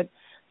homicide.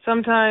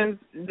 Sometimes,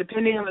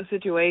 depending on the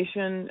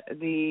situation,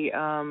 the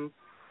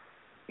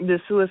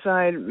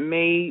suicide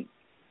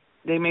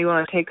they may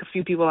want to take a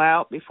few people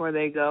out before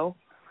they go.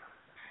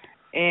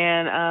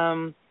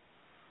 And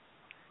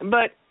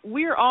but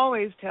we're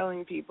always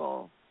telling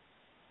people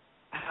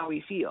how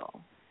we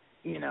feel,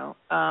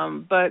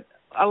 but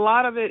a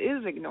lot of it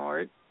is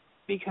ignored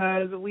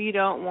because we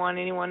don't want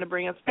anyone to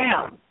bring us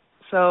down.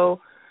 So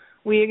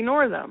we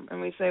ignore them and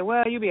we say,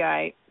 well, you'll be all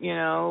right, you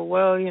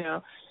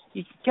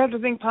have to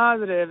think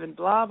positive and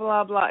blah,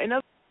 blah, blah. And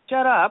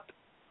shut up,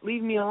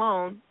 leave me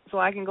alone so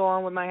I can go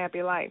on with my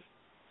happy life.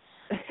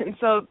 And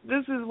so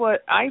this is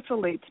what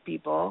isolates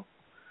people,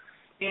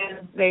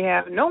 and they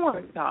have no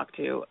one to talk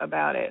to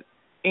about it.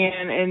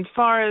 And as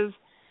far as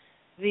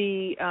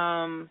the,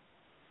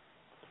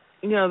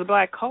 the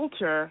black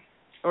culture,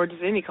 or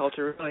just any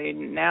culture really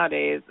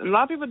nowadays, a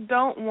lot of people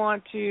don't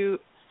want to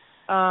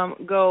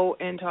go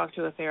and talk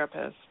to a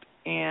therapist,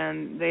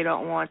 and they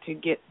don't want to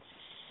get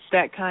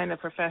that kind of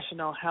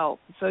professional help.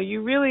 So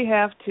you really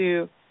have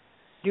to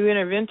do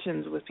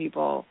interventions with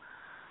people.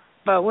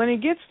 But when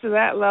it gets to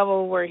that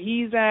level where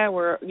he's at,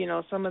 where,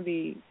 some of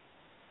the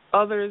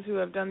others who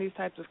have done these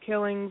types of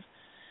killings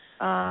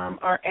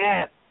are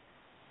at,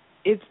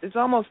 it's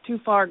almost too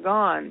far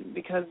gone,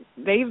 because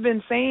they've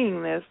been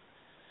saying this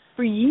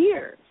for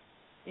years,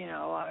 a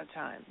lot of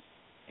times.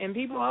 And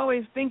people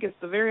always think it's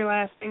the very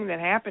last thing that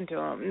happened to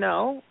them.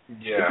 No.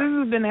 Yeah. This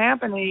has been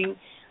happening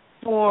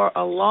for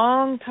a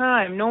long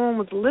time. No one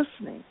was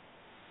listening.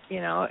 He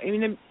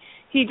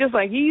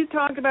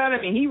talked about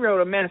it. He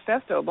wrote a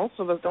manifesto. Most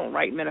of us don't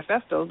write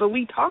manifestos, but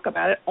we talk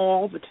about it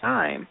all the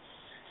time,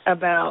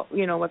 about,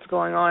 what's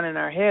going on in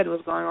our head,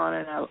 what's going on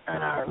in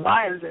our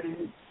lives.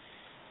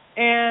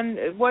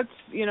 And what's,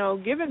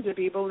 given to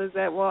people is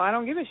that, well, I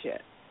don't give a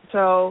shit.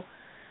 So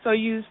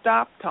you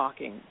stop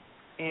talking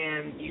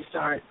and you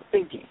start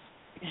thinking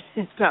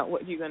about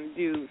what you're going to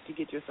do to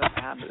get yourself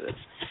out of this.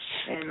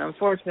 And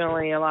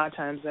unfortunately, a lot of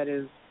times that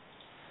is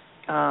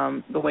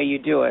the way you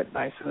do it,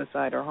 by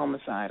suicide or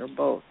homicide or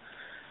both.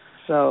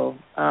 So,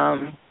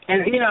 and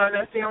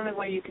that's the only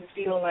way you can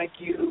feel like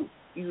you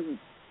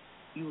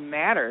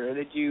matter,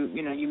 that you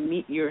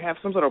have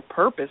some sort of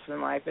purpose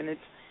in life, and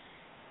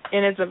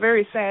it's a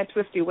very sad,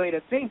 twisty way to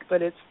think,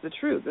 but it's the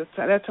truth.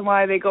 That's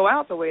why they go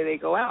out the way they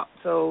go out,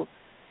 so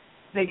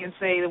they can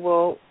say,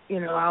 well,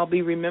 I'll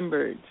be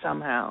remembered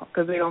somehow,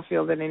 because they don't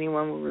feel that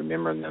anyone will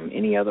remember them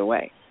any other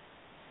way.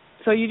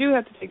 So you do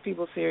have to take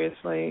people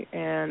seriously,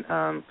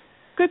 and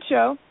good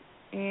show,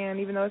 and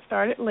even though it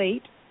started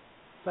late,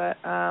 but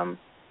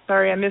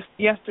sorry I missed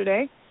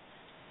yesterday,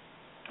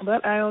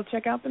 but I'll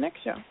check out the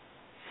next show.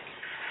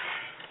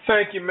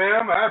 Thank you,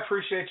 ma'am. I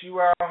appreciate you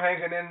all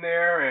hanging in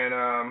there, and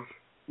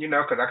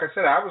because like I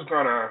said, I was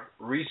going to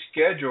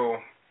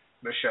reschedule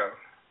the show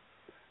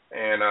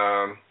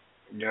and,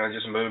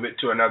 just move it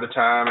to another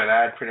time, and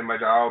I had pretty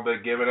much all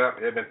but given up.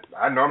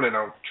 I normally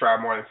don't try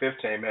more than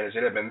 15 minutes.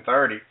 It had been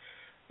 30,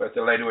 but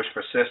the lady was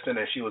persistent,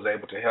 and she was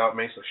able to help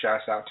me, so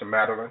shouts out to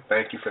Madeline.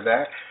 Thank you for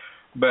that.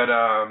 But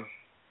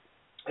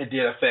it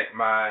did affect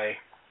my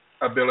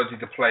ability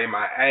to play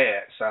my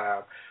ads.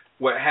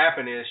 What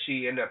happened is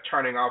she ended up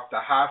turning off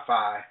the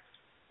hi-fi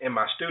in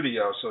my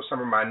studio, so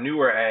some of my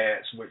newer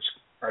ads, which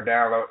are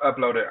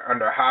uploaded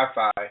under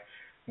hi-fi,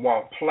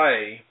 won't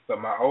play, but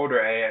my older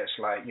ads,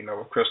 like,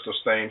 with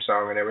Crystal's theme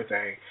song and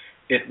everything,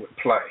 it would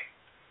play.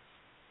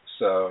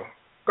 So,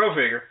 go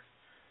figure.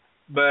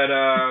 But,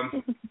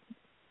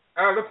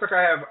 it looks like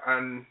I have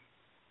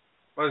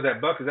What is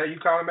that, Buck? Is that you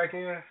calling back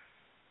in?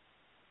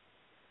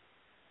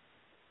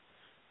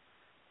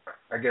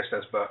 I guess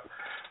that's Buck.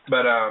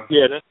 But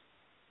yeah,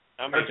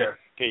 I'm okay.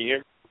 Can you hear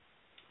me?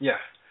 Yeah.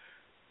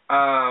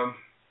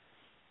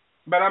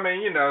 But I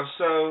mean,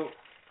 so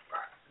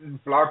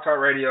Blog Talk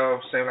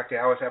Radio seems like they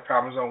always have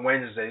problems on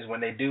Wednesdays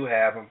when they do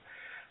have them.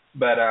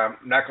 But I'm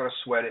not going to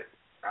sweat it.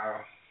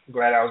 I'm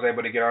glad I was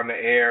able to get on the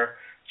air,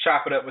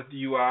 chop it up with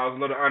you all. It was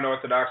a little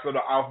unorthodox, a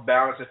little off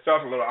balance. It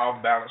felt a little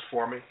off balance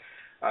for me.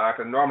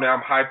 Because normally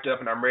I'm hyped up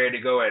and I'm ready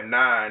to go at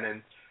 9,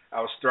 and I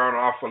was thrown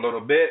off a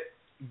little bit.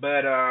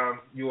 But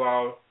you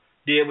all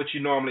did what you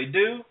normally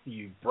do.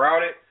 You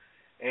brought it,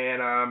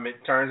 and it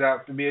turns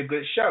out to be a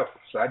good show.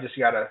 So I just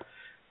got to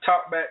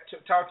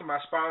talk to my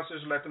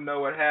sponsors, let them know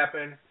what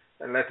happened,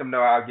 and let them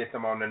know I'll get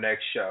them on the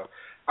next show.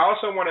 I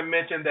also want to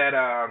mention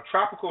that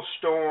Tropical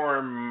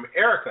Storm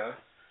Erica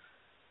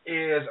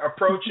is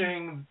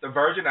approaching the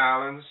Virgin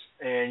Islands,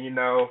 and,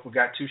 we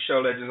got 2 show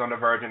legends on the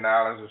Virgin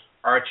Islands,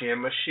 Archie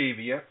and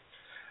Mashivia.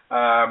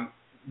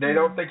 They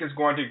don't think it's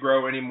going to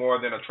grow any more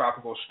than a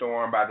tropical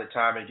storm by the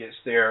time it gets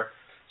there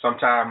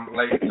sometime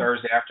late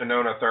Thursday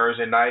afternoon or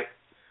Thursday night.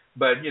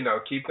 But,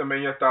 keep them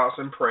in your thoughts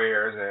and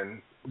prayers.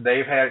 And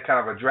they've had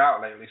kind of a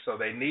drought lately, so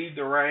they need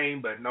the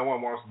rain, but no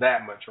one wants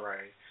that much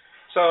rain.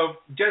 So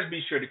just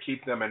be sure to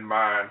keep them in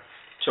mind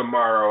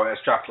tomorrow as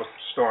Tropical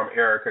Storm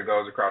Erica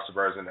goes across the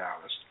Virgin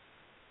Islands.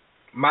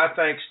 My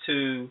thanks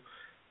to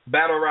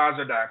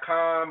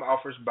BattleRouser.com,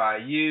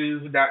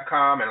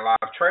 OffersByYou.com, and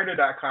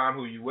LiveTrader.com,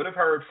 who you would have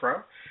heard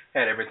from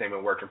had everything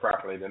been working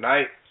properly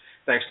tonight.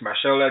 Thanks to my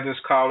show legends,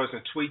 callers,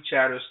 and tweet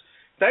chatters.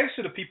 Thanks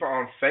to the people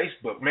on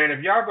Facebook. Man,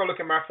 if y'all go look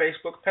at my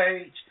Facebook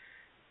page,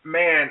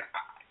 man,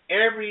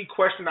 every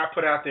question I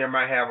put out there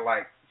might have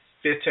like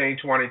 15,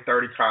 20,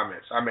 30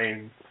 comments. I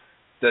mean,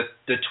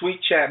 the tweet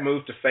chat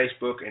moved to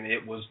Facebook, and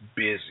it was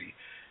busy.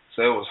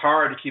 So it was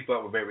hard to keep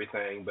up with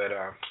everything, but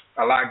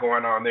a lot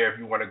going on there if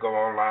you want to go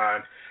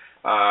online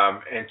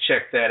and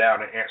check that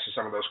out and answer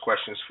some of those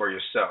questions for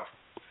yourself.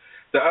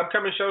 The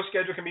upcoming show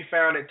schedule can be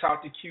found at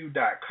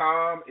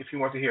TalkToQ.com. If you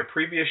want to hear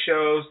previous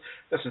shows,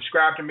 then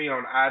subscribe to me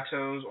on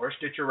iTunes or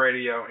Stitcher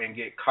Radio and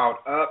get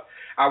caught up.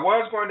 I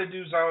was going to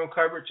do zone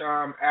coverage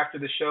after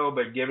the show,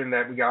 but given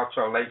that we got off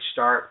to a late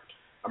start,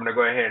 I'm going to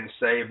go ahead and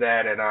save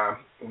that, and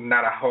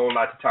not a whole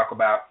lot to talk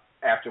about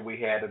after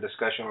we had the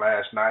discussion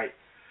last night.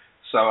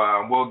 So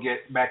we'll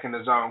get back in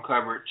the zone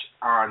coverage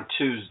on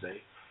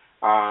Tuesday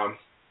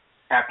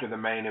after the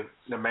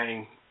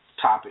main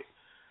topic.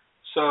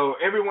 So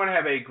everyone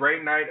have a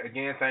great night.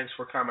 Again, thanks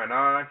for coming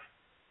on.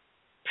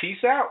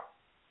 Peace out.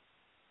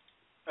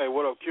 Hey,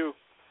 what up, Q?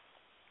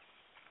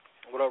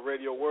 What up,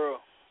 Radio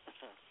World?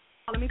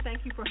 Let me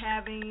thank you for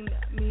having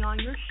me on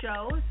your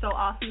show. It's so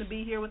awesome to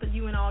be here with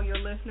you and all your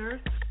listeners.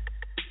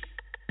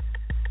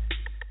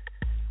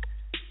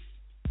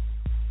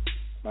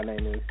 My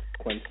name is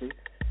Quincy.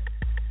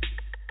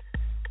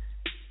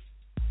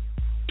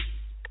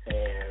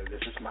 And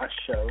this is my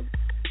show,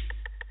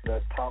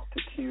 the Talk to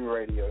Q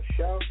radio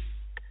show.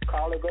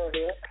 Caller, go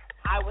ahead.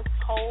 I was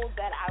told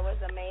that I was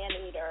a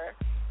man-eater.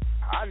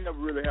 I never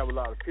really have a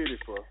lot of pity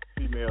for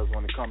females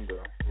when it comes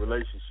to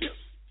relationships.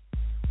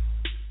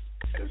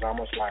 It's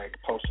almost like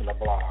posting a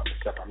blog,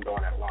 except I'm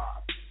doing it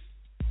live.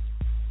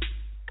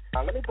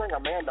 Let me bring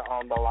Amanda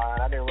on the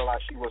line. I didn't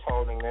realize she was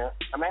holding there.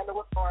 Amanda,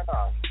 what's going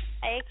on?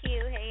 Hey, Q.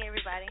 Hey,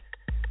 everybody.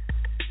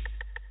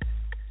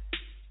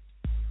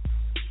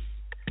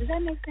 Does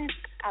that make sense?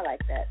 I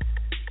like that.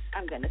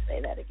 I'm going to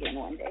say that again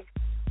one day.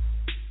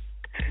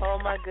 Oh,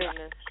 my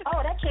goodness.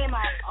 Oh, that came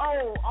out,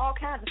 all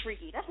kinds of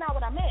freaky. That's not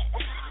what I meant.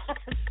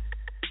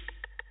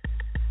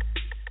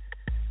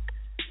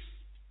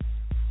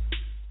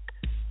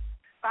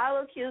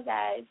 Follow Q,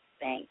 guys.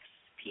 Thanks.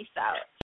 Peace out.